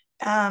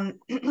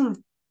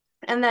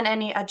 And then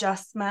any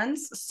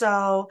adjustments.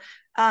 So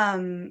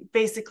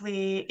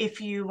basically, if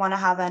you want to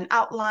have an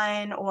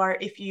outline or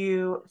if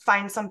you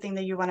find something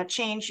that you want to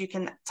change, you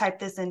can type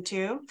this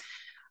into.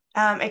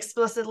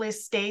 Explicitly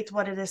state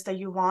what it is that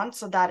you want.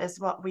 So that is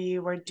what we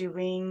were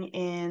doing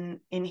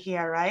in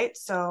here, right?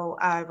 So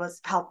I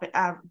was helping,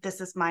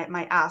 this is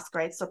my ask,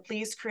 right? So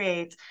please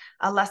create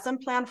a lesson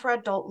plan for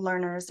adult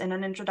learners in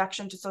an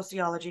introduction to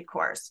sociology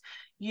course.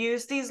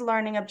 Use these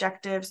learning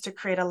objectives to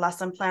create a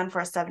lesson plan for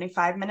a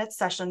 75-minute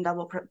session that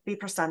will be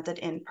presented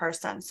in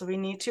person. So we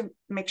need to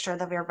make sure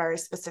that we are very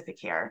specific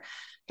here.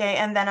 Okay,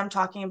 and then I'm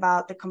talking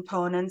about the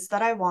components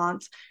that I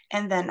want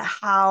and then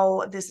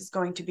how this is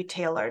going to be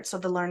tailored. So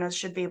the learners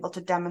should be able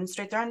to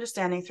demonstrate their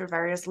understanding through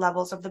various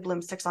levels of the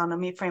Bloom's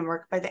taxonomy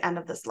framework by the end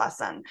of this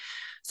lesson.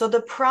 So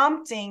the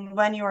prompting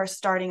when you are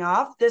starting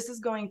off, this is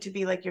going to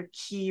be like your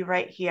key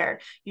right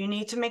here. You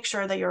need to make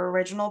sure that your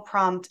original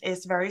prompt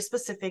is very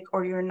specific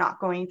or you're not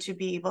going to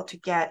be able to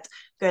get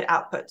good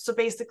output. So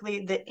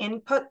basically the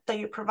input that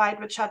you provide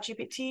with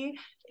ChatGPT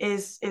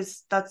is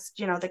that's,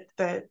 you know,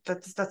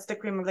 that's the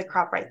cream of the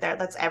crop right there.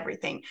 That's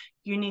everything.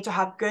 You need to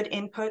have good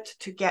input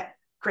to get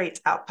great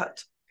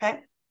output.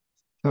 Okay.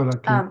 So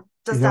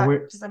does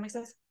that make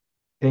sense?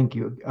 Thank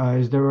you.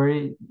 Is there a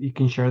way you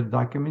can share the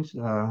documents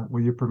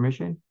with your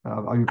permission?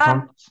 Are your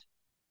prompts?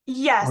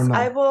 Yes, no?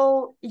 I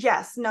will.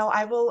 Yes, no,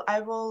 I will.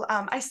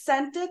 I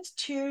sent it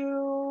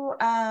to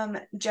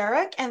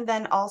Jarek, and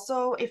then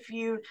also if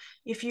you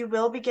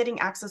will be getting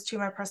access to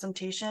my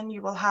presentation,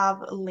 you will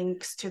have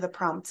links to the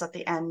prompts at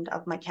the end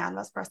of my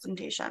Canvas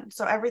presentation.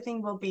 So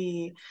everything will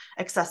be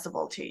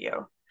accessible to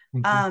you.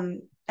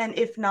 And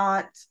if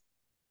not,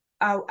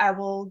 I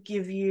will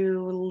give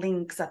you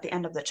links at the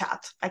end of the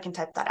chat. I can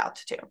type that out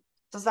too.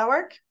 Does that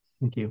work?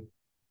 Thank you.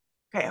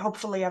 Okay,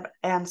 hopefully I've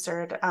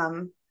answered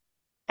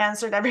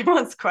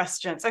everyone's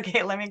questions.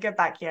 Okay, let me get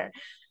back here.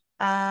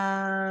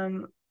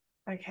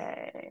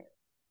 Okay.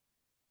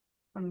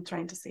 I'm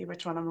trying to see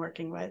which one I'm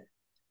working with.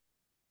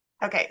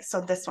 Okay,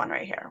 so this one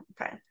right here.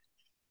 Okay.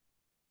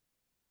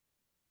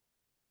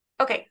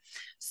 Okay,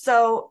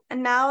 so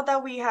now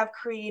that we have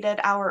created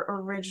our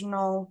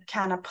original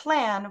kind of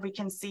plan, we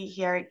can see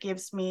here it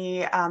gives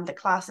me the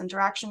class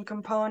interaction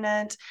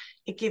component.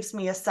 It gives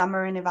me a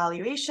summary and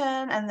evaluation,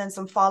 and then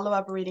some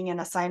follow-up reading and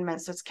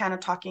assignments. So it's kind of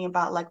talking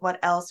about like what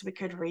else we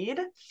could read.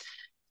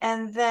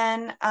 And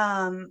then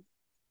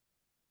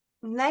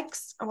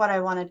next, what I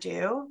want to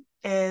do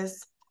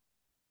is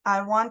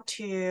I want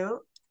to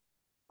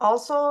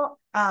also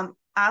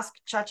ask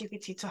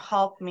ChatGPT to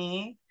help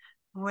me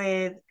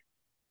with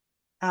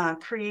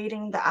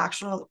creating the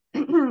actual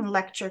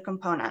lecture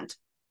component.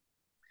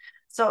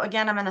 So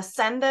again, I'm going to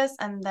send this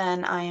and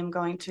then I am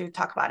going to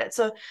talk about it.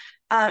 So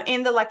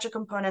In the lecture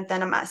component,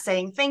 then I'm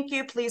saying, thank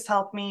you, please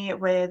help me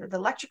with the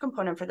lecture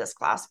component for this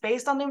class.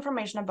 Based on the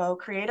information above,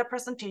 create a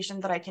presentation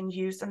that I can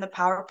use in the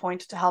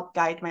PowerPoint to help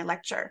guide my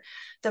lecture.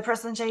 The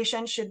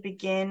presentation should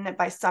begin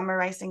by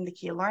summarizing the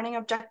key learning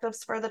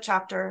objectives for the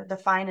chapter,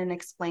 define and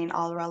explain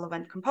all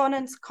relevant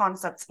components,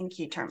 concepts, and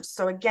key terms.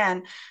 So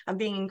again, I'm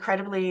being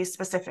incredibly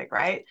specific,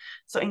 right?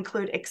 So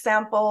include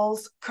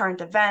examples,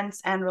 current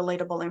events, and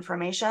relatable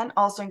information.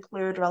 Also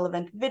include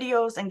relevant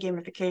videos and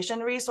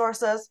gamification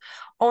resources.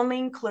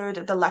 Only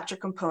include the lecture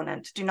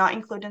component. Do not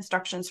include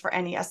instructions for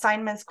any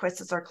assignments,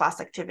 quizzes, or class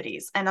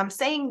activities. And I'm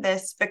saying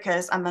this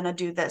because I'm going to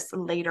do this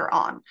later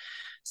on.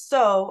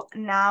 So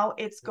now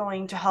it's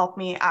going to help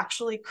me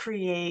actually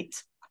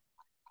create,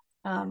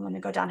 let me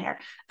go down here,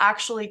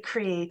 actually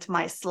create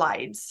my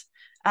slides.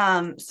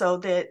 So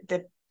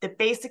the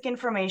basic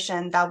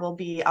information that will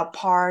be a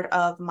part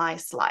of my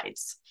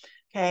slides.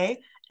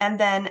 Okay. And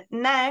then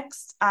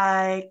next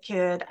I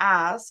could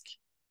ask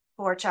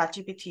for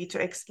ChatGPT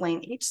to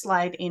explain each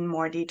slide in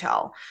more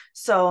detail.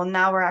 So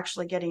now we're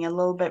actually getting a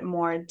little bit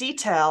more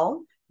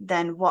detail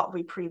than what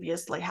we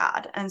previously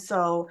had. And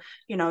so,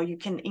 you know, you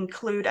can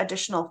include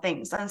additional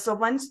things. And so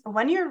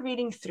when you're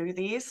reading through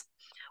these,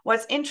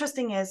 what's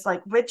interesting is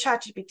like with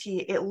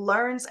ChatGPT, it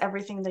learns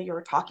everything that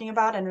you're talking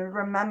about and it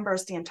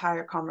remembers the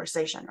entire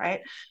conversation,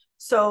 right?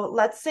 So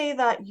let's say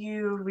that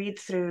you read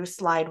through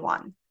slide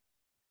 1.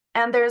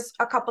 And there's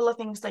a couple of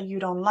things that you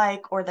don't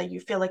like or that you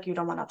feel like you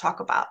don't want to talk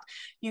about.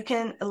 You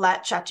can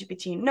let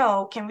ChatGPT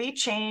know, can we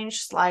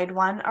change slide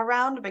 1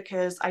 around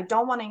because I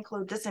don't want to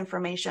include this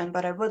information,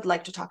 but I would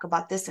like to talk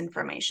about this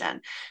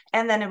information.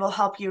 And then it will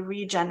help you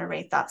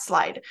regenerate that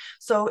slide.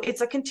 So it's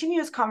a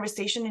continuous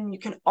conversation and you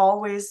can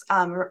always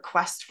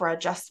request for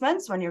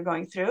adjustments when you're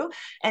going through.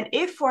 And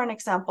if, for an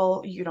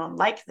example, you don't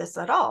like this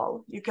at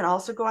all, you can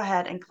also go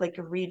ahead and click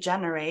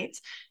regenerate.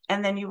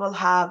 And then you will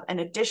have an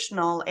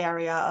additional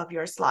area of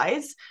your slides.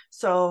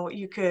 So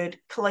you could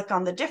click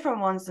on the different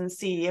ones and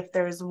see if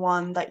there's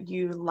one that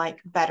you like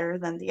better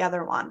than the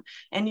other one.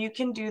 And you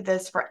can do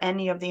this for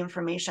any of the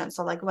information.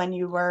 So like when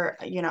you were,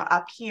 you know,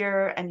 up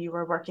here and you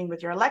were working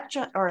with your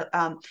lecture or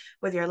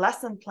with your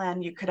lesson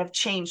plan, you could have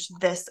changed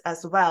this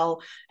as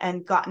well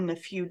and gotten a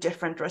few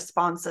different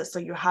responses. So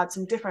you had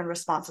some different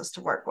responses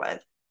to work with.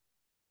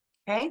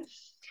 Okay.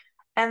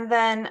 And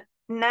then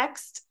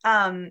next,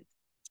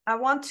 I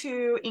want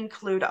to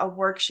include a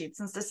worksheet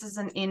since this is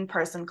an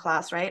in-person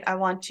class, right? I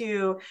want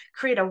to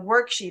create a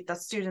worksheet that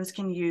students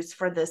can use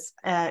for this,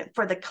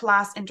 for the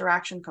class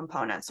interaction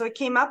component. So it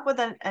came up with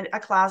a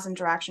class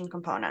interaction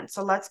component.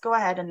 So let's go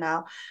ahead and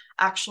now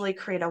actually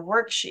create a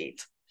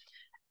worksheet.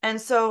 And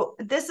so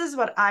this is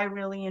what I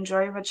really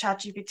enjoy with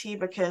ChatGPT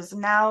because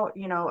now,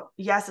 you know,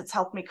 yes, it's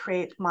helped me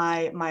create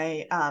my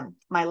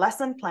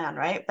lesson plan,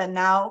 right? But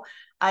now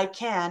I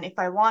can, if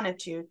I wanted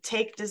to,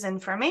 take this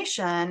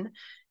information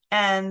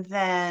and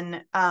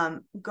then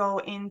go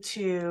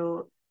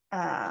into,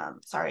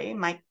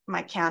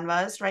 my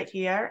canvas right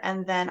here.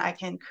 And then I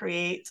can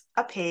create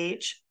a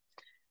page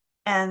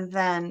and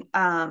then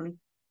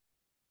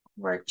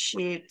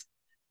worksheet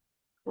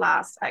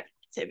class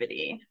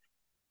activity.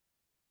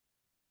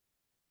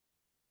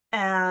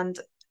 And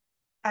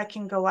I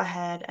can go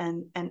ahead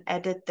and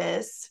edit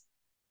this,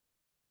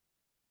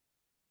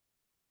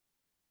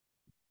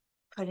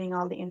 putting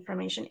all the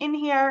information in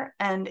here,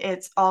 and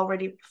it's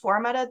already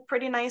formatted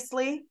pretty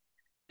nicely,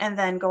 and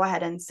then go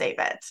ahead and save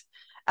it.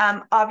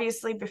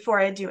 Obviously, before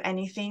I do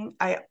anything,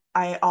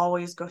 I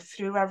always go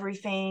through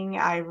everything.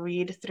 I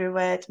read through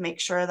it, make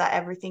sure that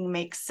everything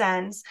makes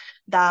sense,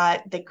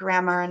 that the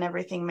grammar and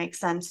everything makes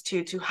sense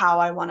to how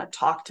I want to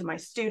talk to my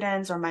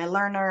students or my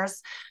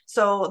learners.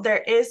 So there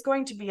is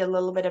going to be a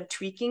little bit of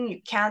tweaking.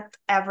 You can't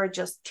ever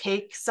just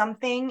take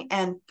something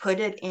and put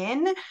it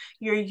in.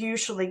 You're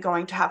usually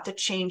going to have to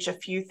change a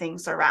few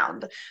things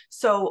around.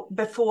 So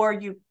before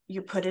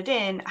you put it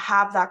in,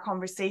 have that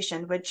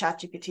conversation with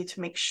ChatGPT to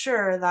make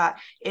sure that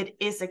it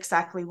is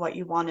exactly what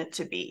you want it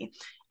to be.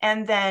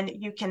 And then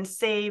you can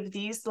save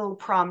these little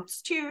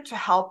prompts too to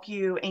help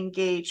you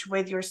engage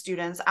with your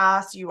students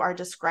as you are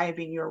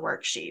describing your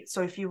worksheet.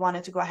 So if you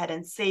wanted to go ahead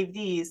and save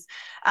these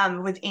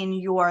within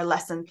your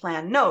lesson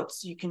plan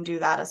notes, you can do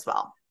that as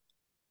well.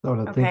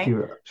 Zola, Okay. thank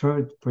you.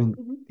 Sorry for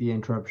the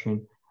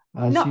interruption.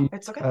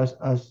 It's okay.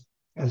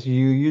 As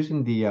you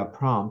using the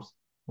prompts,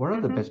 what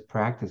are the best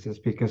practices?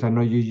 Because I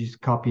know you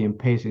just copy and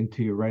paste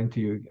into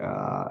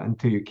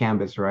your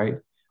canvas, right?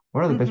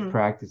 What are the best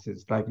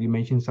practices? Like you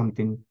mentioned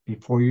something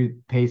before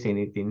you paste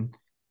anything,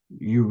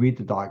 you read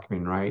the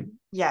document, right?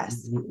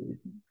 Yes.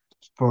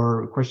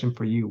 For a question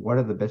for you, what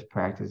are the best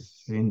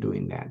practices in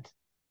doing that?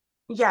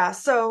 Yeah,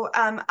 so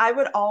I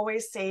would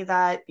always say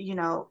that, you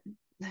know,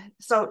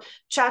 so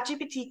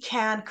ChatGPT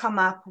can come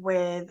up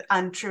with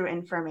untrue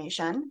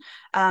information.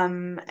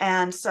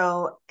 And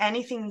so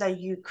anything that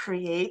you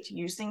create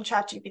using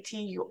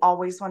ChatGPT, you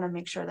always want to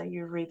make sure that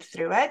you read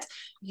through it.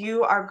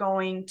 You are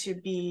going to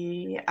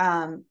be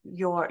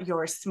your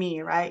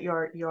SME, right?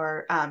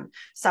 Your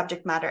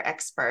subject matter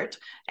expert,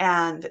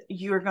 and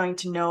you're going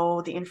to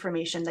know the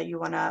information that you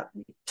want to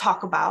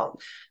talk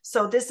about.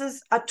 So this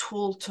is a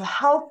tool to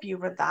help you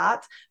with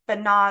that,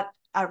 but not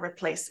a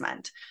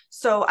replacement.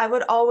 So I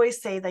would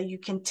always say that you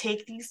can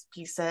take these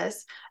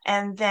pieces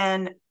and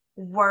then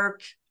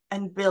work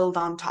and build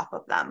on top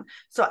of them.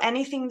 So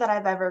anything that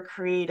I've ever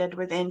created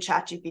within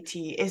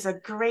ChatGPT is a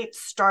great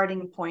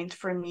starting point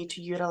for me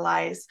to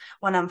utilize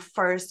when I'm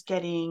first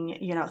getting,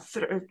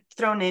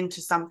 thrown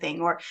into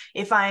something, or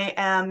if I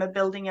am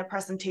building a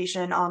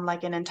presentation on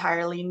like an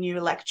entirely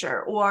new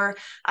lecture, or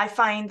I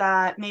find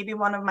that maybe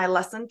one of my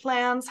lesson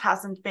plans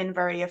hasn't been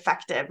very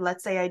effective.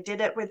 Let's say I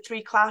did it with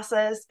 3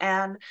 classes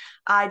and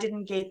I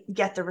didn't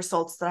get the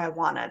results that I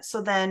wanted.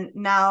 So then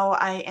now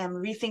I am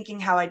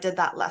rethinking how I did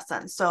that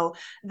lesson. So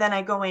then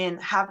I go in,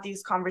 have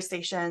these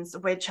conversations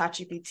with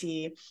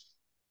ChatGPT,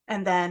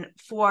 and then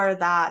for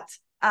that,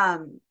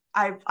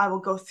 I will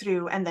go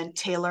through and then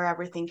tailor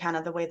everything kind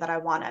of the way that I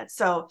want it.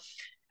 So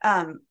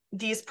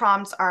these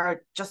prompts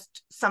are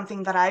just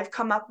something that I've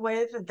come up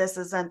with. This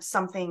isn't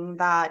something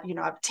that,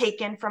 I've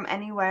taken from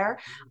anywhere.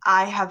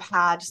 I have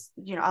had,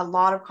 a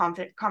lot of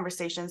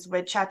conversations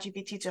with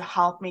ChatGPT to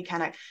help me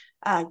kind of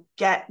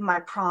get my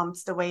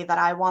prompts the way that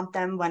I want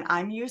them when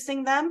I'm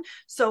using them.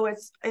 So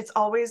it's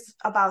always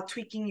about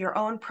tweaking your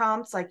own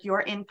prompts, like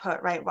your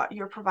input, right? What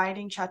you're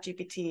providing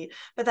ChatGPT,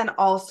 but then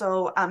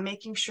also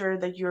making sure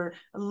that you're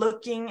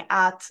looking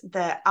at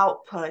the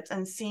output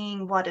and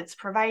seeing what it's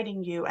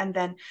providing you, and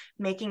then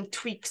making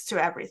tweaks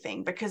to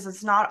everything, because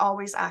it's not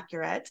always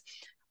accurate.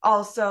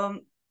 Also,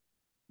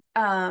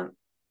 sorry,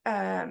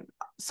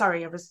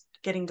 I was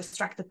getting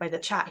distracted by the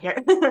chat here.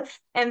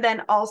 And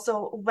then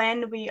also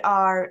when we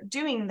are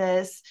doing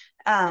this,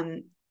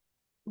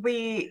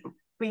 we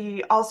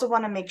also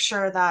want to make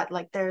sure that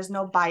like there's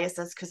no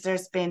biases, because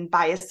there's been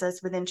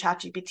biases within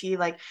ChatGPT,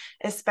 like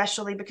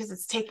especially because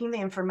it's taking the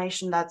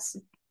information that's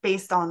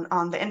based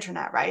on the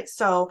internet, right?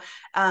 So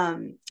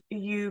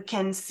you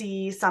can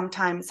see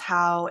sometimes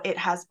how it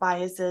has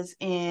biases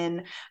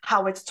in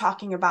how it's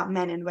talking about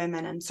men and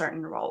women in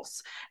certain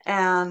roles,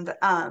 and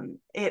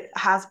it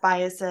has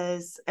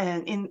biases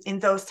in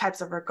those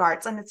types of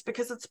regards, and it's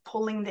because it's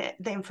pulling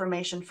the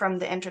information from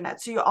the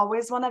internet. So you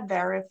always want to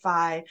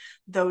verify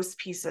those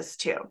pieces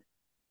too.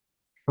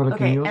 Well,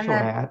 can you also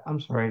add? I'm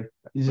sorry,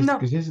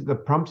 because the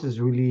prompts is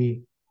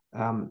really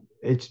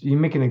you're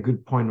making a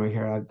good point right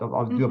here. I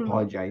do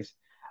apologize.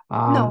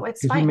 No,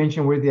 it's fine. Because you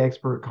mentioned we're the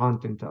expert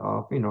content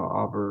of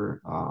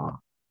our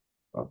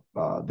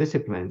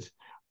disciplines,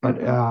 but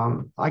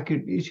I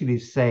could easily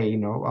say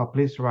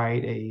please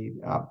write a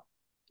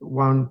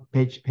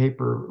 1-page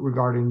paper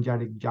regarding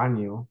Jarek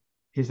Janio.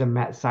 He's a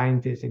mad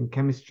scientist in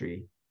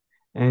chemistry,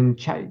 and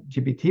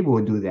ChatGPT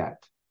will do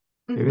that,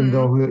 even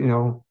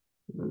though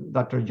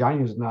Dr.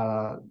 Janio is not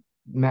a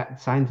mad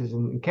scientist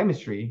in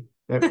chemistry.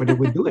 But it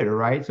would do it,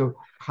 right? So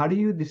how do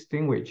you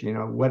distinguish,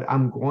 what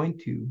I'm going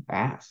to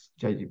ask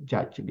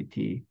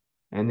ChatGPT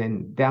and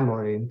then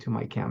download it into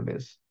my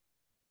Canvas?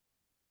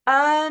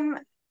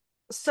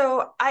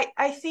 So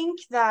I think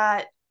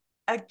that,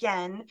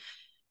 again,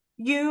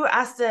 you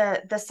as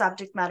the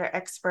subject matter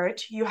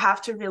expert, you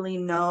have to really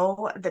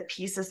know the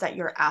pieces that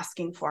you're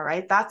asking for,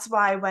 right? That's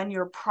why when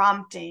you're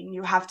prompting,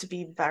 you have to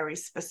be very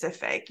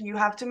specific. You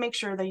have to make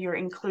sure that you're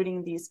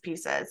including these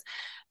pieces.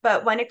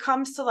 But when it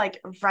comes to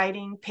like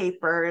writing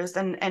papers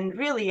and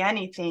really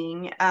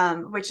anything,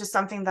 which is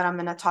something that I'm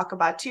going to talk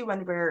about too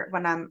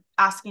when I'm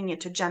asking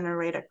it to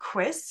generate a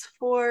quiz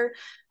for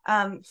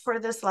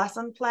this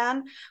lesson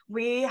plan,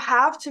 we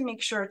have to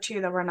make sure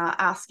too that we're not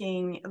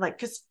asking, like,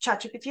 because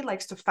ChatGPT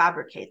likes to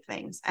fabricate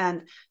things,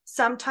 and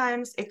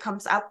sometimes it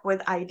comes up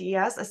with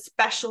ideas,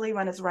 especially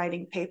when it's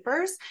writing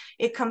papers.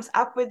 It comes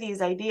up with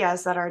these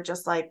ideas that are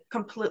just like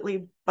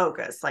completely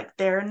bogus, like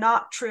they're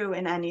not true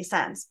in any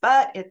sense,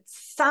 but it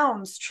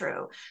sounds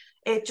true.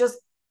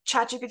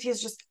 ChatGPT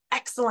is just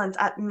excellent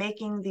at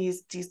making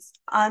these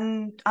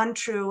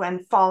untrue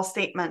and false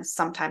statements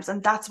sometimes,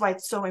 and that's why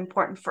it's so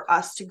important for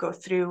us to go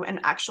through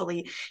and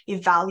actually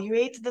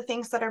evaluate the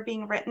things that are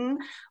being written.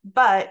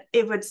 But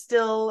it would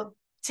still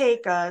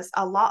take us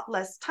a lot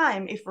less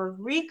time if we're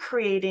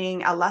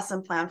recreating a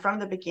lesson plan from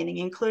the beginning,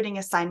 including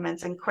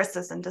assignments and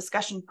quizzes and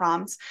discussion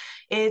prompts.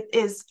 It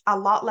is a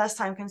lot less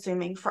time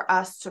consuming for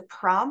us to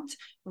prompt,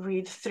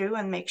 read through,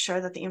 and make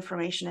sure that the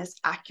information is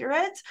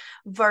accurate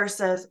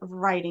versus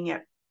writing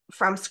it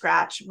from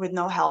scratch with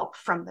no help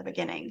from the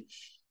beginning.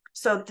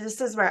 So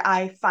this is where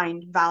I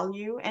find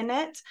value in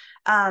it.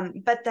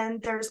 But then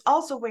there's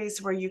also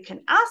ways where you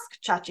can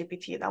ask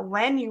ChatGPT that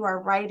when you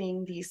are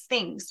writing these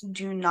things,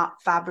 do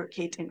not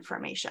fabricate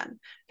information.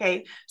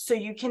 Okay, so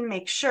you can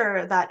make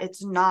sure that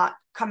it's not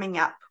coming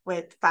up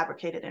with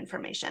fabricated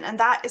information. And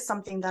that is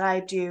something that I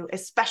do,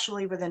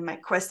 especially within my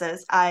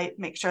quizzes. I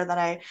make sure that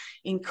I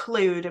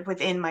include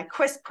within my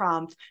quiz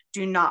prompt,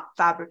 do not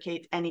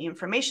fabricate any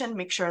information,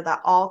 make sure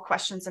that all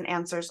questions and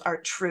answers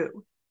are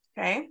true.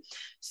 Okay,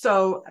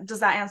 so does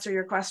that answer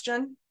your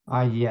question?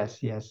 Yes.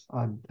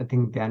 I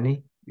think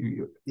Danny,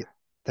 Yeah.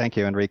 Thank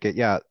you, Enrique.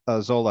 Yeah,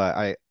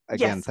 Zola,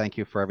 again, Yes. thank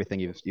you for everything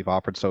you've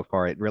offered so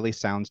far. It really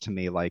sounds to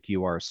me like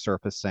you are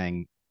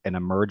surfacing an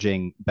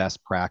emerging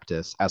best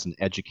practice as an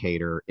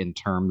educator in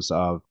terms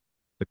of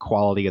the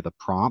quality of the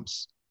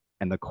prompts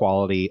and the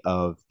quality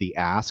of the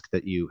ask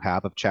that you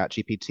have of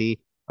ChatGPT.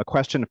 A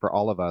question for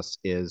all of us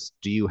is,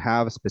 do you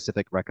have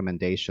specific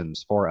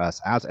recommendations for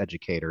us as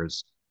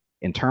educators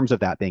in terms of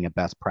that being a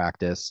best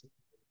practice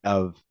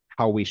of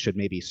how we should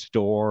maybe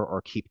store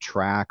or keep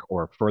track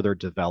or further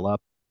develop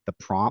the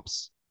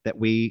prompts that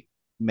we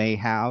may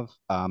have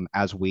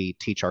as we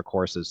teach our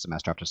courses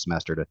semester after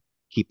semester to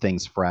keep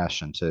things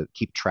fresh and to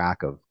keep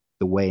track of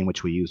the way in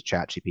which we use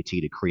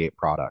ChatGPT to create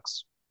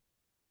products?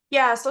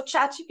 Yeah, so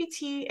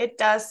ChatGPT, it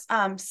does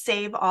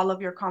save all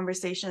of your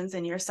conversations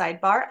in your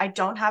sidebar. I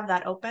don't have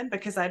that open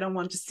because I don't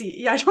want to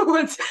see, I don't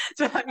want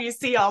to have you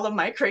see all of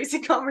my crazy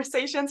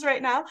conversations right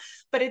now,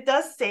 but it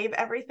does save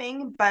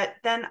everything. But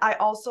then I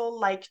also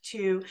like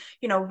to,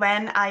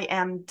 when I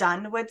am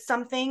done with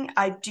something,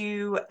 I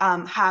do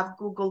have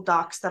Google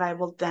Docs that I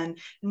will then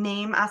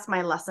name as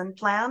my lesson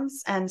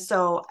plans. And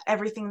so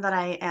everything that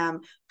I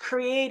am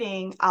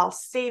creating, I'll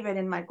save it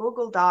in my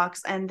Google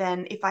Docs. And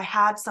then if I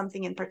had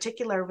something in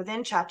particular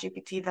within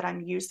ChatGPT that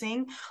I'm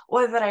using,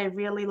 or that I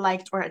really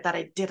liked, or that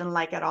I didn't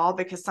like at all,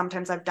 because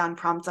sometimes I've done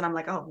prompts and I'm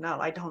like, oh no,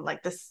 I don't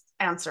like this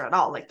answer at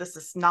all. Like, this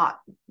is not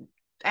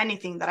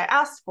anything that I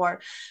asked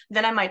for,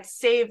 then I might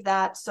save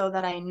that so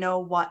that I know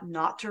what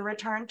not to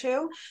return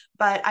to.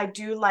 But I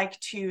do like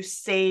to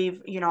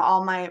save,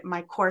 all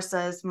my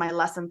courses, my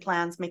lesson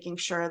plans, making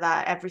sure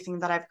that everything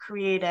that I've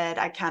created,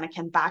 I kind of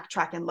can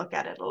backtrack and look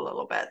at it a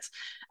little bit.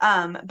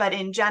 But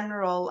in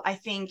general, I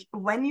think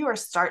when you're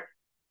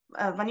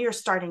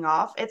starting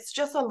off, it's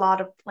just a lot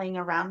of playing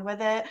around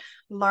with it,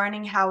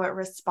 learning how it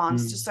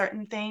responds to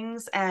certain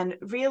things, and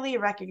really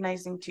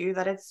recognizing too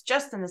that it's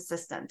just an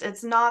assistant.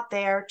 It's not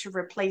there to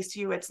replace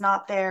you. It's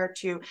not there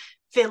to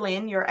fill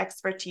in your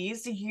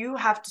expertise. You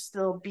have to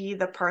still be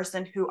the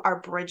person who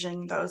are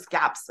bridging those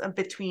gaps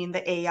between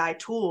the AI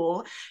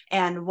tool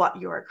and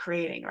what you're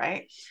creating,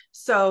 right?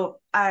 So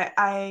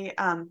I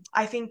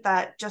think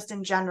that just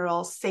in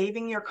general,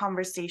 saving your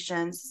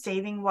conversations,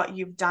 saving what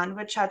you've done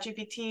with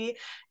ChatGPT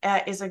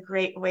is a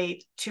great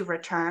way to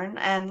return.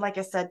 And like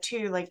I said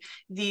too, like,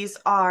 these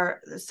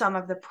are some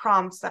of the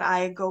prompts that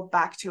I go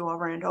back to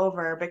over and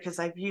over because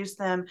I've used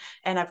them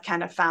and I've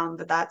kind of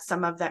found that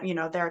some of them,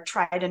 they're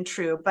tried and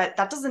true, but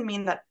that doesn't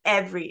mean that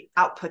every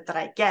output that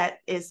I get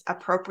is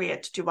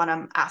appropriate to what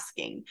I'm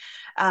asking.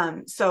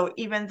 So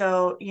even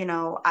though,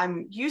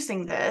 I'm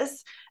using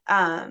this,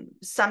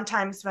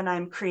 sometimes when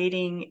I'm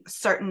creating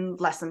certain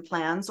lesson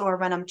plans or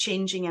when I'm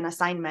changing an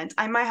assignment,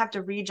 I might have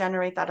to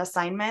regenerate that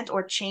assignment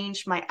or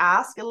change my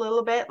ask a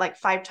little bit, like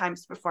 5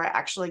 times before I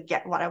actually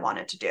get what I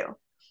wanted to do.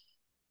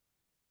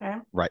 Okay.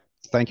 Right.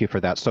 Thank you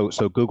for that. So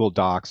Google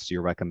Docs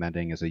you're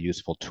recommending is a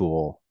useful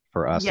tool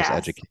for us as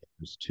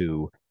educators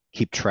to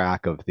keep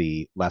track of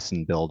the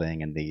lesson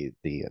building and the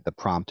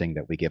prompting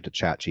that we give to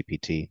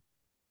ChatGPT.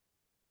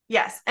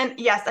 Yes. And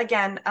yes,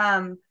 again,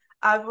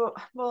 I will,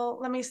 well,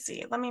 let me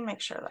see. Let me make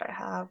sure that I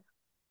have,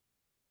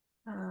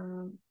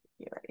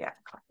 here, yeah.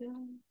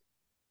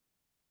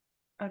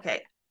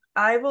 Okay.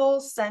 I will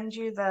send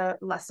you the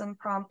lesson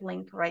prompt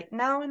link right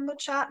now in the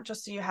chat,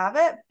 just so you have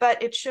it,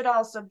 but it should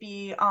also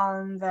be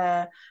on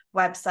the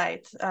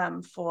website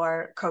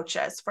for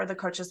the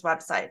coaches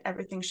website.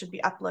 Everything should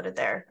be uploaded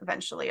there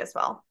eventually as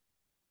well.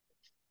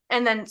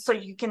 And then, so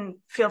you can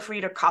feel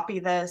free to copy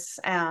this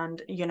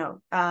and,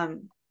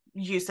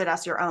 use it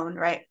as your own,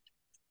 right?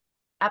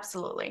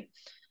 Absolutely.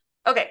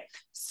 Okay,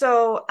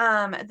 so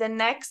the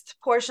next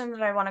portion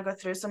that I want to go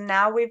through, so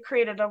now we've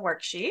created a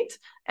worksheet,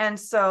 and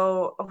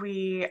so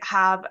we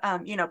have,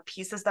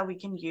 pieces that we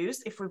can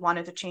use. If we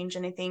wanted to change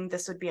anything,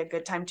 this would be a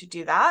good time to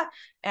do that.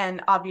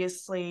 And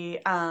obviously,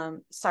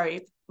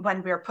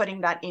 when we're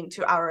putting that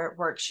into our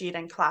worksheet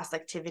and class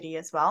activity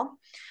as well.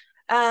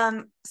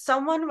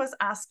 Someone was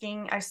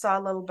asking, I saw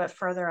a little bit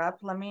further up,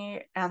 let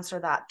me answer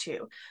that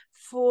too,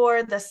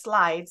 for the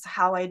slides,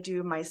 how I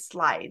do my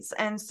slides.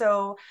 And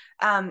so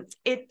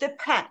it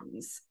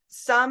depends.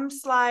 Some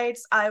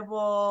slides I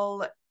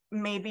will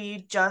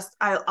maybe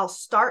I'll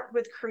start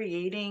with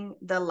creating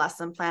the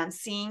lesson plan,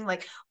 seeing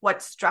like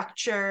what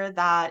structure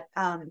that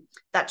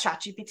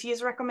ChatGPT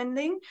is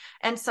recommending.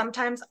 And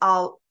sometimes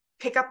I'll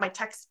pick up my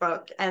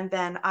textbook, and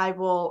then I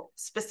will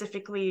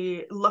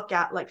specifically look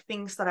at like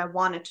things that I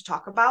wanted to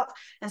talk about.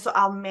 And so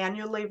I'll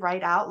manually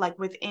write out, like,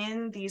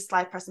 within these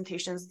slide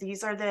presentations,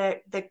 these are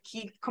the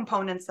key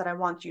components that I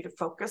want you to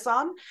focus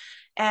on.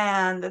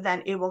 And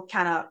then it will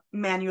kind of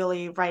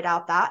manually write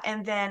out that.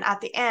 And then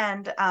at the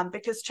end,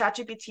 because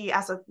ChatGPT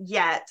as of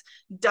yet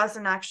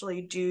doesn't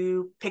actually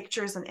do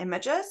pictures and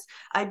images,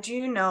 I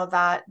do know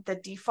that the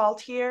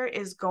default here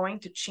is going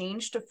to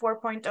change to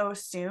 4.0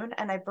 soon.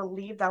 And I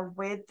believe that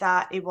with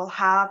that, it will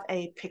have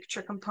a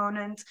picture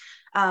component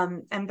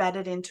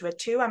embedded into it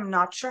too. I'm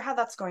not sure how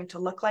that's going to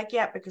look like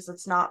yet because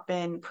it's not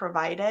been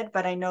provided,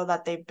 but I know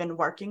that they've been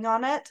working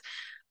on it.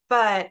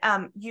 But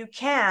what you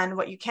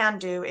can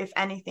do, if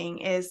anything,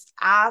 is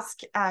ask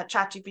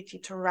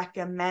ChatGPT to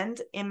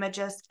recommend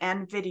images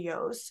and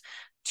videos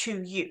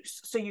to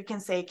use. So you can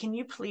say, can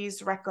you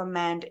please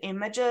recommend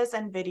images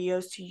and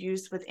videos to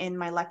use within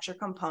my lecture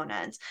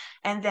component?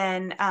 And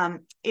then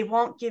it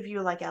won't give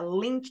you like a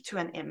link to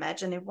an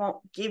image, and it won't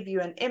give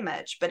you an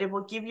image, but it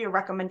will give you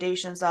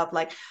recommendations of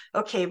like,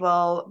 okay,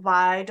 well,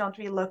 why don't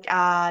we look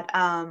at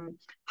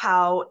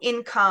how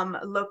income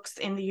looks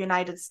in the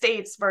United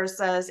States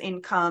versus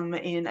income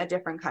in a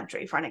different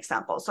country, for an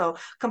example. So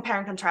compare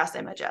and contrast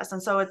images.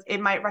 And so it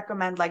might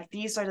recommend like,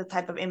 these are the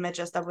type of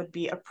images that would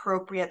be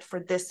appropriate for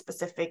this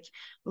specific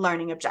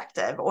learning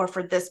objective or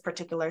for this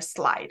particular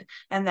slide.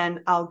 And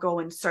then I'll go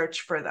and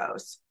search for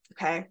those,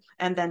 okay?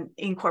 And then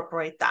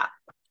incorporate that.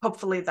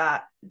 Hopefully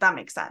that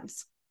makes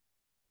sense.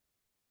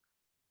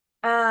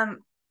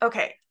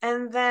 Okay,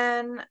 and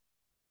then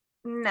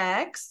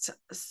next,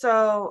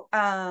 so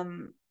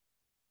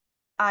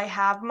I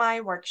have my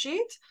worksheet,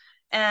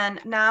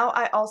 and now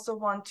I also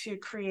want to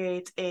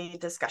create a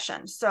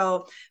discussion.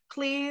 So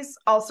please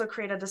also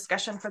create a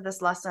discussion for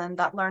this lesson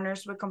that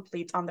learners will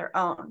complete on their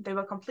own. They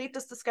will complete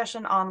this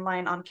discussion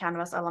online on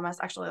Canvas LMS.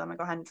 Actually, let me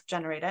go ahead and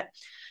generate it.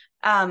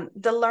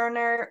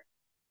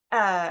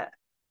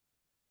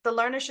 The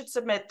learner should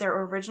submit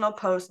their original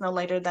post no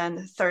later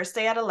than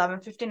Thursday at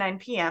 11:59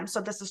 p.m.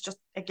 So this is just,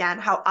 again,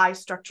 how I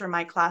structure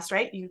my class,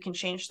 right? You can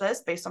change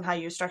this based on how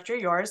you structure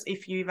yours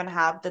if you even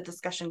have the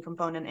discussion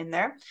component in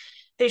there.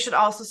 They should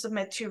also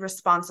submit 2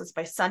 responses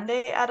by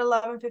Sunday at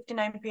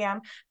 11:59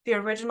 p.m. The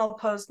original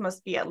post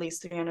must be at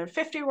least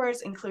 350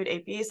 words, include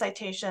APA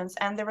citations,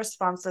 and the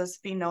responses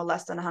be no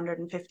less than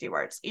 150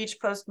 words. Each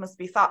post must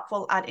be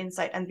thoughtful, add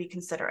insight, and be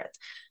considerate.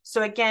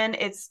 So again,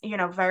 it's,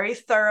 very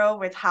thorough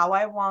with how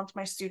I want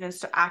my students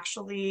to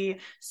actually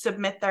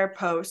submit their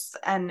posts.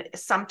 And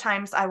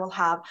sometimes I will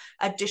have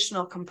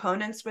additional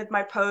components with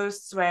my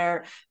posts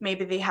where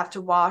maybe they have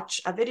to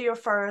watch a video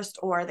first,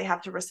 or they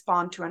have to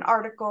respond to an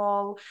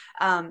article.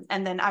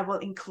 And then I will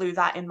include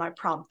that in my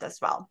prompt as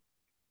well.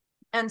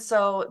 And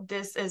so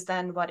this is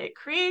then what it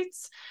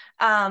creates.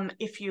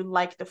 If you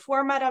like the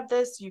format of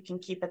this, you can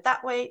keep it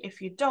that way.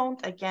 If you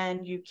don't,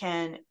 again, you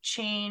can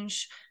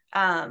change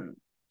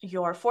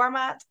your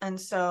format. And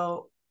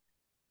so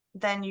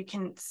then you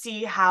can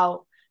see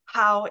how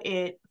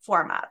it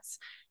formats.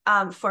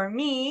 For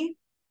me,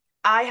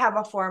 I have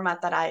a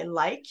format that I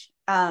like.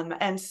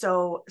 And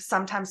so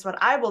sometimes what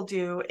I will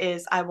do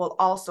is I will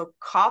also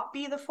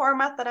copy the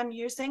format that I'm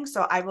using.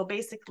 So I will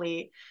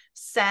basically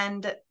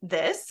send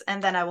this,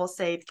 and then I will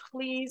say,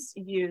 please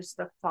use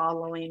the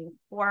following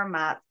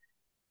format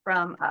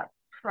from a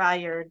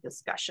prior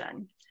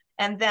discussion.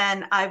 And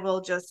then I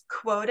will just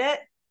quote it,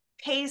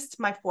 paste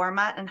my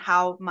format and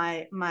how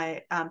my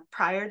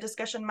prior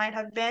discussion might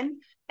have been,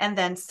 and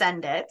then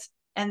send it.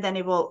 And then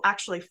it will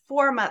actually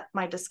format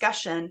my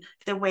discussion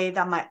the way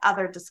that my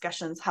other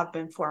discussions have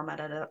been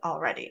formatted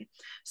already.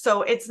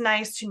 So it's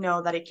nice to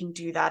know that it can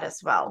do that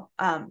as well.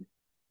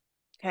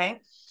 Okay.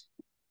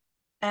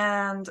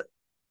 And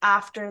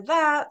after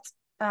that,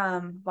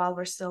 while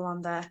we're still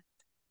on the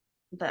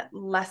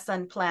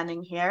lesson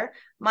planning here,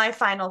 my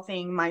final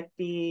thing might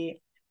be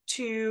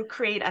to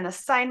create an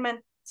assignment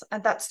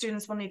that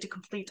students will need to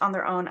complete on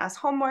their own as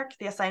homework.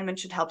 The assignment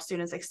should help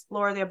students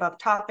explore the above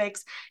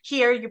topics.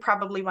 Here, you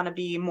probably want to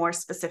be more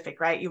specific,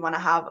 right? You want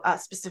to have a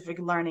specific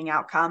learning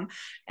outcome,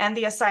 and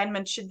the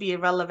assignment should be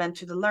relevant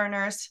to the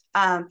learners.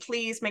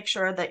 Please make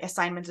sure the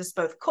assignment is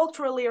both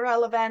culturally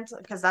relevant,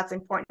 because that's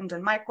important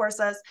in my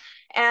courses,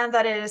 and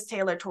that it is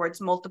tailored towards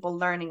multiple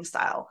learning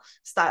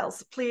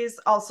styles. Please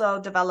also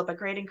develop a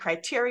grading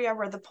criteria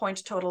where the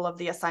point total of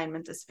the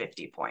assignment is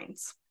 50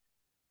 points.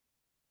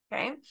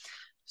 Okay.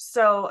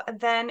 So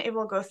then it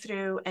will go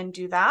through and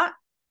do that.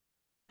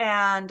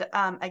 And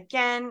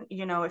again,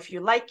 if you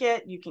like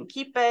it, you can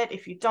keep it.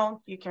 If you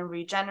don't, you can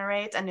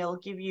regenerate, and it'll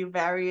give you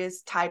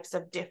various types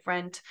of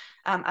different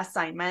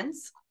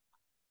assignments.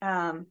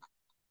 And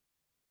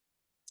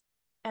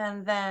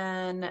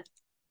then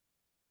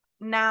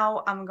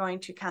now I'm going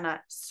to kind of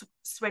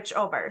switch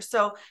over.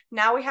 So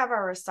now we have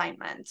our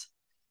assignment.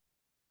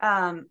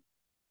 And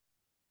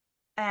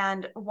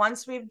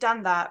once we've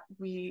done that,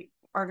 we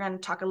are going to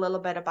talk a little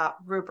bit about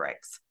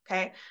rubrics.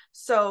 Okay.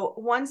 So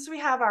once we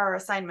have our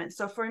assignment,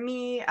 so for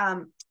me,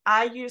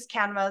 I use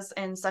Canvas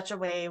in such a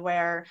way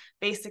where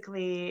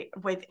basically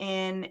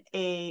within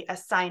a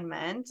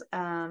assignment,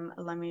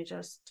 let me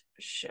just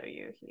show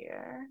you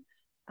here.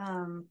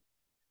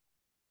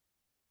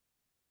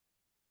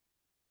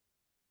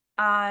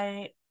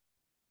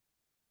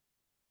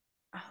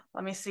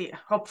 Let me see,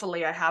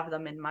 hopefully I have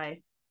them in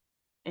my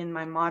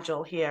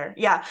module here.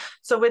 Yeah,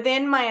 so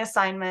within my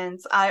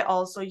assignments, I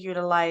also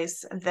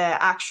utilize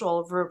the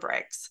actual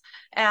rubrics.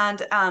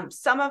 And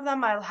some of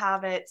them I'll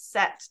have it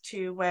set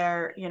to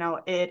where, you know,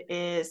 it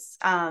is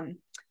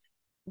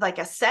like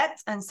a set,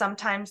 and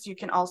sometimes you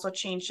can also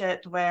change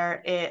it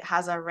where it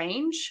has a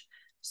range.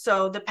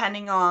 So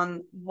depending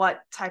on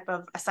what type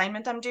of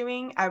assignment I'm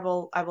doing, I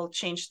will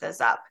change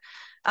this up.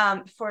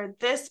 For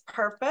this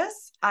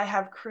purpose, I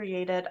have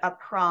created a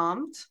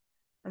prompt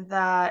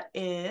that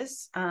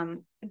is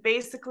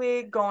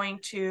basically going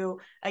to,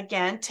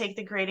 again, take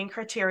the grading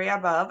criteria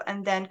above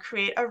and then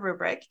create a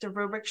rubric. The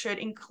rubric should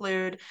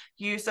include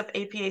use of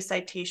APA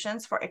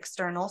citations for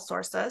external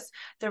sources.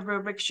 The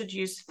rubric should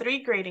use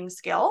 3 grading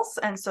scales.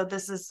 And so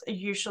this is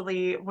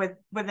usually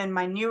within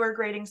my newer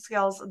grading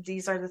scales.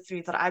 These are the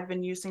 3 that I've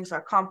been using. So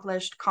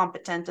accomplished,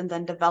 competent, and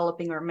then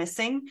developing or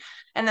missing.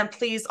 And then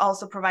please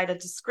also provide a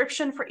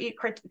description for each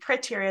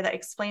criteria that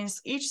explains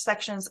each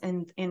section's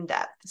in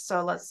depth.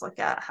 So let's look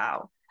at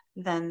how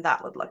then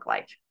that would look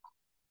like.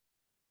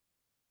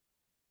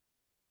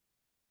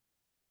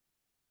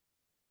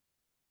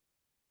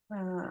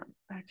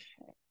 Okay,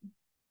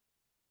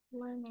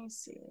 let me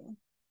see.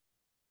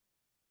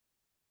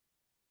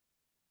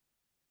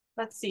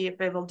 Let's see if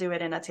it will do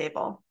it in a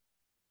table.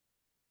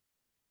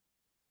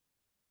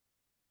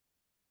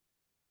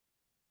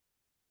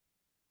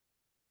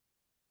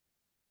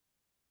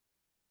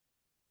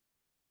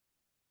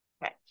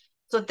 Okay,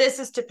 so this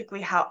is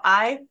typically how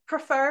I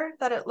prefer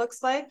that it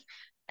looks like.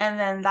 And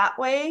then that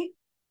way,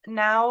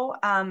 now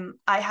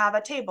I have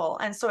a table.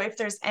 And so if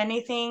there's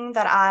anything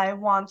that I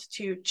want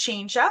to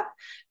change up,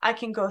 I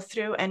can go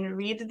through and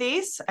read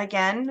these.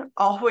 Again,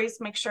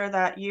 always make sure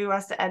that you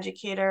as the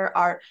educator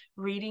are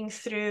reading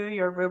through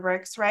your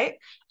rubrics, right?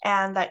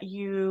 And that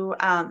you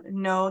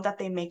know that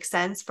they make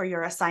sense for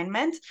your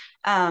assignment.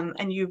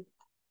 And you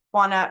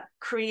want to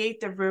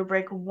create the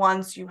rubric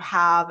once you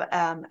have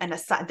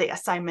the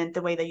assignment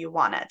the way that you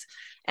want it.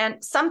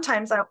 And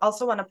sometimes I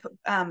also want to put,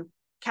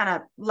 kind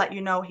of let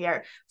you know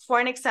here. For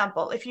an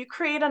example, if you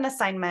create an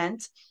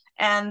assignment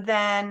and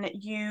then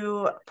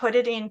you put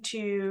it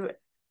into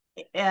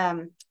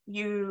Canvas,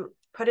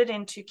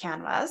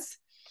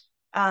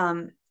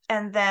 and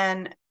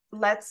then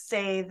let's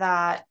say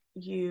that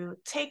you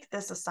take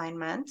this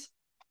assignment.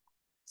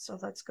 So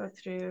let's go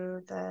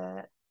through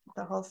the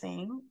whole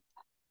thing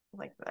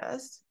like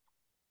this.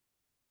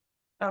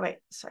 Oh wait,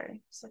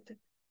 sorry, selected.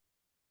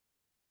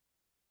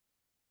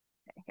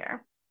 Okay,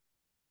 here.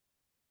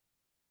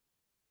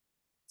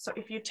 So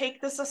if you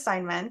take this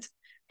assignment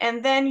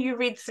and then you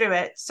read through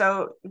it,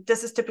 so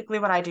this is typically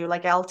what I do,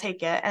 like I'll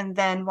take it, and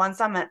then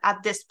once I'm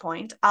at this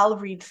point, I'll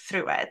read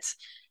through it.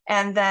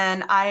 And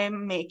then I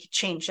make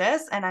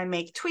changes and I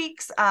make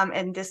tweaks.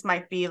 And this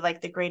might be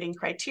like the grading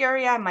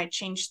criteria. I might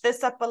change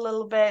this up a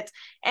little bit,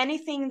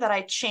 anything that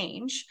I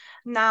change.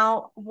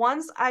 Now,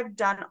 once I've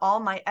done all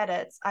my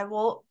edits, I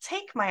will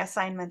take my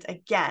assignment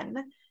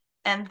again,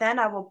 and then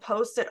I will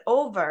post it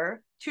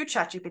over to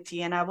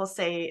ChatGPT and I will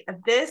say,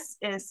 this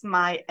is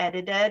my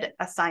edited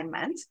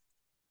assignment.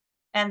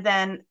 And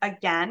then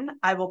again,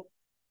 I will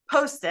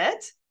post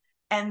it.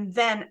 And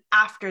then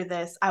after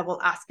this, I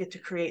will ask it to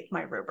create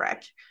my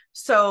rubric.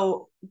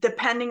 So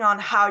depending on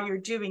how you're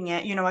doing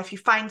it, you know, if you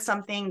find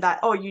something that,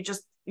 oh, you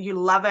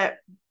love it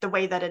the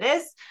way that it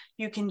is,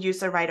 you can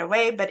use it right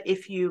away. But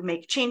if you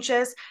make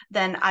changes,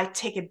 then I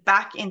take it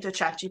back into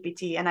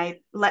ChatGPT and I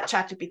let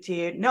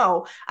ChatGPT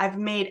know I've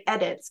made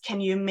edits. Can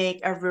you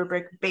make a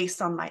rubric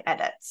based on my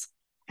edits?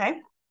 Okay.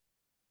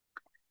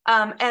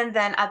 And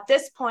then at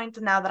this point,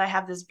 now that I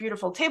have this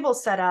beautiful table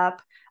set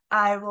up,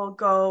 I will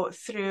go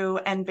through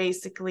and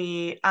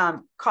basically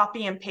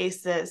copy and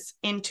paste this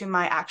into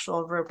my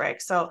actual rubric.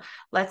 So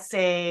let's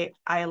say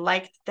I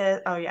liked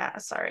this. Oh yeah,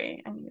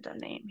 sorry, I need a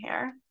name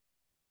here.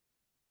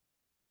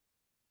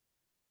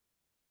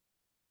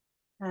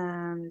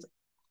 And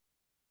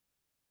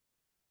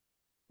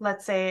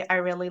let's say I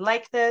really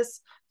like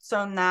this.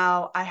 So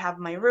now I have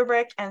my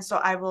rubric. And so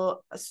I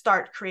will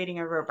start creating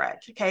a rubric.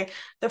 Okay.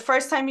 The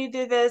first time you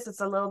do this,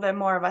 it's a little bit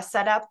more of a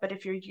setup, but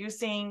if you're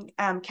using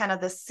kind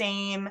of the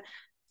same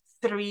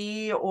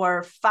 3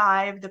 or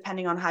 5,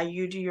 depending on how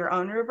you do your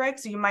own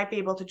rubrics, you might be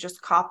able to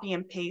just copy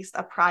and paste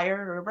a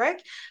prior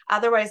rubric.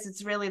 Otherwise,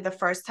 it's really the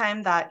first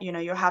time that, you know,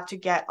 you have to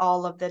get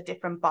all of the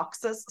different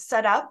boxes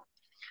set up.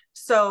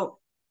 So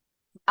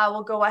I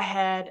will go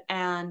ahead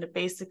and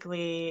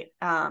basically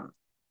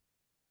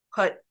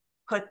put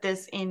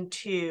this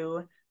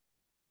into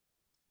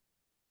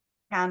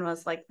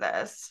Canvas like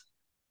this.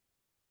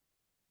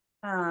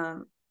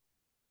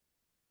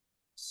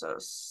 So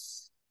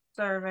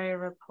survey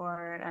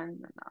report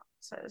and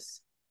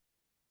analysis.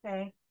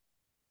 Okay.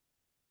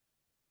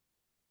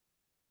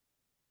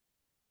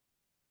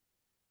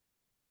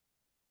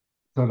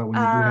 Zola, when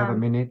you do have a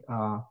minute,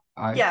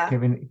 Yeah.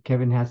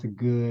 Kevin has a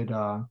good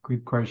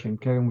question.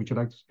 Kevin, would you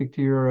like to speak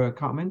to your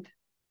comment?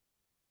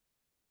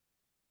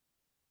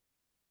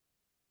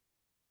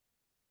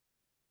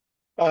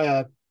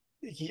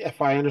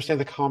 If I understand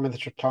the comment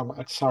that you're talking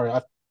about, sorry,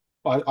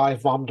 I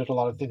vomited a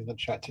lot of things in the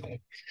chat today.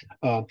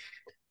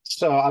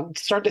 So I'm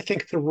starting to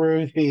think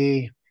through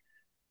the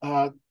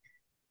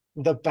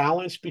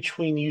balance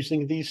between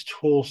using these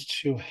tools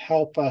to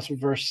help us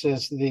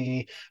versus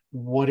the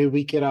what do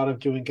we get out of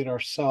doing it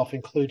ourselves,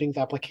 including the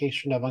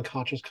application of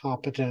unconscious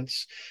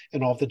competence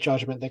and all the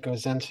judgment that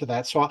goes into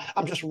that. So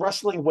I'm just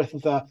wrestling with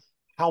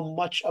how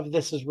much of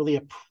this is really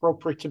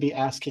appropriate to be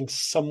asking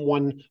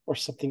someone or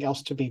something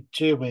else to be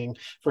doing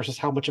versus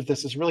how much of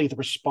this is really the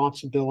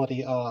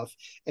responsibility of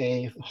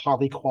a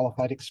highly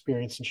qualified,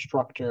 experienced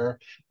instructor,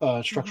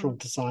 structural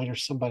designer,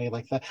 somebody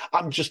like that.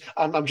 I'm just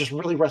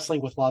really wrestling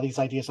with a lot of these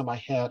ideas in my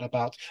head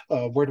about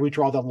where do we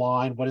draw the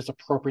line, what is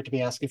appropriate to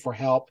be asking for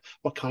help,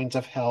 what kinds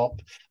of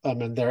help,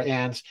 and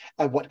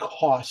at what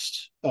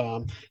cost.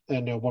 And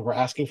when we're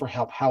asking for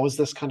help, how is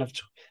this kind of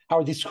how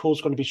are these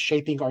tools going to be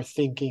shaping our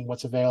thinking,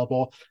 what's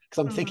available?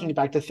 Because I'm thinking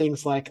back to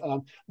things like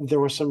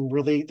there's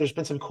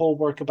been some cool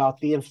work about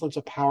the influence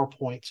of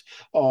PowerPoint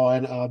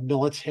on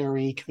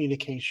military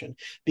communication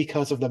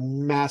because of the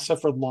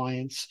massive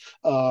reliance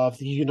of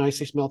the United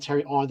States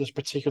military on this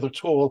particular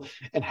tool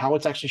and how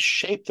it's actually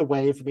shaped the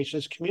way information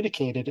is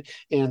communicated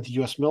in the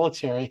US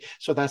military.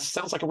 So that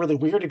sounds like a really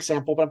weird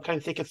example, but I'm kind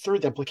of thinking through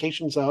the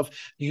implications of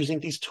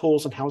using these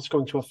tools and how it's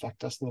going to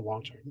affect us in the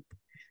long term.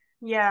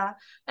 Yeah.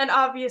 And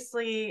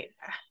obviously,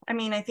 I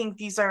mean, I think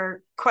these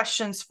are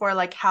questions for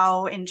like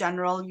how in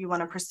general you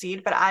want to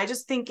proceed, but I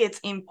just think it's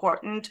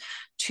important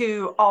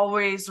to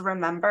always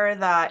remember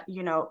that,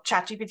 you know,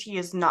 ChatGPT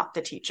is not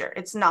the teacher.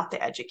 It's not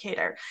the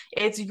educator.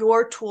 It's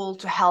your tool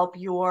to help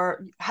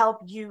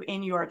you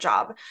in your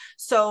job.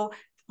 So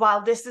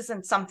while this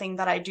isn't something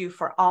that I do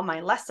for all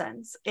my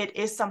lessons, it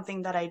is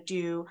something that I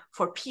do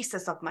for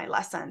pieces of my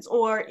lessons.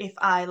 Or if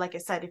like I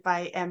said, if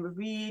I am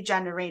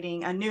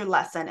regenerating a new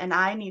lesson and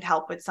I need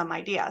help with some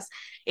ideas,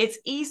 it's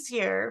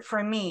easier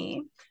for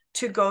me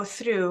to go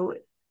through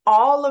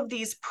all of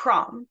these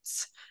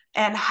prompts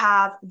and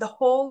have the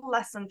whole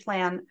lesson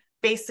plan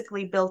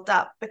basically built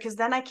up, because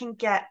then I can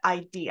get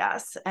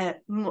ideas and,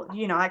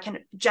 you know, I can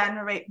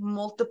generate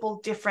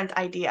multiple different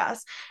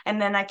ideas,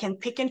 and then I can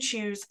pick and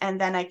choose, and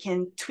then I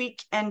can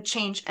tweak and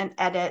change and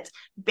edit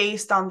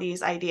based on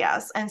these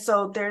ideas. And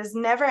so there's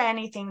never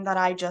anything that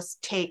I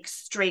just take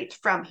straight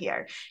from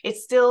here. It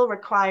still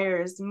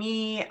requires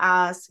me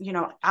as, you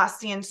know, as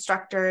the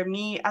instructor,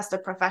 me as the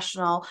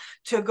professional,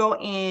 to go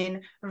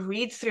in,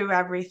 read through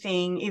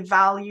everything,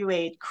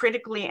 evaluate,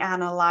 critically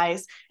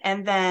analyze,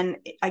 and then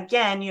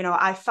again, you know,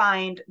 I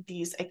find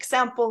these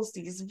examples,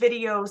 these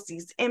videos,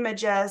 these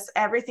images,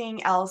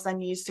 everything else that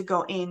needs to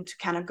go in to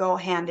kind of go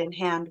hand in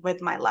hand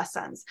with my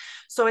lessons.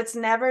 So it's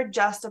never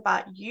just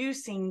about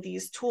using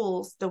these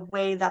tools the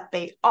way that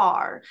they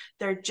are.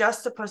 They're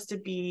just supposed to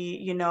be,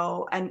 you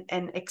know, an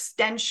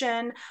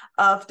extension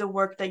of the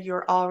work that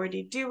you're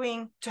already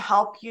doing to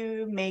help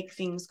you make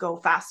things go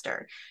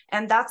faster.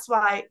 And that's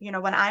why, you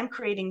know, when I'm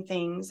creating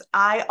things,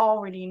 I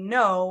already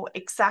know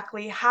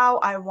exactly how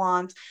I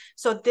want.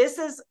 So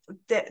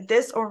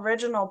this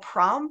original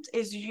prompt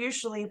is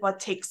usually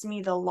what takes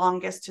me the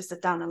longest to sit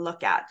down and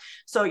look at.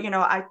 So, you know,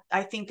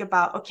 I think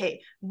about,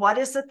 okay, what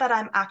is it that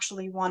I'm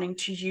actually wanting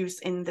to use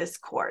in this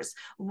course?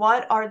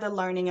 What are the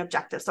learning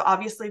objectives? So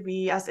obviously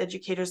we as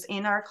educators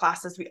in our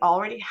classes, we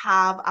already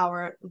have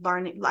our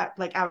learning,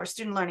 like our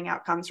student learning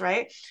outcomes,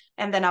 right?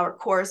 And then our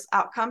course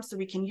outcomes, so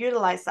we can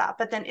utilize that.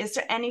 But then is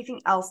there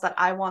anything else that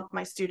I want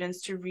my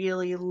students to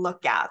really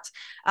look at?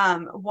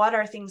 What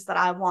are things that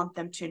I want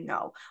them to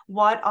know?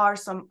 What are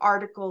some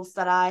articles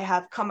that I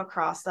have come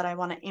across that I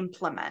want to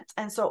implement?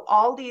 And so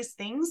all these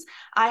things,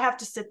 I have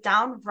to sit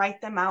down, write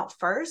them out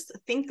first,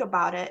 think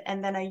about it,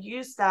 and then I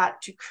use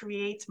that to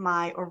create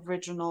my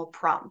original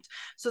prompt.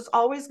 So it's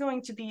always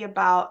going to be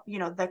about, you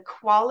know, the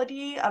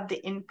quality of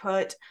the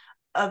input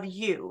of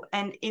you.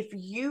 And if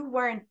you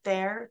weren't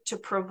there to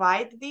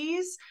provide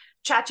these,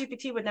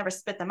 ChatGPT would never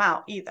spit them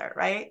out either,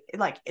 right?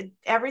 Like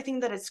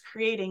everything that it's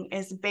creating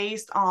is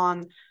based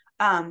on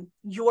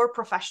your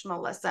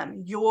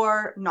professionalism,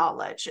 your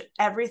knowledge,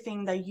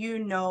 everything that you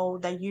know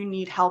that you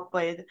need help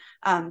with,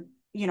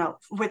 you know,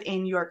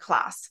 within your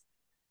class.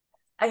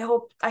 I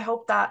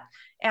hope that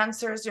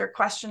answers your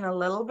question a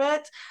little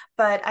bit,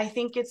 but I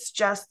think it's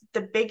just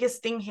the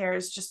biggest thing here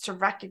is just to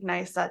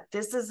recognize that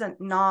this is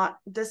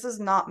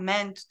not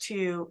meant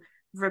to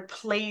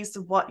replace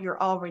what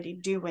you're already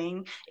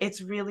doing. It's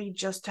really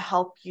just to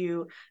help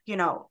you, you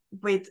know,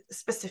 with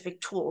specific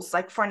tools.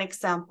 Like for an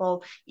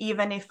example,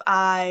 even if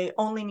I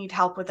only need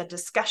help with a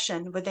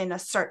discussion within a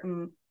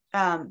certain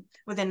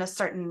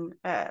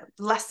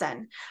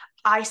lesson,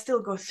 I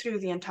still go through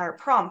the entire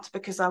prompt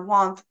because I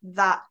want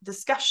that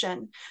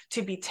discussion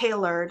to be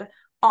tailored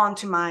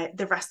onto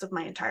the rest of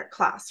my entire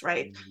class,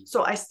 right?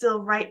 So I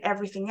still write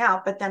everything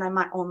out, but then I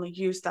might only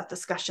use that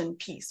discussion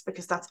piece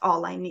because that's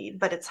all I need.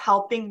 But it's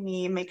helping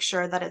me make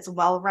sure that it's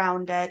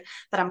well-rounded,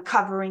 that I'm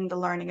covering the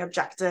learning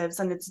objectives,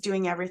 and it's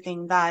doing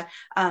everything that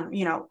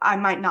you know, I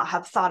might not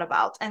have thought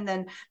about. And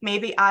then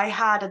maybe I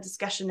had a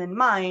discussion in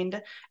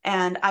mind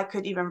and I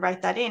could even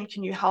write that in.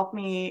 Can you help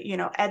me, you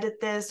know,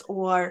 edit this?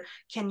 Or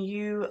can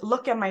you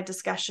look at my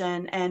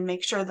discussion and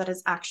make sure that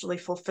it's actually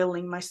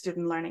fulfilling my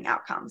student learning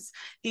outcomes?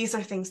 These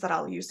are things that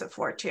I'll use it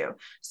for too.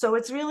 So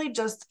it's really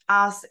just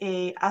as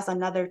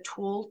another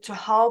tool to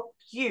help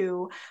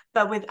you,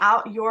 but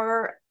without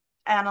your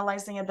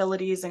analyzing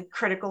abilities and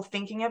critical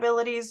thinking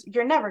abilities,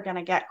 you're never going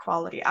to get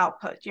quality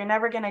output. You're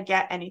never going to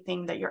get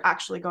anything that you're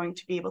actually going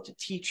to be able to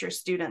teach your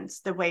students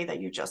the way that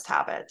you just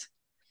have it.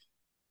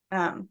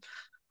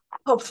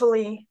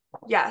 Hopefully,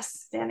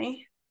 yes,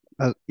 Danny.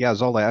 Yeah,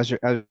 Zola, as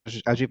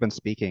you've been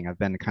speaking, I've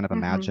been kind of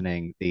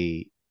imagining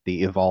the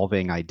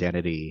evolving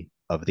identity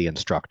of the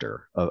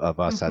instructor, of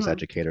us as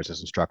educators,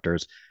 as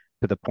instructors,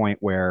 to the point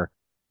where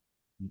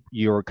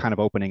you're kind of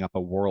opening up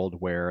a world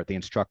where the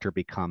instructor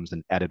becomes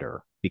an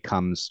editor,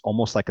 becomes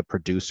almost like a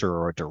producer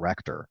or a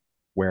director,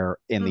 where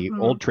in the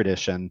old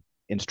tradition,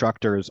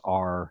 instructors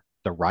are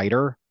the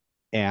writer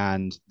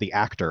and the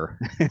actor.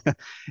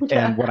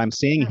 And what I'm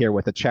seeing here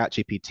with the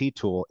ChatGPT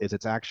tool is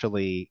it's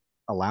actually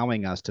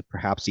allowing us to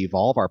perhaps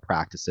evolve our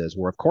practices,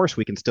 where of course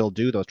we can still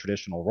do those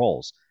traditional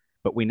roles,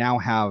 but we now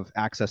have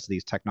access to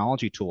these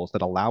technology tools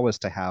that allow us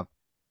to have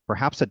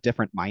perhaps a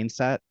different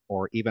mindset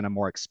or even a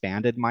more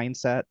expanded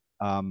mindset,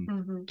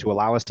 to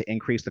allow us to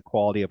increase the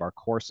quality of our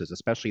courses,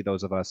 especially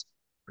those of us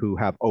who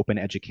have open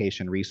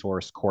education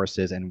resource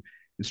courses, and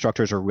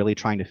instructors are really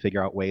trying to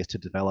figure out ways to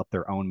develop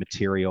their own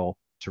material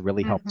to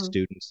really help the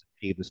students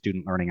achieve the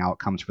student learning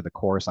outcomes for the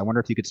course. I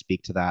wonder if you could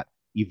speak to that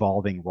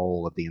evolving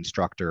role of the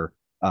instructor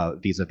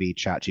vis-a-vis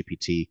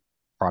ChatGPT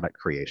product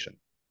creation.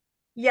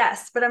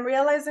 Yes, but I'm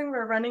realizing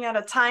we're running out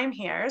of time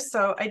here.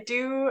 So I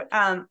do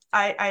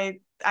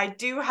I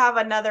do have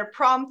another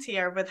prompt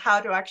here with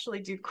how to actually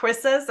do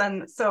quizzes.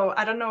 And so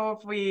I don't know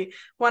if we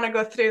want to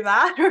go through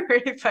that or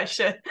if I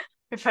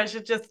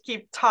should just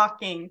keep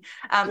talking.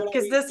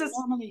 Because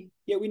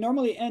we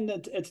normally end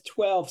at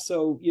 12.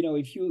 So, you know,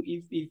 if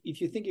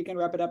you think you can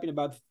wrap it up in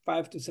about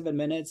 5 to 7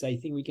 minutes, I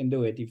think we can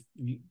do it.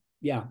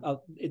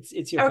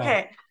 It's your call.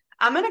 Okay.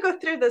 I'm going to go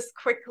through this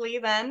quickly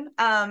then,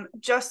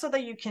 just so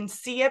that you can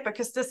see it,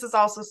 because this is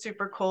also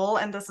super cool.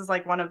 And this is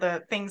like one of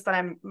the things that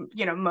I'm,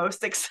 you know,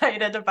 most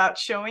excited about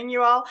showing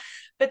you all.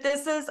 But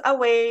this is a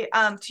way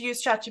to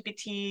use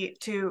ChatGPT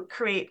to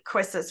create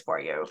quizzes for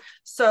you.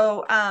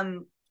 So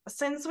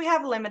since we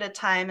have limited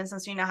time and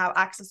since you now have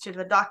access to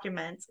the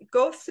documents,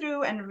 go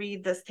through and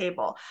read this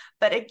table.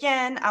 But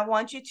again, I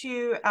want you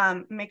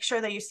to make sure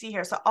that you see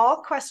here. So all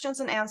questions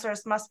and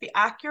answers must be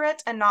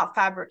accurate and not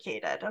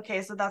fabricated.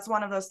 Okay, so that's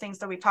one of those things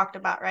that we talked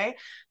about, right?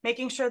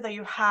 Making sure that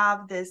you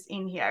have this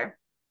in here.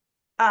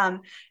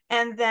 And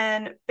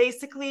then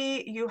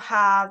basically you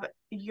have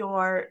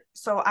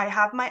so I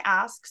have my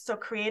ask. So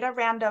create a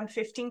random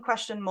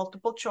 15-question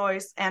multiple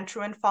choice and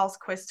true and false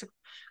quiz to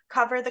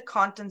cover the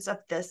contents of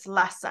this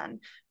lesson.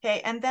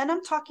 Okay, and then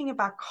I'm talking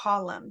about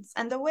columns.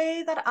 And the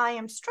way that I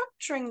am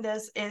structuring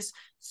this is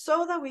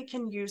so that we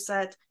can use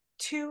it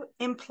to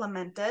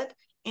implement it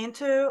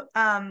into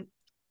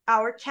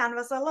our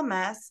Canvas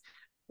LMS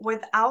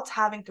without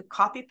having to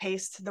copy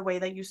paste the way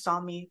that you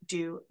saw me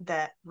do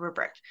the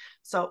rubric.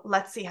 So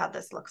let's see how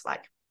this looks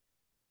like.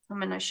 I'm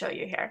going to show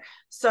you here.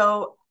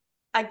 So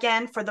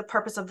again, for the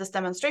purpose of this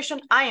demonstration,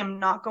 I am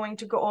not going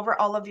to go over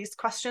all of these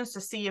questions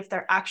to see if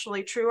they're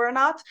actually true or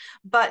not,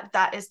 but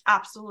that is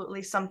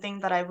absolutely something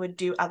that I would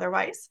do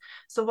otherwise.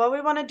 So what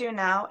we want to do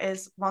now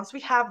is, once we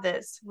have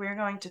this, we're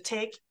going to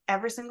take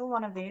every single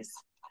one of these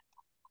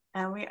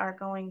and we are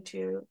going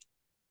to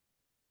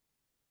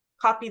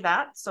copy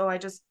that. So I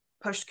just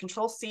pushed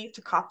Control-C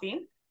to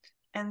copy.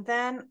 And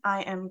then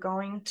I am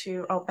going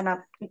to open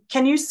up.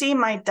 Can you see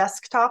my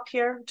desktop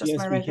here? Just yes,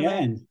 my regular. We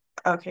can.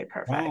 Okay,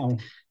 perfect.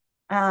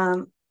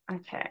 Wow.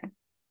 Okay.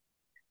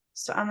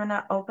 So I'm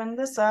gonna open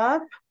this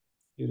up.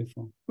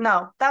 Beautiful.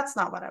 No, that's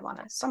not what I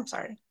wanted. So I'm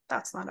sorry.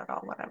 That's not at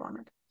all what I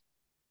wanted.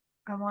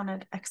 I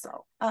wanted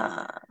Excel.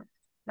 There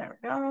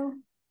we go.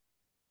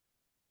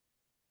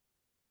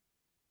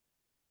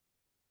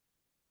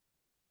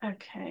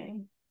 Okay.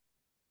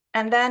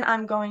 And then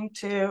I'm going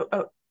to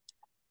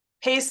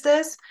paste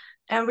this.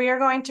 And we are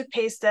going to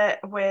paste it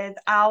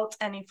without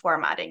any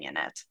formatting in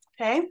it,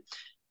 okay?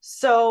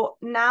 So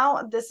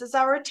now this is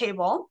our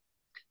table.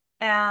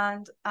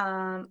 And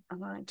I'm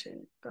going to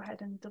go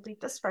ahead and delete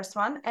this first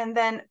one. And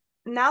then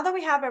now that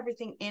we have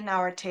everything in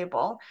our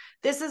table,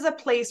 this is a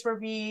place where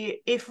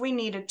if we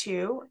needed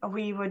to,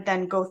 we would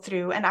then go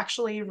through and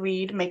actually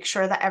read, make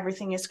sure that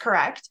everything is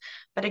correct.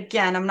 But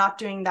again, I'm not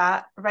doing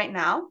that right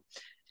now.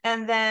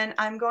 And then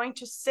I'm going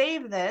to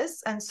save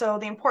this. And so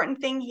the important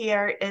thing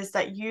here is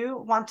that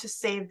you want to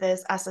save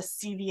this as a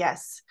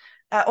CVS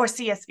or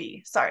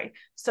CSV, sorry.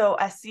 So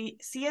a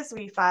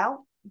CSV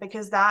file,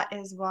 because that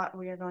is what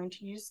we are going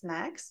to use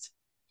next.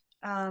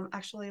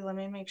 Actually, let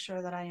me make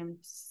sure that I am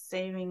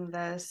saving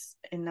this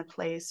in a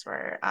place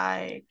where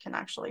I can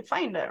actually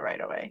find it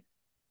right away.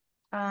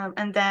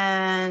 And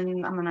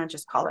then I'm gonna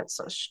just call it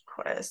social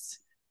quiz.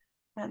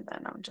 And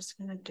then I'm just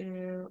gonna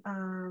do,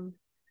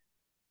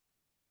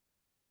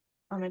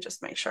 let me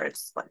just make sure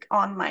it's like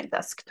on my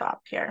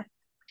desktop here.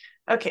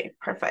 Okay,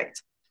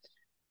 perfect.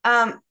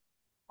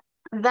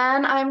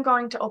 Then I'm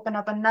going to open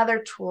up another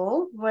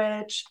tool,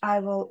 which I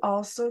will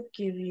also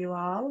give you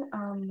all.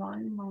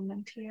 One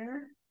moment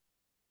here.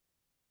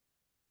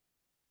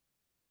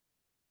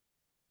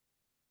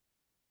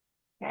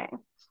 Okay,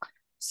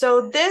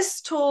 so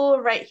this tool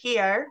right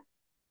here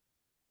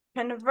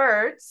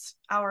converts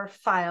our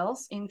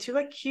files into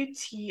a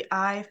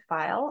QTI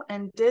file,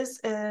 and this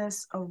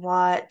is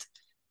what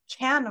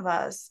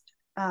Canvas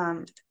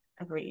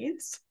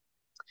reads.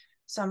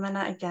 So I'm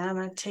gonna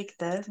take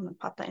this, I'm gonna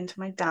pop that into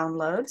my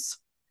downloads.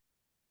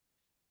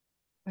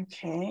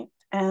 Okay,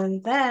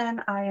 and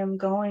then I am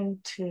going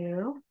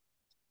to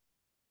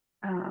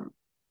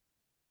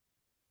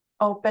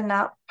open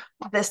up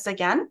this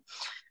again.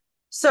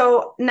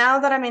 So now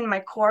that I'm in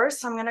my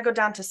course, I'm gonna go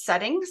down to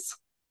settings,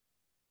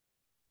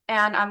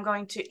 and I'm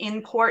going to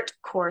import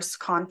course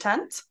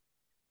content.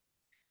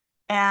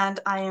 And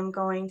I am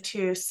going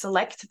to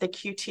select the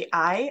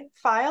QTI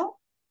file.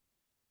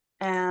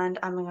 And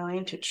I'm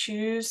going to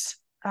choose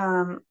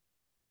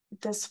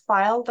this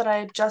file that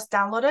I just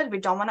downloaded. We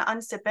don't want to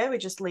unzip it. We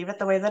just leave it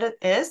the way that it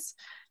is.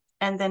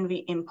 And then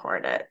we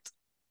import it.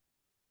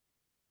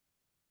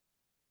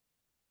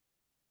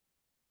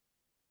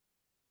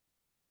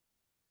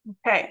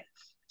 Okay,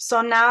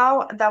 so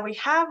now that we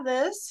have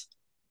this,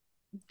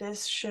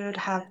 this should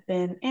have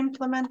been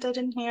implemented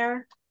in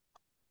here.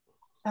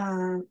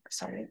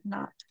 Sorry,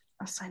 not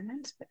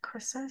assignments, but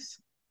quizzes.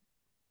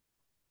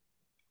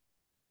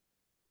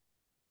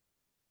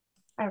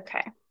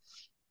 Okay,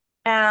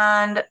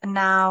 and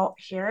now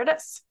here it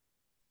is.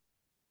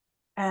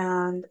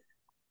 And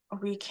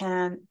we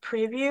can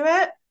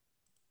preview it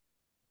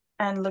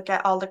and look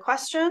at all the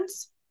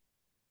questions.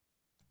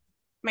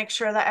 Make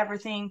sure that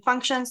everything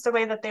functions the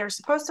way that they're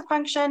supposed to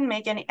function,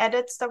 make any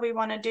edits that we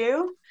want to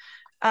do.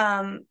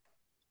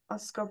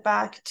 Let's go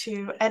back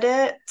to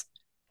edit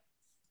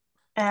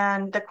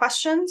and the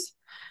questions.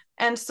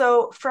 And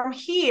so from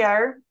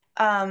here,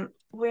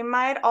 we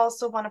might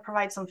also want to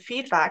provide some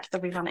feedback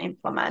that we want to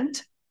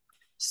implement.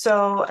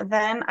 So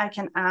then I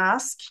can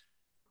ask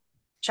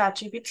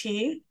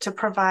ChatGPT to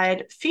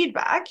provide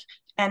feedback,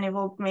 and it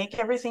will make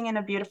everything in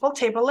a beautiful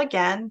table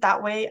again.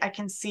 That way I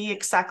can see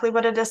exactly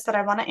what it is that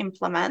I want to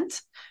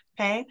implement.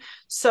 Okay,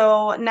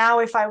 so now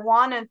if I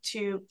wanted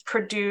to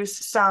produce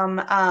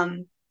some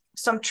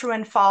true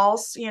and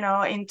false, you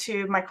know,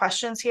 into my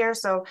questions here,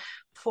 so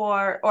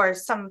or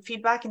some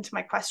feedback into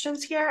my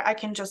questions here, I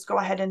can just go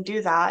ahead and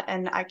do that,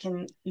 and I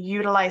can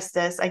utilize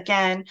this.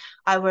 Again,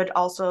 I would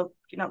also,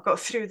 you know, go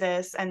through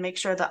this and make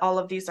sure that all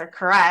of these are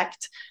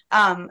correct,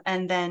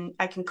 and then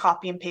I can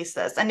copy and paste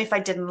this. And if I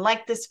didn't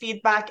like this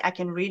feedback, I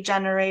can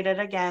regenerate it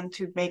again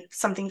to make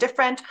something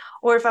different.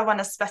 Or if I want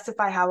to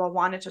specify how I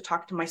wanted to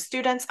talk to my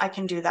students, I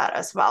can do that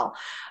as well.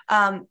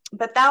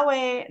 But that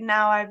way,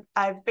 now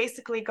I've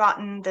basically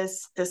gotten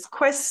this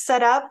quiz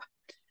set up.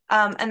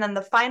 And then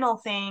the final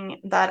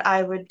thing that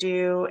I would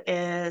do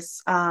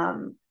is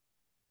then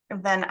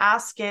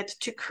ask it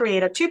to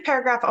create a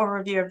 2-paragraph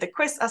overview of the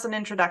quiz as an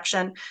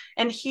introduction.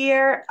 And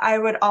here I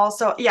would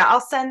also, yeah,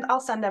 I'll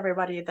send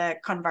everybody the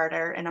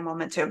converter in a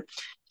moment too.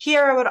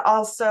 Here I would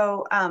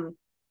also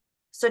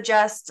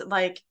suggest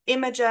like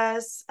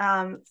images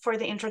for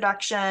the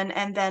introduction.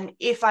 And then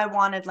if I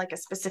wanted like a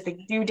specific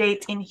due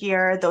date in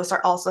here, those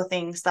are also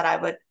things that I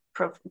would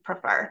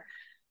prefer.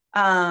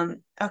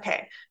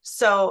 Okay,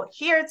 so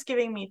here it's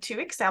giving me 2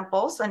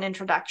 examples, an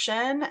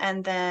introduction,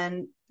 and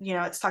then, you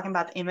know, it's talking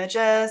about the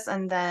images,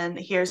 and then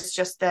here's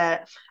just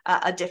a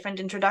different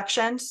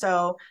introduction.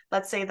 So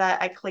let's say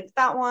that I click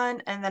that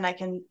one, and then I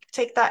can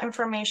take that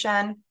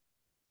information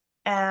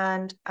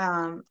and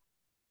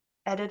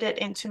edit it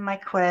into my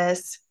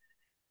quiz,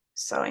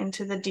 so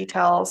into the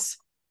details,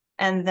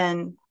 and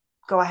then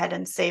go ahead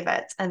and save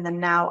it. And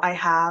then now I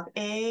have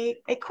a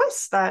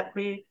quiz that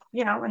we,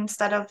 you know,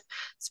 instead of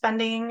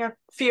spending a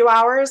few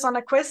hours on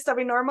a quiz that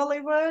we normally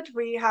would,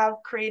 we have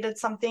created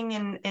something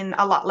in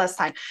a lot less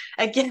time.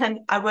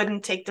 Again, I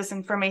wouldn't take this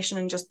information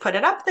and just put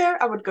it up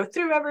there. I would go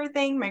through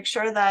everything, make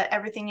sure that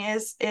everything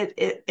is,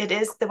 it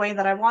is the way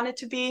that I want it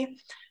to be.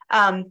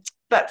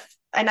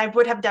 And I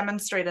would have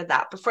demonstrated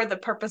that, but for the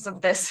purpose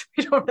of this,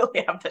 we don't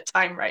really have the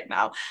time right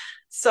now.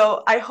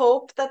 So I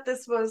hope that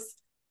this was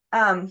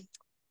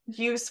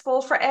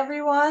useful for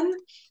everyone.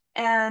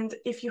 And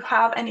if you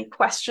have any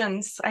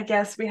questions, I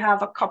guess we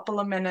have a couple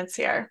of minutes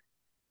here.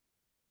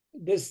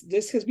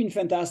 This has been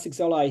fantastic,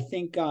 Zola. I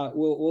think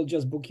we'll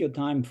just book your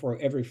time for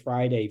every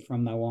Friday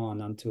from now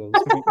on until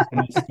spring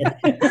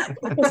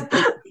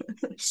semester.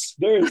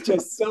 There is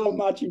just so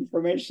much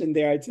information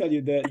there. I tell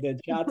you, the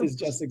chat is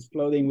just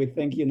exploding with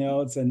thank you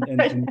notes and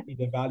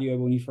the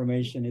valuable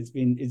information. It's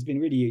been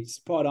really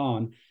spot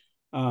on.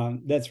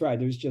 That's right.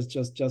 There's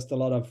just a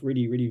lot of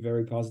really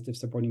very positive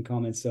supporting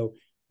comments. So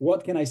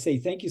what can I say?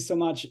 Thank you so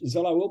much,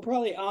 Zola. We'll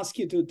probably ask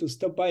you to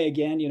stop by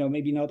again. You know,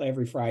 maybe not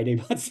every Friday,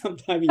 but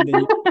sometime in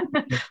the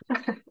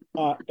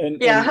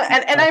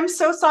and I'm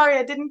so sorry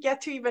I didn't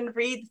get to even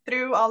read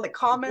through all the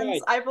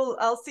comments. Right.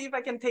 I'll see if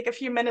I can take a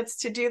few minutes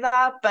to do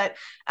that. But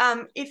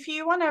if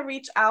you want to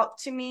reach out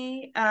to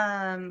me,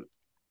 I'm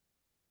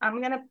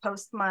gonna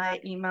post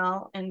my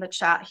email in the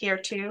chat here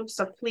too.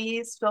 So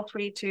please feel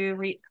free to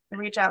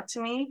reach out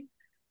to me.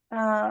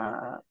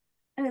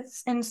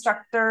 It's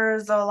instructor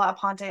Zola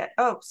Aponte.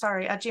 Oh,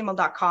 sorry, at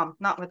gmail.com,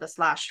 not with a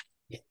slash.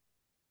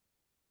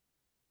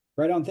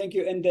 Right on, thank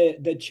you. And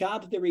the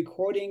chat, the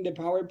recording, the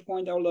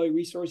PowerPoint, all the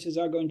resources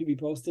are going to be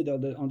posted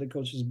on the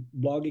coach's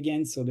blog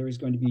again. So there is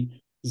going to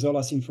be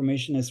Zola's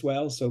information as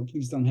well. So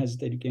please don't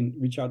hesitate. You can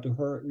reach out to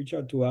her, reach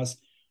out to us.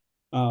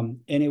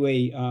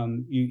 Anyway,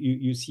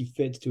 you see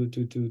fit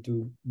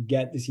to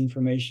get this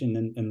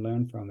information and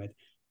learn from it.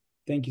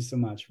 Thank you so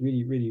much.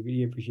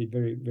 Really appreciate.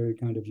 Very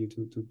kind of you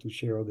to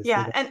share all this.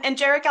 Yeah, and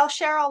Jarek, I'll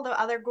share all the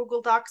other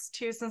Google Docs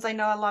too, since I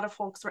know a lot of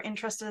folks were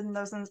interested in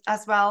those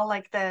as well,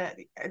 like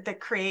the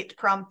create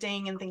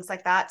prompting and things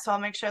like that. So I'll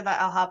make sure that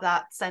I'll have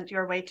that sent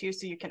your way too,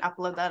 so you can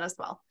upload that as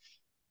well.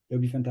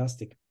 It'll be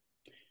fantastic.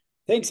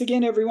 Thanks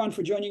again, everyone,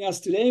 for joining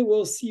us today.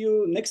 We'll see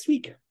you next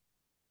week.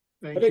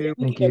 Thank you.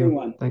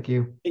 Everyone. Thank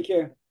you. Take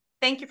care.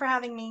 Thank you for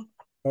having me.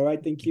 All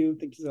right. Thank you.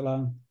 Thank you,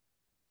 Zola.